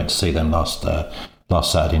fantastic. We went to see them last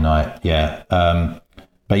Saturday night. Yeah,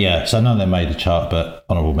 but yeah, so none of them made the chart, but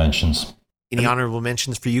honorable mentions. Any honorable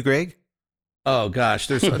mentions for you, Greg? Oh gosh,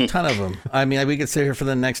 there's a ton of them. I mean, we could sit here for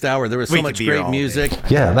the next hour. There was so much great music.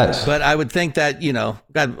 Yeah, But I would think that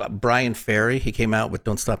Brian Ferry, he came out with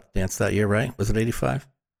 "Don't Stop the Dance" that year, right? Was it 85?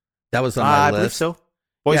 That was on my list. I believe so.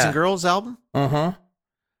 Boys and Girls album.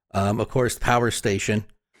 Of course, Power Station.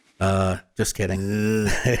 Just kidding.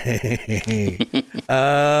 Thank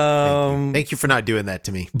you for not doing that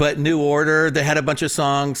to me. But New Order, they had a bunch of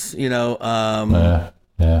songs.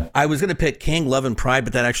 Yeah. I was going to pick King, Love and Pride,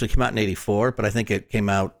 but that actually came out in 84, but I think it came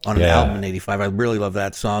out on an album in 85. I really love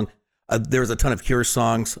that song. There was a ton of Cure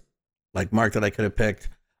songs, like Mark, that I could have picked.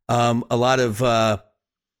 A lot of Oingo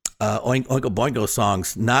Boingo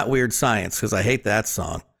songs, not Weird Science, because I hate that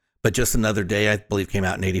song, but Just Another Day, I believe, came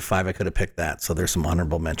out in 85. I could have picked that. So there's some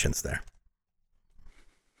honorable mentions there.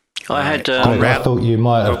 I thought you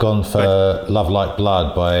might have gone for Love Like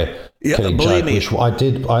Blood by Killing Joke, which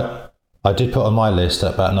I did put on my list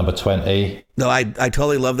at about number 20. No, I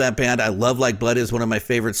totally love that band. I Love Like Blood is one of my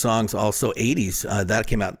favorite songs. Also 80s,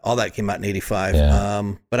 all that came out in 85.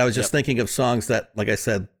 Yeah. But I was just thinking of songs that, like I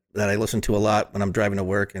said, that I listen to a lot when I'm driving to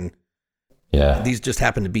work, and these just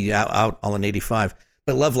happen to be out all in 85.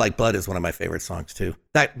 But Love Like Blood is one of my favorite songs too.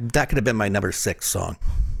 That could have been my number 6 song.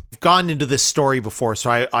 I've gone into this story before,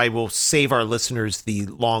 so I will save our listeners the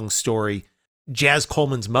long story. Jazz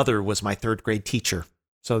Coleman's mother was my 3rd grade teacher.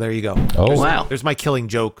 So there you go. Oh, wow. There's my Killing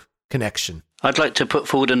Joke connection. I'd like to put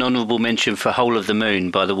forward an honourable mention for Whole of the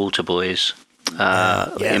Moon by the Water Boys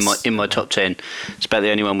in my top 10. It's about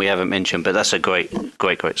the only one we haven't mentioned, but that's a great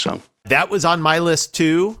song. That was on my list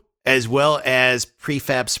too, as well as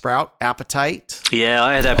Prefab Sprout, Appetite. Yeah,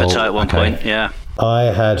 I had Appetite at one point, yeah. I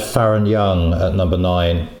had Farron Young at number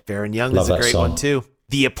 9. Farron Young is a great one too.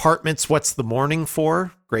 The Apartments, What's the Morning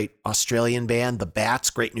For? Great Australian band. The Bats,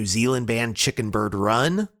 great New Zealand band. Chicken Bird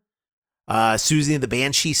Run. Susie and the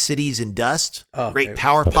Banshee, Cities and Dust. Great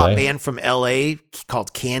power pop band from LA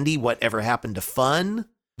called Candy, Whatever Happened to Fun.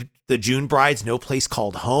 The June Brides, No Place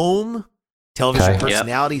Called Home. Television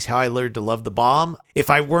Personalities, How I Learned to Love the Bomb. If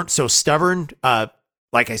I weren't so stubborn,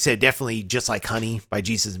 like I said, definitely Just Like Honey by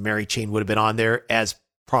Jesus and Mary Chain would have been on there, as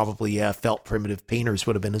probably Felt Primitive Painters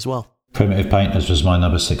would have been as well. Primitive Painters was my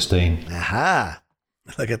number 16. Aha.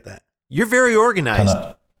 Look at that. You're very organized.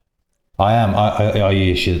 I am. I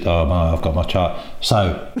usually. I've got my chart.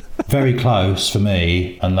 So very close for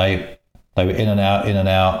me, and they were in and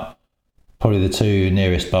out. Probably the two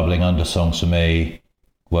nearest bubbling under songs for me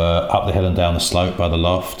were Up the Hill and Down the Slope by The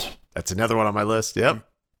Loft. That's another one on my list. Yep.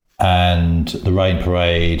 And The Rain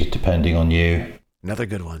Parade, Depending on You. Another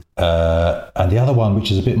good one. And the other one,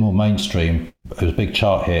 which is a bit more mainstream, it was a big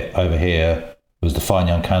chart hit over here, was the Fine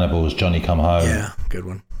Young Cannibals, Johnny Come Home. Yeah, good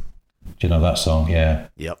one. Do you know that song? Yeah.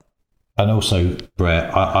 Yep. And also,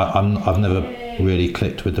 Brett, I've never really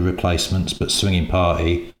clicked with the Replacements, but Swinging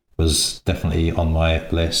Party was definitely on my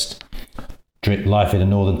list. Life in a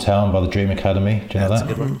Northern Town by the Dream Academy. Do you know that? That's a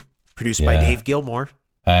good one. Produced by Dave Gilmore.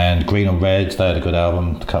 And Green on Red, they had a good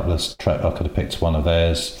album. A couple of tracks, I could have picked one of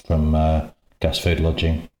theirs from Gas Food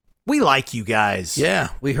Lodging. We like you guys. Yeah,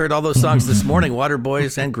 we heard all those songs this morning, Water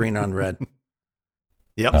Boys and Green on Red.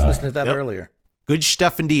 Yep. I was listening to that earlier. Good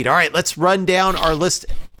stuff indeed. All right, let's run down our list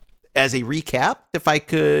as a recap, if I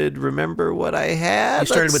could remember what I had. You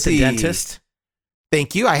started with The Dentist.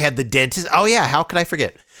 Thank you. I had The Dentist. Oh, yeah. How could I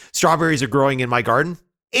forget? Strawberries Are Growing in My Garden,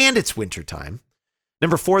 and it's wintertime.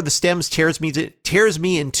 Number 4, The Stems Tears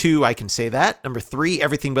Me in Two. I can say that. Number 3,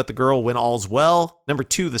 Everything But the Girl, When All's Well. Number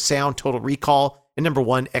 2, The Sound, Total Recall. And number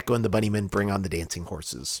 1, Echo and the Bunnymen, Bring on the Dancing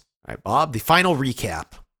Horses. All right, Bob, the final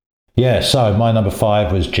recap. Yeah, so my number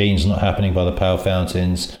 5 was Jeans Not Happening by the Pale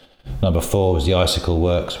Fountains. Number 4 was The Icicle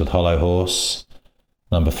Works with Hollow Horse.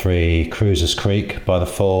 Number 3, Cruisers Creek by The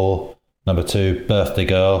Fall. Number 2, Birthday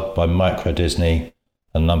Girl by Micro Disney.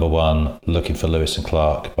 And number 1, Looking for Lewis and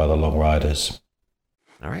Clark by the Long Riders.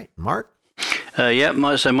 All right, Mark?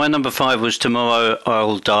 My number 5 was Tomorrow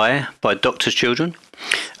I'll Die by Doctor's Children.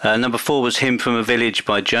 Number 4 was Hymn from a Village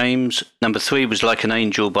by James. Number 3 was Like an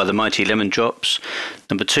Angel by the Mighty Lemon Drops.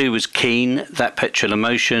 Number 2 was Keen, That Petrol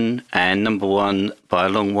Emotion. And number 1 by a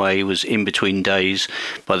long way was In Between Days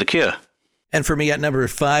by The Cure. And for me at number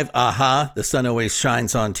 5, Aha, The Sun Always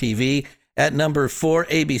Shines on TV. At number 4,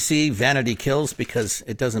 ABC, Vanity Kills, because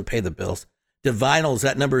it doesn't pay the bills. Divinals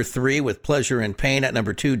at number 3 with Pleasure and Pain. At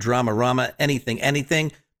number 2, Dramarama,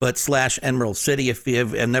 Anything but / Emerald City. If you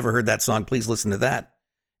have never heard that song, please listen to that.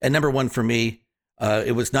 And number 1 for me,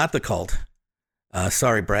 it was not The Cult.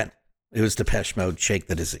 Sorry, Brett. It was Depeche Mode, Shake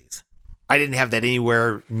the Disease. I didn't have that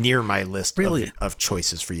anywhere near my list of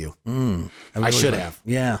choices for you. I should have.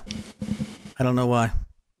 Yeah. I don't know why.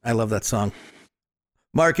 I love that song.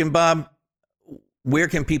 Mark and Bob, where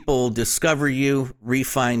can people discover you,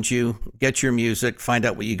 re-find you, get your music, find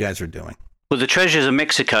out what you guys are doing? Well, the Treasures of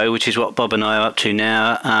Mexico, which is what Bob and I are up to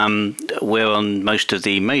now, we're on most of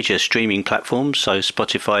the major streaming platforms, so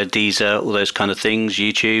Spotify, Deezer, all those kind of things,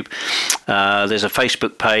 YouTube. There's a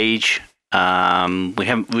Facebook page. We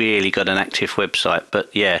haven't really got an active website,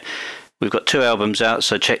 but yeah, we've got 2 albums out,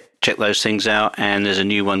 so check those things out, and there's a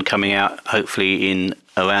new one coming out, hopefully in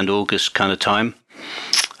around August kind of time.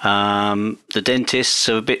 The Dentists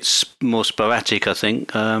are a bit more sporadic, I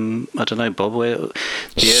think. I don't know, Bob, where the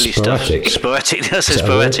early stuff. Sporadic. That's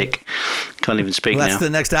sporadic. Can't even speak now. That's the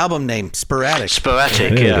next album name, Sporadic.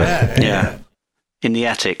 Sporadic, yeah. In the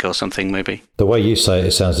attic or something, maybe. The way you say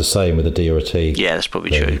it sounds the same with a D or a T. Yeah, that's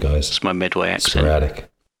probably true. Guys. It's my Medway accent. Sporadic.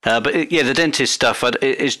 But the Dentist stuff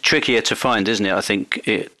is trickier to find, isn't it? I think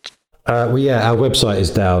it. Our website is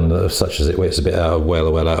down, such as it's a bit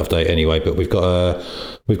well out of date anyway. But we've got a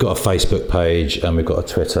Facebook page and we've got a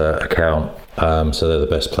Twitter account, so they're the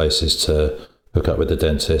best places to hook up with the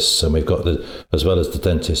Dentists. And we've got as well as the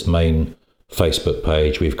Dentist main Facebook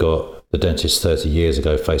page, we've got the Dentist 30 years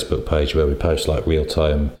ago Facebook page where we post like real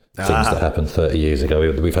time things that happened 30 years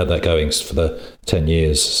ago. We've had that going for the 10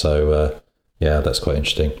 years, so that's quite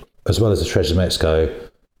interesting. As well as the Treasures of Mexico,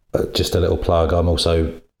 just a little plug. I'm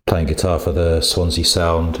also playing guitar for the Swansea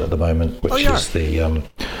Sound at the moment, which is the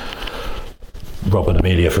Rob and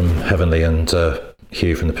Amelia from Heavenly and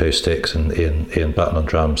Hugh from the Pooh Sticks and Ian Button on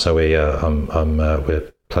drums. So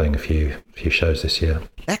we're playing a few shows this year.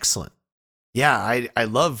 Excellent. Yeah, I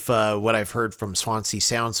love what I've heard from Swansea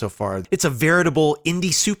Sound so far. It's a veritable indie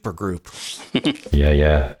supergroup.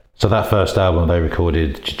 Yeah. So that first album they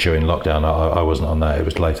recorded during lockdown, I wasn't on that. It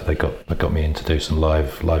was later they got me in to do some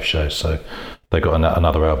live shows. So they got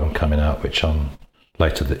another album coming out, which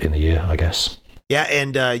later in the year, I guess. Yeah,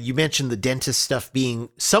 and you mentioned the Dentist stuff being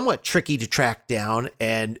somewhat tricky to track down,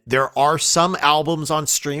 and there are some albums on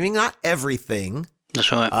streaming, not everything.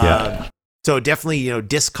 That's right. Yeah. So definitely,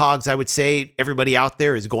 Discogs, I would say, everybody out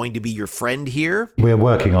there is going to be your friend here. We're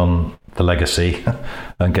working on the legacy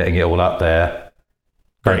and getting it all up there.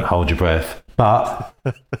 Don't hold your breath. But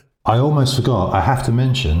I almost forgot, I have to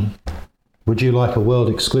mention, would you like a world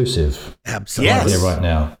exclusive? Absolutely. Yes. Here right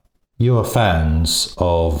now. You are fans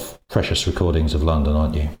of Precious Recordings of London,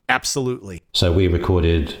 aren't you? Absolutely. So we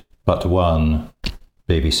recorded but one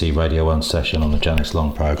BBC Radio 1 session on the Janice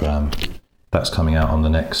Long programme. That's coming out on the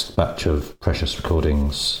next batch of Precious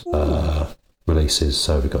Recordings releases.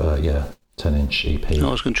 So we've got a 10-inch EP.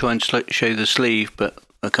 I was going to try and show you the sleeve, but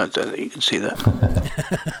I don't think you can see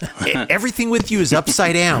that. Everything with you is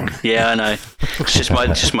upside down. Yeah, I know. It's just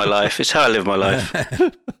my life. It's how I live my life.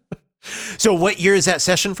 So what year is that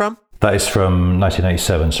session from? That is from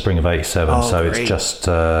 1987, spring of 87. Oh, so great. it's just,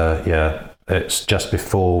 it's just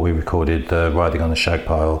before we recorded Riding on the Shag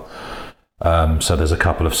Pile. So there's a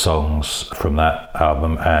couple of songs from that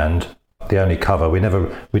album, and the only cover, we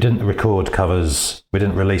didn't record covers, we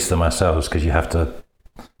didn't release them ourselves because you have to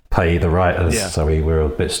pay the writers. Yeah. So we were a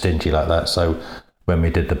bit stingy like that. So when we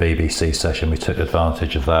did the BBC session, we took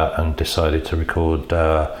advantage of that and decided to record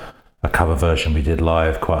a cover version we did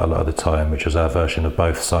live quite a lot of the time, which was our version of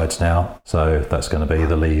Both Sides Now. So that's going to be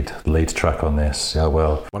the lead track on this. Yeah,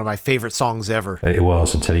 well, One of my favorite songs ever. it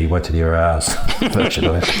was until you went to your house version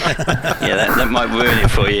of it. Yeah, that might ruin it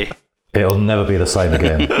for you. It'll never be the same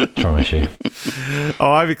again, promise you.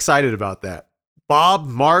 Oh, I'm excited about that. Bob,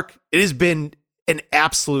 Mark, it has been an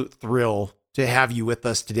absolute thrill to have you with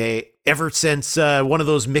us today. Ever since one of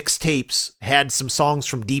those mixtapes had some songs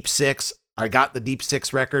from Deep Six, I got the Deep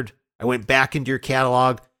Six record. I went back into your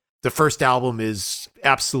catalog. The first album is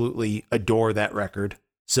absolutely adore that record.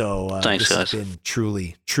 So Thanks, this guys. has been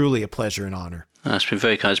truly, truly a pleasure and honor. It's been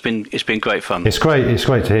very kind. It's been great fun. It's great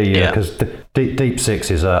to hear you, Yeah. because Deep Six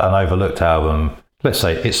is an overlooked album. Let's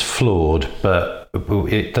say it's flawed, but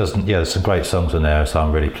it doesn't. Yeah, there's some great songs in there, so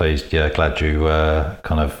I'm really pleased. Yeah, glad you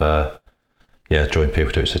drawing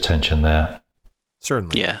people to its attention there.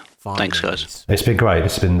 Certainly. Yeah. Fond Thanks, memories. guys. It's been great.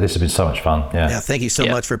 This has been so much fun. Yeah, Yeah, thank you so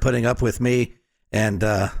much for putting up with me. And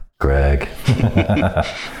Greg.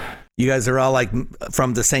 you guys are all like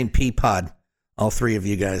from the same pea pod, all three of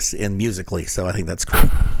you guys, in musically. So I think that's cool.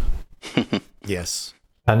 Yes.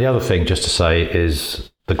 And the other thing, just to say,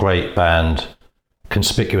 is the great band,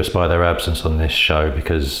 conspicuous by their absence on this show,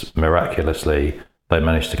 because miraculously they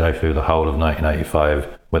managed to go through the whole of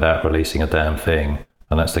 1985 without releasing a damn thing.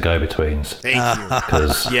 And that's the Go-Betweens. Thank you.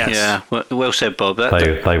 Because Yes. Yeah. Well said, Bob.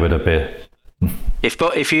 they would have been.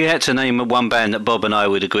 If you had to name one band that Bob and I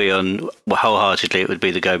would agree on wholeheartedly, it would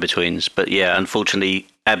be the Go-Betweens. But yeah, unfortunately,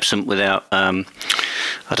 absent without,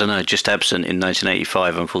 just absent in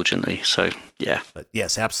 1985, unfortunately. So yeah. But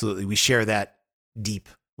yes, absolutely. We share that deep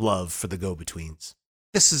love for the Go-Betweens.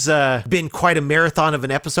 This has been quite a marathon of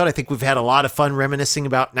an episode. I think we've had a lot of fun reminiscing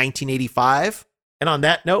about 1985. And on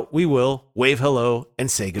that note, we will wave hello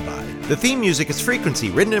and say goodbye. The theme music is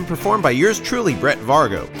Frequency, written and performed by yours truly, Brett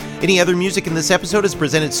Vargo. Any other music in this episode is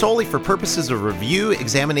presented solely for purposes of review,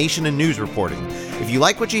 examination, and news reporting. If you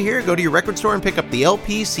like what you hear, go to your record store and pick up the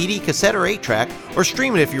LP, CD, cassette, or 8-track, or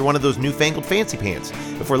stream it if you're one of those newfangled fancy pants.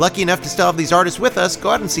 If we're lucky enough to still have these artists with us,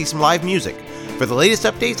 go out and see some live music. For the latest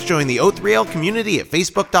updates, join the O3L community at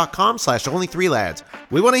facebook.com/only3lads.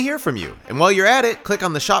 We want to hear from you. And while you're at it, click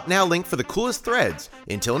on the Shop Now link for the coolest threads.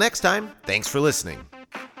 Until next time, thanks for listening.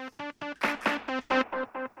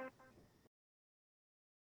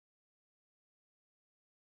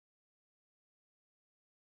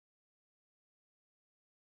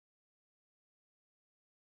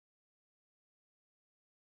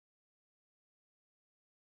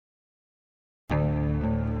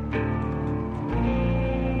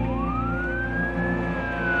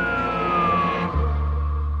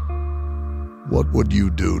 What would you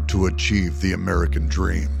do to achieve the American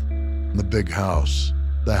dream? The big house,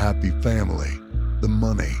 the happy family, the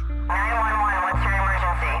money. 911, what's your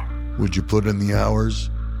emergency? Would you put in the hours?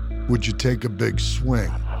 Would you take a big swing?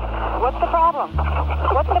 What's the problem?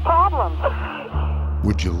 What's the problem?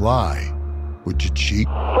 Would you lie? Would you cheat?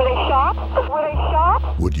 Would I shop? Would I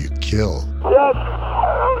shop? Would you kill? Yes.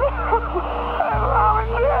 My mom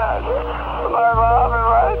and dad. My mom and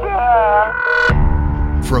my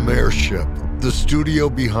dad. From Airship, the studio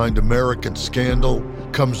behind American Scandal,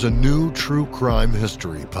 comes a new true crime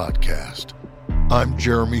history podcast. I'm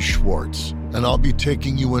Jeremy Schwartz, and I'll be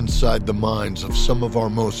taking you inside the minds of some of our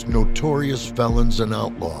most notorious felons and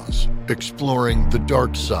outlaws, exploring the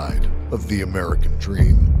dark side of the American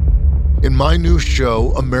dream. In my new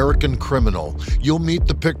show, American Criminal, you'll meet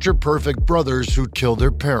the picture-perfect brothers who'd kill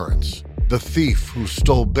their parents, the thief who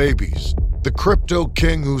stole babies, the crypto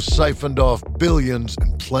king who siphoned off billions,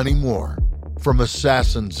 and plenty more. From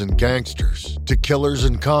assassins and gangsters to killers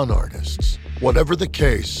and con artists. Whatever the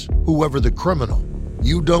case, whoever the criminal,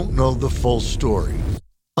 you don't know the full story.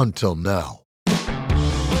 Until now.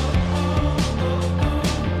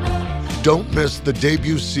 Don't miss the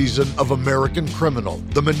debut season of American Criminal,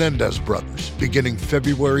 The Menendez Brothers, beginning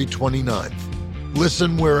February 29th.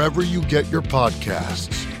 Listen wherever you get your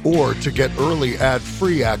podcasts, or to get early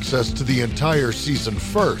ad-free access to the entire season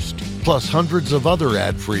first, plus hundreds of other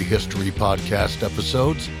ad-free history podcast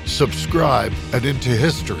episodes, subscribe at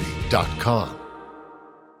IntoHistory.com.